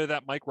in a little bit of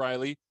that Mike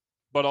Riley,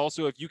 but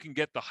also if you can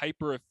get the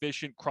hyper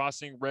efficient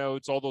crossing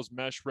routes, all those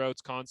mesh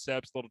routes,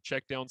 concepts, little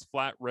checkdowns,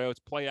 flat routes,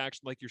 play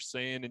action, like you're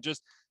saying, and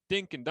just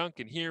dink and dunk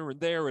and here and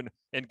there and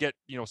get,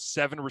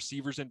 7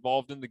 receivers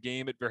involved in the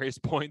game at various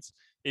points.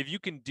 If you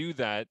can do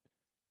that,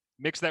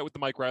 mix that with the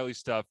Mike Riley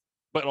stuff,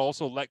 but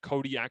also let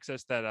Cody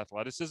access that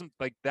athleticism,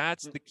 like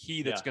that's the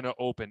key that's going to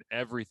open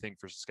everything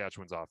for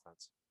Saskatchewan's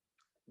offense.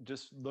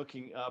 Just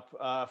looking up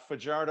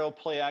Fajardo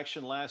play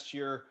action last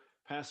year,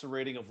 passer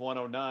rating of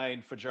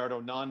 109. Fajardo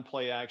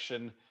non-play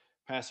action,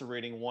 passer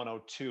rating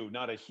 102.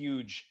 Not a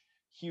huge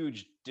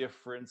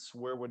difference.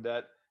 Where would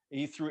that?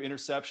 He threw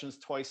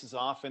interceptions twice as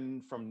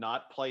often from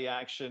not play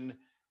action.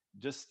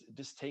 Just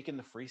taking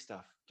the free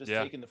stuff.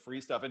 Taking the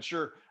free stuff. And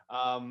sure,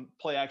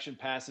 play action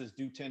passes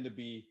do tend to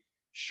be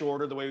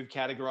shorter the way we've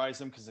categorized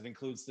them because it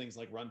includes things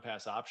like run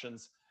pass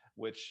options,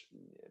 which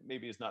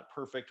maybe is not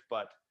perfect,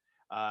 but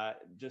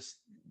just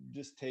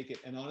take it.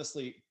 And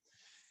honestly,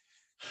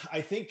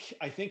 I think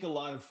a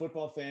lot of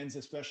football fans,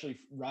 especially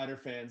Rider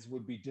fans,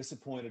 would be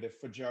disappointed if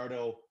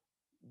Fajardo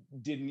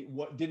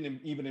didn't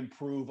even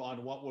improve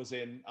on what was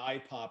an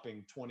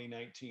eye-popping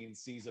 2019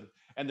 season.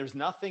 And there's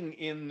nothing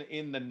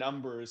in the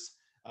numbers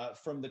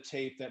from the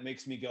tape that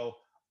makes me go,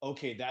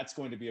 okay, that's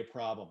going to be a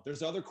problem.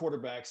 There's other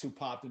quarterbacks who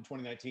popped in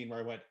 2019 where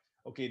I went,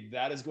 okay,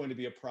 that is going to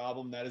be a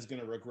problem. That is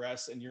going to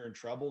regress and you're in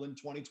trouble in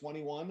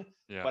 2021.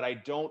 Yeah. But I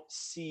don't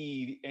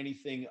see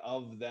anything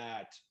of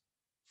that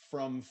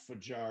from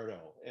Fajardo.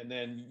 And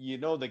then,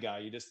 the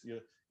guy,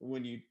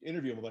 when you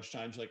interview him a bunch of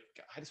times, you're like,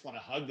 I just want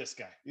to hug this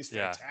guy. He's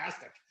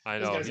fantastic. I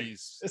know.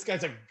 This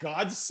guy's a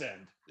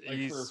godsend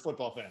for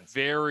football fans.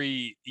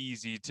 Very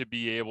easy to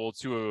be able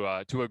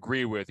to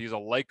agree with. He's a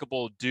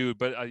likable dude.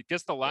 But I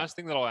guess the last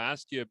thing that I'll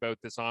ask you about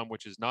this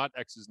which is not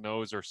X's and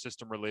O's or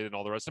system related and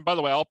all the rest. And by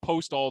the way, I'll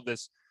post all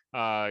this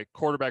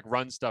quarterback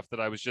run stuff that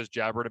I was just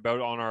jabbering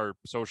about on our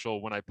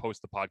social when I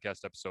post the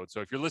podcast episode. So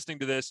if you're listening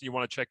to this and you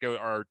want to check out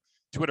our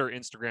Twitter,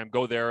 Instagram,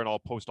 go there and I'll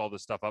post all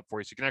this stuff up for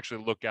you. So you can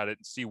actually look at it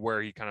and see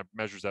where he kind of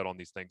measures out on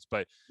these things.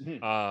 But,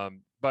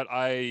 but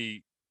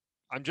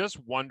I'm just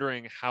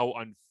wondering how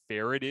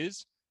unfair it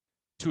is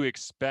to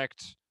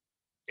expect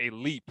a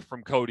leap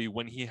from Cody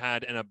when he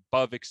had an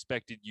above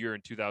expected year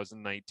in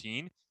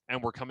 2019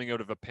 and we're coming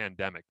out of a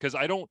pandemic. Cause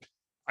I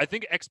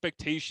think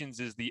expectations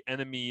is the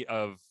enemy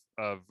of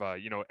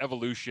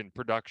evolution,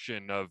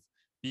 production, of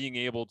being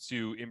able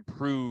to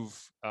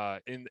improve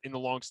in the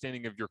long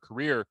standing of your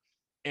career.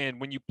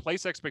 And when you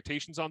place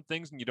expectations on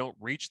things and you don't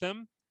reach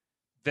them,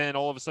 then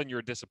all of a sudden you're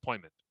a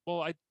disappointment.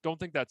 Well, I don't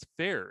think that's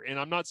fair. And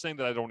I'm not saying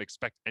that I don't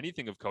expect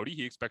anything of Cody.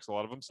 He expects a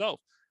lot of himself.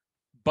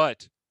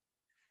 But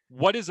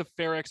what is a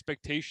fair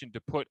expectation to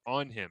put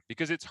on him?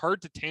 Because it's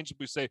hard to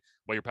tangibly say,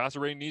 well, your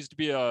passer rating needs to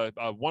be a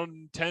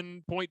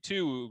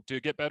 110.2 to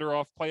get better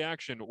off play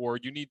action, or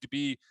you need to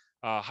be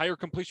higher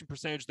completion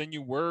percentage than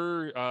you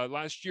were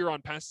last year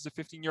on passes of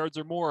 15 yards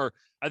or more.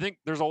 I think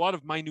there's a lot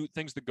of minute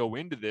things that go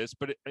into this,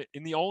 but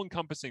in the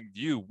all-encompassing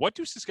view, what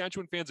do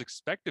Saskatchewan fans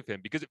expect of him?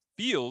 Because it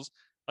feels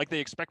like they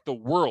expect the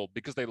world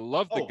because they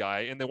love the guy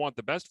and they want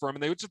the best for him,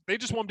 and they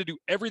just want him to do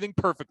everything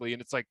perfectly.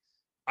 And it's like,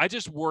 I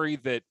just worry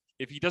that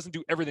if he doesn't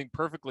do everything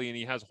perfectly and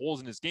he has holes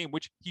in his game,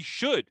 which he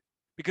should,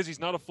 because he's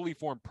not a fully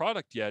formed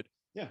product yet,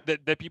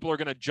 that people are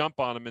going to jump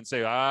on him and say,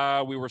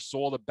 we were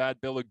sold a bad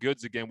bill of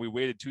goods again. We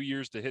waited 2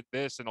 years to hit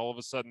this, and all of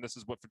a sudden this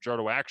is what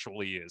Fajardo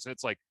actually is. And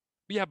it's like,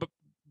 yeah, but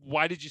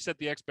why did you set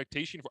the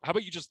expectation for? How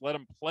about you just let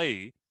him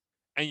play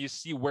and you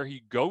see where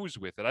he goes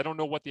with it? I don't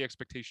know what the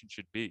expectation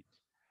should be.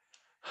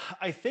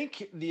 I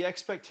think the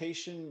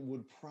expectation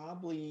would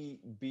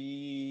probably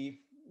be,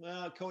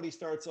 Cody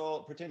starts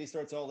all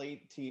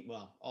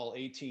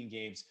 18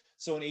 games.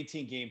 So an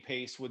 18-game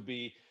pace would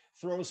be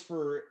throws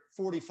for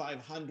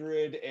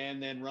 4,500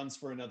 and then runs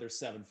for another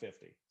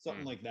 750,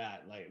 something like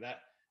that,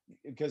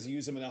 because you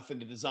use him enough in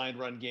the designed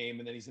run game,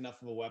 and then he's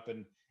enough of a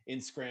weapon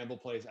in scramble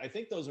plays. I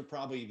think those are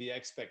probably the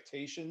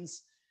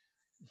expectations.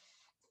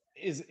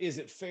 Is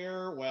it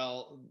fair?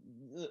 Well,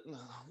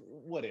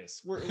 what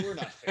is? We're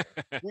not fair.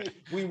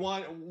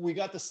 we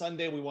got the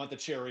sundae, we want the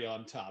cherry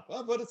on top.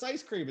 Oh, but it's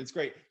ice cream. It's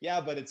great.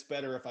 Yeah, but it's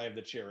better if I have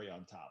the cherry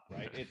on top,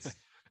 right? It's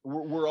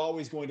we're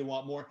always going to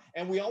want more,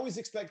 and we always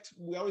expect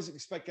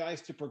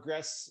guys to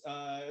progress,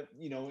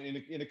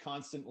 in a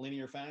constant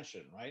linear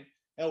fashion, right?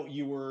 Oh,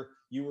 you were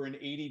an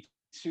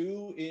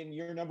 82 in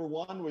year number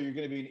one, where you're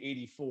going to be an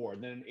 84,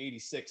 and then an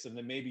 86, and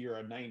then maybe you're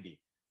a 90.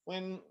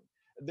 When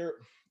they're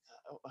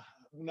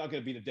I'm not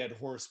going to beat a dead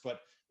horse,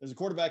 but there's a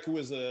quarterback who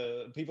was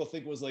people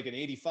think was like an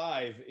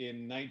 85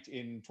 in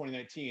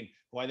 2019,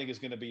 who I think is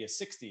going to be a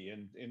 60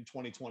 in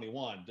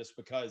 2021, just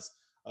because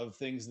of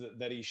things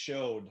that he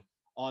showed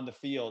on the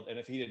field. And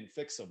if he didn't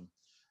fix them,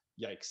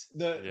 yikes.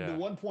 The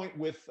one point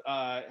with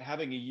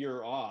having a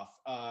year off,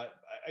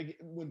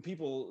 when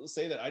people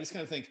say that, I just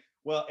kind of think,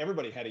 well,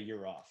 everybody had a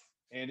year off,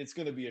 and it's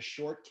going to be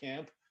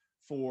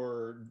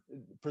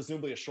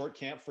presumably a short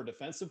camp for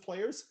defensive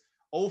players.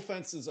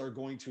 Offenses are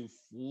going to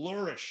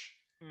flourish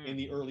in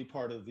the early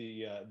part of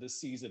the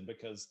season,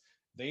 because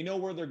They know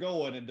where they're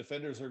going, and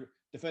defenders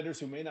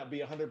who may not be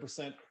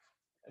 100%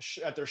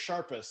 at their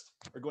sharpest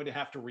are going to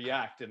have to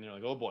react. And they're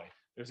like, oh boy,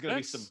 there's going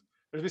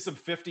to be some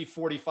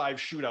 50-45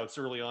 shootouts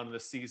early on in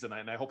this season,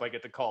 and I hope I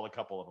get to call a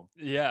couple of them.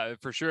 Yeah,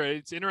 for sure.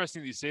 It's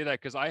interesting that you say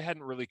that, because I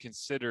hadn't really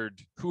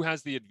considered who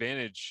has the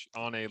advantage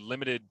on a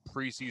limited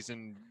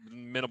preseason,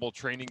 minimal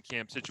training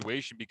camp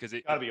situation, because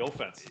it got to be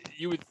offense.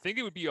 You would think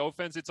it would be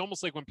offense. It's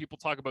almost like when people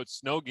talk about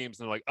snow games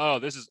and they're like, oh,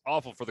 this is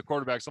awful for the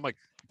quarterbacks. I'm like,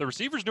 the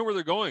receivers know where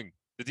they're going.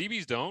 The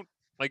DBs don't.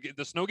 Like,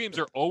 the snow games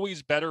are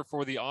always better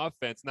for the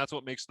offense, and that's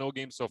what makes snow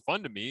games so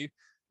fun to me,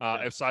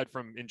 aside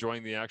from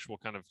enjoying the actual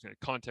kind of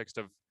context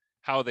of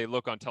how they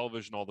look on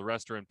television, all the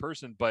rest are in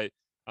person. But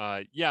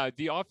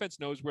the offense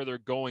knows where they're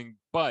going,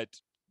 but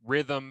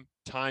rhythm,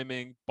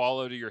 timing,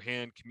 ball out of your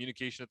hand,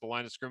 communication at the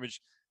line of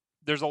scrimmage.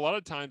 There's a lot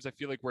of times I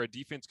feel like where a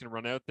defense can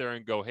run out there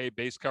and go, hey,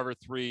 base cover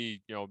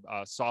 3,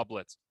 saw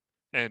blitz.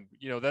 And,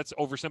 that's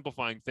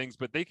oversimplifying things,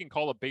 but they can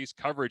call a base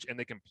coverage and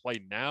they can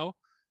play now.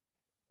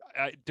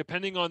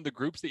 Depending on the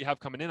groups that you have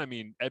coming in, I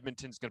mean,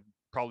 Edmonton's going to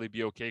probably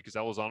be okay because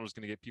Elizondo is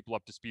going to get people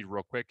up to speed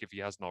real quick if he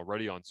hasn't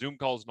already on Zoom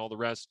calls and all the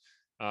rest.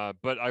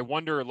 But I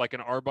wonder, like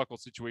an Arbuckle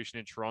situation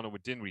in Toronto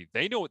with Dinwiddie,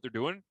 they know what they're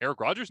doing.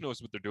 Eric Rogers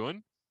knows what they're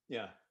doing.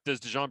 Yeah. Does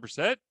Dejon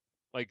Brissett?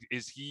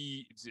 Is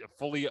he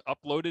fully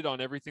uploaded on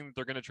everything that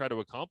they're going to try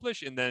to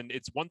accomplish? And then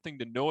it's one thing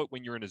to know it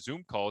when you're in a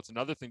Zoom call. It's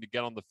another thing to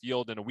get on the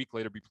field and a week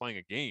later be playing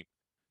a game.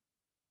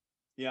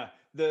 Yeah.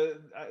 The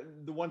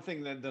one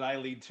thing that I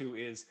lead to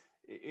is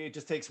it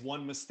just takes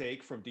one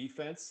mistake from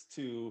defense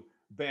to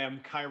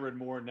bam, Kyron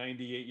Moore,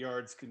 98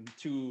 yards,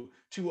 two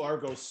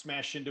Argos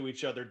smash into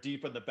each other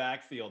deep in the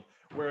backfield.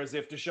 Whereas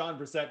if Dejon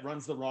Brissett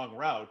runs the wrong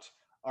route,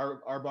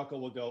 Arbuckle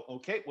will go,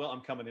 okay, well,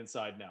 I'm coming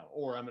inside now,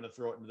 or I'm going to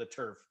throw it into the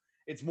turf.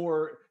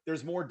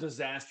 There's more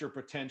disaster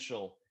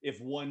potential if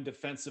one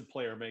defensive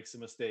player makes a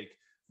mistake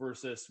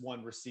versus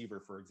one receiver,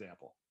 for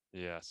example.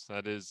 Yes,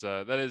 that is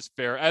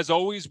fair. As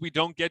always, we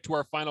don't get to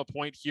our final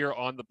point here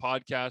on the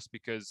podcast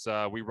because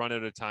we run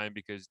out of time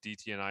because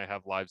DT and I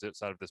have lives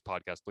outside of this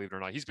podcast, believe it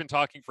or not. He's been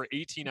talking for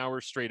 18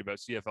 hours straight about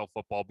CFL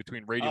football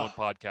between radio and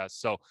podcast.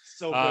 So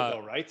good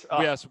though, right?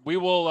 Yes, we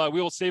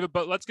will save it,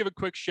 but let's give a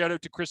quick shout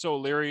out to Chris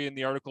O'Leary in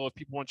the article. If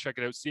people want to check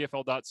it out,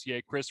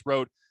 CFL.ca. Chris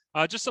wrote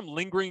just some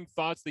lingering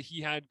thoughts that he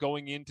had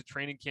going into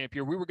training camp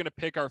here. We were going to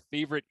pick our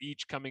favorite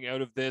each coming out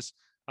of this.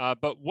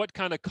 But what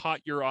kind of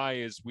caught your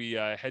eye as we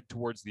head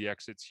towards the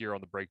exits here on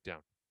the breakdown?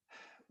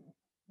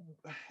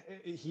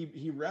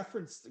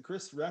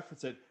 Chris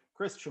referenced it.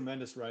 Chris,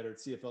 tremendous writer at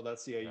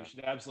CFL.ca. You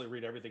should absolutely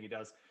read everything he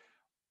does.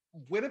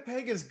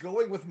 Winnipeg is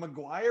going with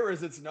Maguire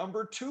as its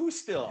number 2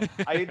 still.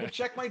 I had to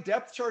check my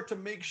depth chart to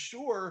make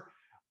sure.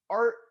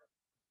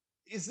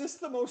 Is this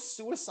the most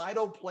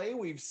suicidal play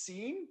we've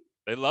seen?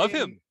 They love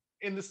him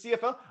in the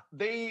CFL.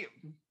 They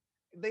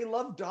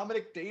love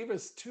Dominic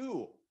Davis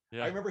too.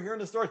 Yeah. I remember hearing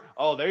the story.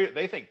 Oh,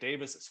 they think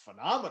Davis is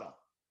phenomenal.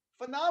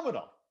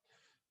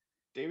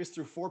 Davis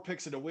threw 4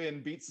 picks in a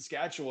win, beat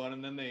Saskatchewan,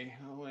 and then they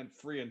went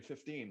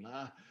 3-15.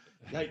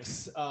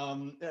 Yikes.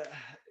 I'm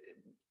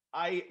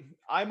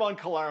on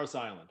Collaros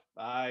Island.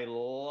 I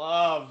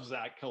love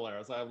Zach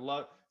Collaros.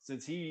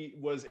 Since he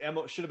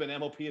should have been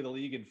MOP of the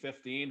league in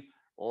 15.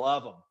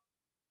 Love him.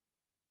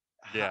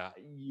 Yeah.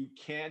 You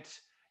can't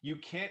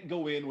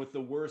go in with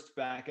the worst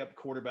backup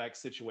quarterback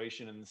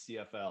situation in the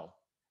CFL.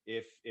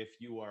 If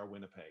you are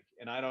Winnipeg,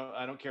 and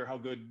I don't care how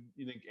good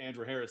you think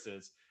Andrew Harris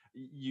is,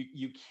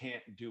 you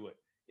can't do it.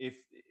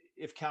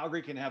 If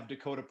Calgary can have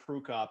Dakota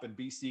Prukop and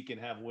BC can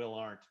have Will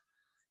Arndt,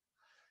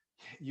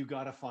 you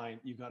gotta find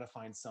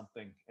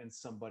something and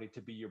somebody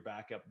to be your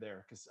backup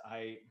there. Because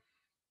I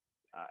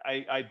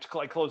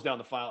closed down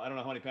the file. I don't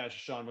know how many passes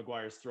Sean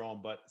McGuire's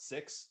thrown, but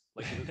 6.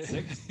 Like, is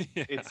it 6?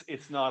 Yeah.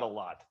 It's not a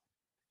lot.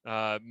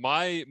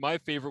 My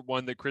favorite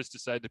one that Chris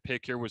decided to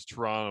pick here was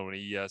Toronto, and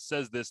he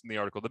says this in the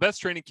article: the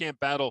best training camp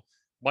battle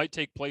might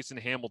take place in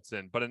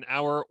Hamilton, but an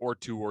hour or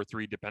 2 or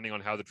 3, depending on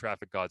how the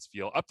traffic gods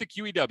feel. Up to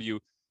QEW,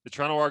 the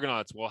Toronto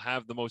Argonauts will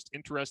have the most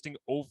interesting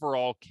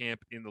overall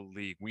camp in the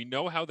league. We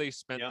know how they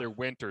spent their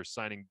winter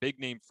signing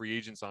big-name free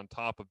agents on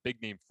top of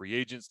big-name free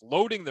agents,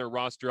 loading their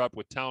roster up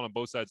with talent on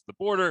both sides of the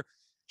border.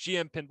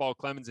 GM Pinball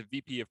Clemens and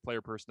VP of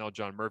Player Personnel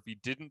John Murphy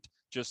didn't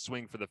just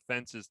swing for the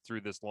fences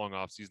through this long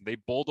offseason. They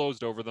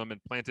bulldozed over them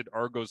and planted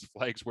Argos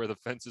flags where the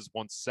fences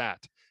once sat.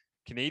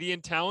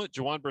 Canadian talent,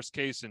 Jawan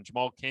Briscason,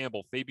 Jamal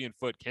Campbell, Fabian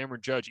Foote,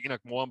 Cameron Judge,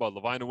 Enoch Mwamba,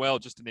 Levi Noel,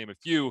 just to name a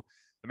few.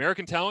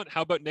 American talent,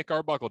 how about Nick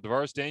Arbuckle,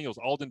 Davaris Daniels,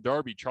 Alden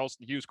Darby,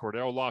 Charleston Hughes,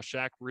 Cordero Law,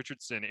 Shaq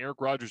Richardson,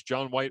 Eric Rogers,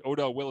 John White,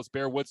 Odell Willis,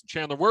 Bear Woods, and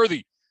Chandler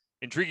Worthy.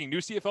 Intriguing new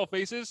CFL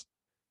faces.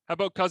 How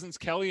about Cousins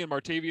Kelly and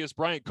Martavius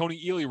Bryant, Coney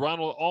Ely,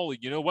 Ronald Ollie?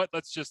 You know what?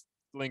 Let's just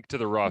link to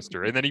the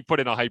roster. And then he put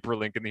in a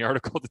hyperlink in the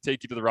article to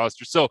take you to the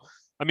roster. So,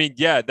 I mean,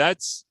 yeah,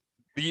 that's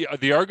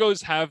the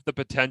Argos have the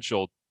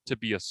potential to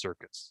be a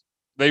circus.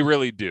 They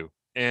really do.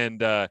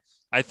 And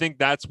I think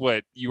that's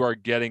what you are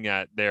getting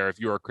at there. If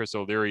you are Chris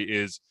O'Leary,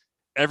 is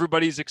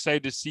everybody's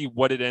excited to see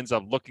what it ends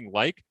up looking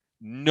like.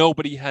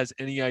 Nobody has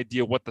any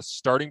idea what the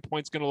starting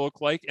point's going to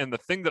look like. And the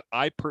thing that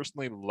I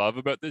personally love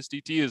about this,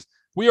 DT, is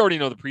We already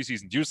know the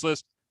preseason's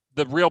useless.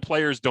 The real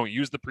players don't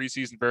use the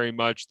preseason very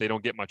much. They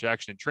don't get much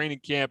action in training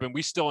camp, and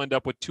we still end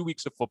up with 2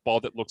 weeks of football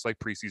that looks like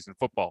preseason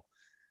football.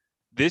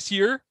 This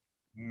year,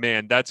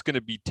 man, that's going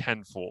to be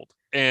tenfold.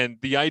 And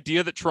the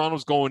idea that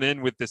Toronto's going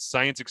in with this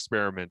science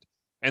experiment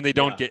and they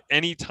don't get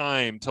any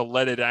time to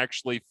let it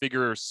actually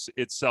figure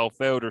itself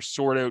out or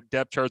sort out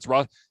depth charts,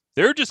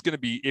 they're just going to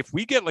be, if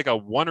we get like a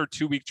 1 or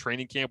 2 week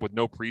training camp with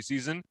no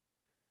preseason,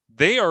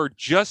 they are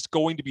just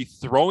going to be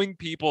throwing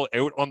people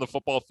out on the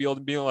football field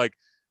and being like,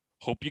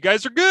 hope you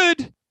guys are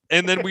good.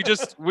 And then we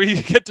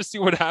get to see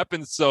what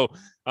happens. So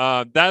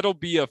that'll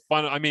be a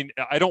fun. I mean,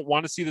 I don't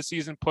want to see the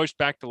season pushed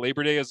back to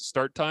Labor Day as a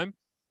start time,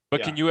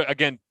 but can you,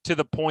 again, to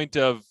the point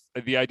of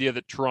the idea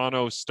that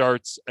Toronto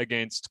starts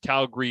against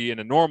Calgary in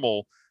a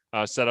normal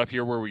setup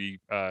here where we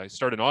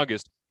start in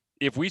August.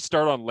 If we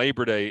start on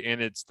Labor Day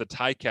and it's the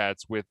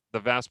Ticats with the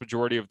vast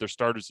majority of their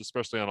starters,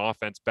 especially on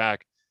offense,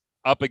 back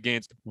up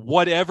against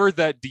whatever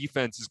that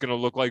defense is going to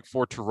look like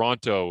for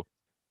Toronto,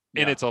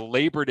 and it's a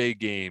Labor Day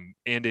game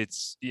and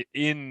it's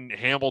in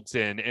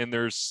Hamilton and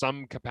there's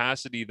some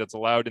capacity that's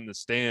allowed in the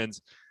stands.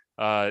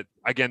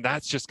 Again,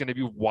 that's just going to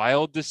be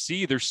wild to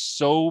see. There's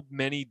so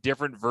many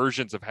different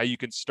versions of how you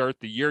can start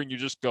the year and you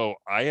just go,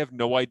 I have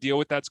no idea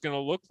what that's going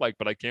to look like,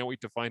 but I can't wait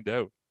to find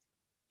out.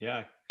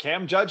 Yeah.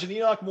 Cam Judge and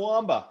Enoch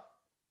Mwamba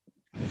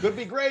could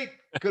be great.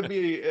 Could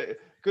take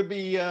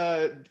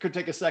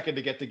a second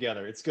to get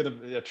together. It's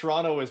going to,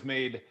 Toronto has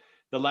made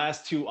the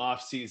last 2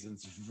 off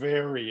seasons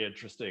very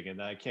interesting,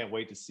 and I can't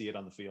wait to see it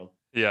on the field.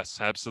 Yes,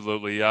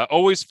 absolutely.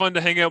 Always fun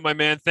to hang out, my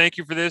man. Thank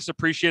you for this.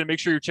 Appreciate it. Make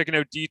sure you're checking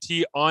out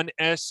DT on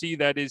SC.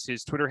 That is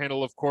his Twitter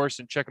handle, of course,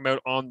 and check him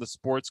out on the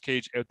Sports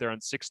Cage out there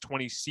on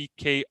 620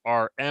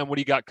 CKRM. What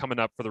do you got coming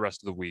up for the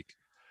rest of the week?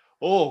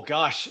 Oh,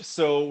 gosh.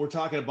 So we're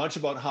talking a bunch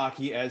about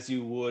hockey, as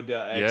you would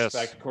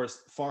expect. Of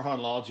course, Farhan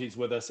Lalji's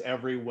with us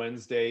every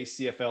Wednesday,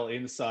 CFL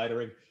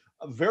Insider.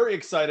 I'm very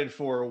excited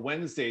for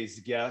Wednesday's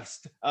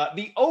guest,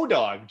 the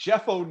O-Dog,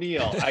 Jeff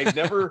O'Neill.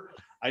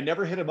 I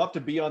never hit him up to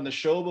be on the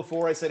show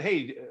before. I said,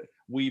 hey,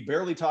 we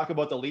barely talk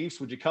about the Leafs.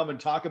 Would you come and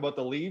talk about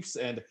the Leafs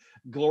and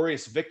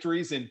glorious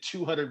victories in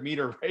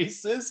 200-meter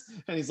races?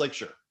 And he's like,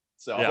 sure.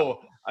 So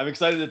I'm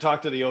excited to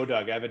talk to the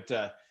O-Dog. I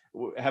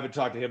haven't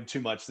talked to him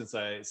too much since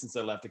I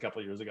left a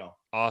couple of years ago.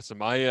 Awesome.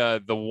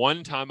 The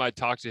one time I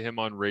talked to him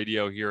on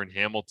radio here in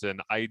Hamilton,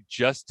 I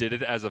just did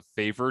it as a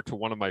favor to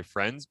one of my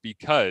friends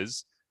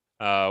because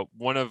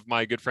one of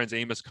my good friends,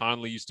 Amos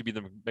Conley, used to be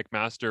the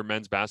McMaster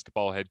men's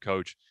basketball head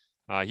coach.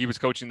 He was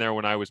coaching there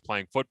when I was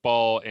playing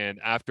football. And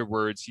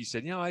afterwards he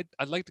said, I'd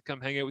like to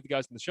come hang out with you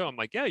guys on the show. I'm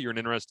like, yeah, you're an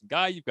interesting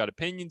guy. You've got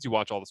opinions. You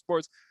watch all the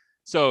sports.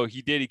 So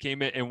he did. He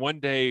came in, and one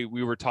day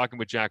we were talking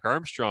with Jack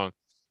Armstrong,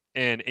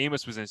 and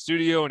Amos was in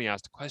studio and he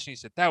asked a question. He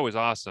said, that was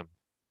awesome,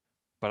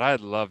 but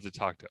I'd love to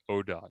talk to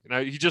O-Dog.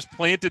 And he just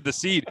planted the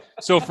seed.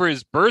 So for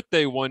his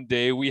birthday one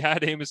day, we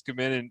had Amos come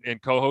in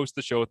and co-host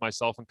the show with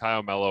myself and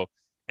Kyle Mello.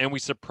 And we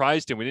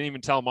surprised him. We didn't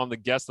even tell him on the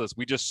guest list.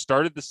 We just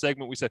started the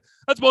segment. We said,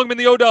 let's welcome in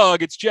the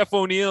O-Dog. It's Jeff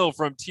O'Neill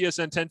from TSN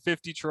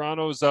 1050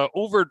 Toronto's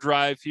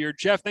Overdrive here.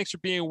 Jeff, thanks for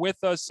being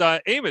with us.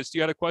 Amos,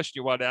 you had a question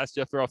you wanted to ask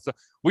Jeff Throff. So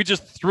we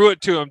just threw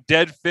it to him,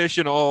 dead fish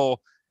and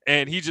all.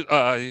 And he just,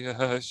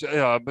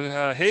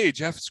 hey,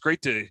 Jeff, it's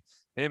great to,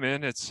 hey,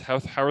 man, it's how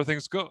are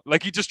things going?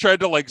 Like he just tried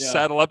to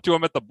saddle up to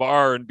him at the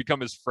bar and become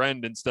his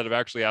friend instead of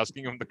actually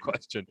asking him the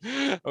question,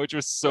 which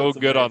was so That's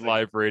good amazing. On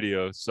live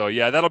radio. So,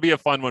 yeah, that'll be a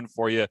fun one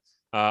for you.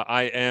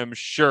 I am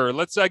sure.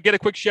 Let's get a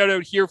quick shout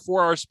out here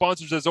for our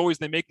sponsors. As always,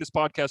 they make this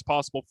podcast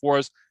possible for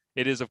us.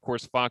 It is, of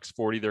course, Fox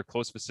 40. Their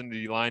close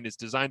vicinity line is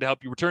designed to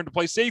help you return to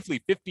play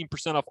safely.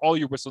 15% off all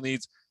your whistle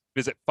needs.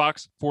 Visit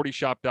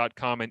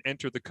fox40shop.com and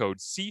enter the code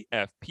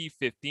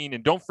CFP15.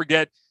 And don't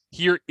forget,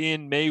 here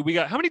in May, we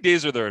got, how many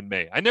days are there in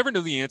May? I never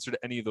knew the answer to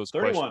any of those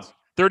 31. questions.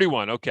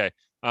 31. Okay.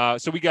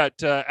 So we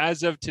got,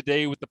 as of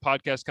today with the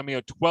podcast coming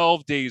out,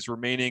 12 days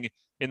remaining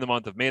in the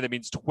month of May. That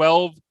means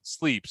 12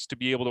 sleeps to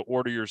be able to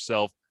order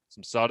yourself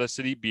some Sawdust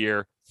City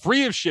beer,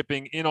 free of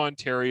shipping in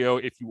Ontario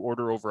if you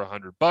order over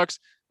 $100.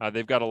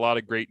 They've got a lot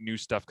of great new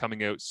stuff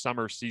coming out,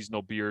 summer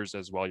seasonal beers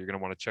as well. You're going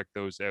to want to check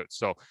those out.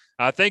 So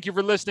thank you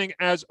for listening.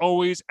 As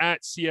always,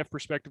 at CF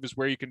Perspective is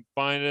where you can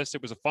find us.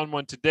 It was a fun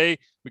one today.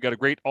 We got a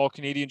great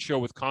all-Canadian show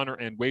with Connor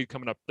and Wade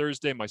coming up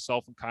Thursday.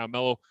 Myself and Kyle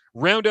Mello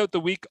round out the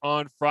week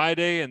on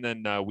Friday, and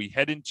then we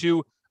head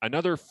into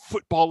another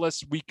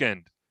football-less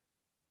weekend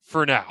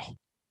for now.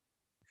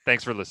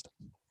 Thanks for listening.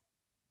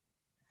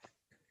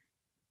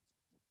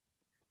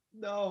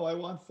 No, I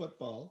want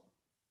football.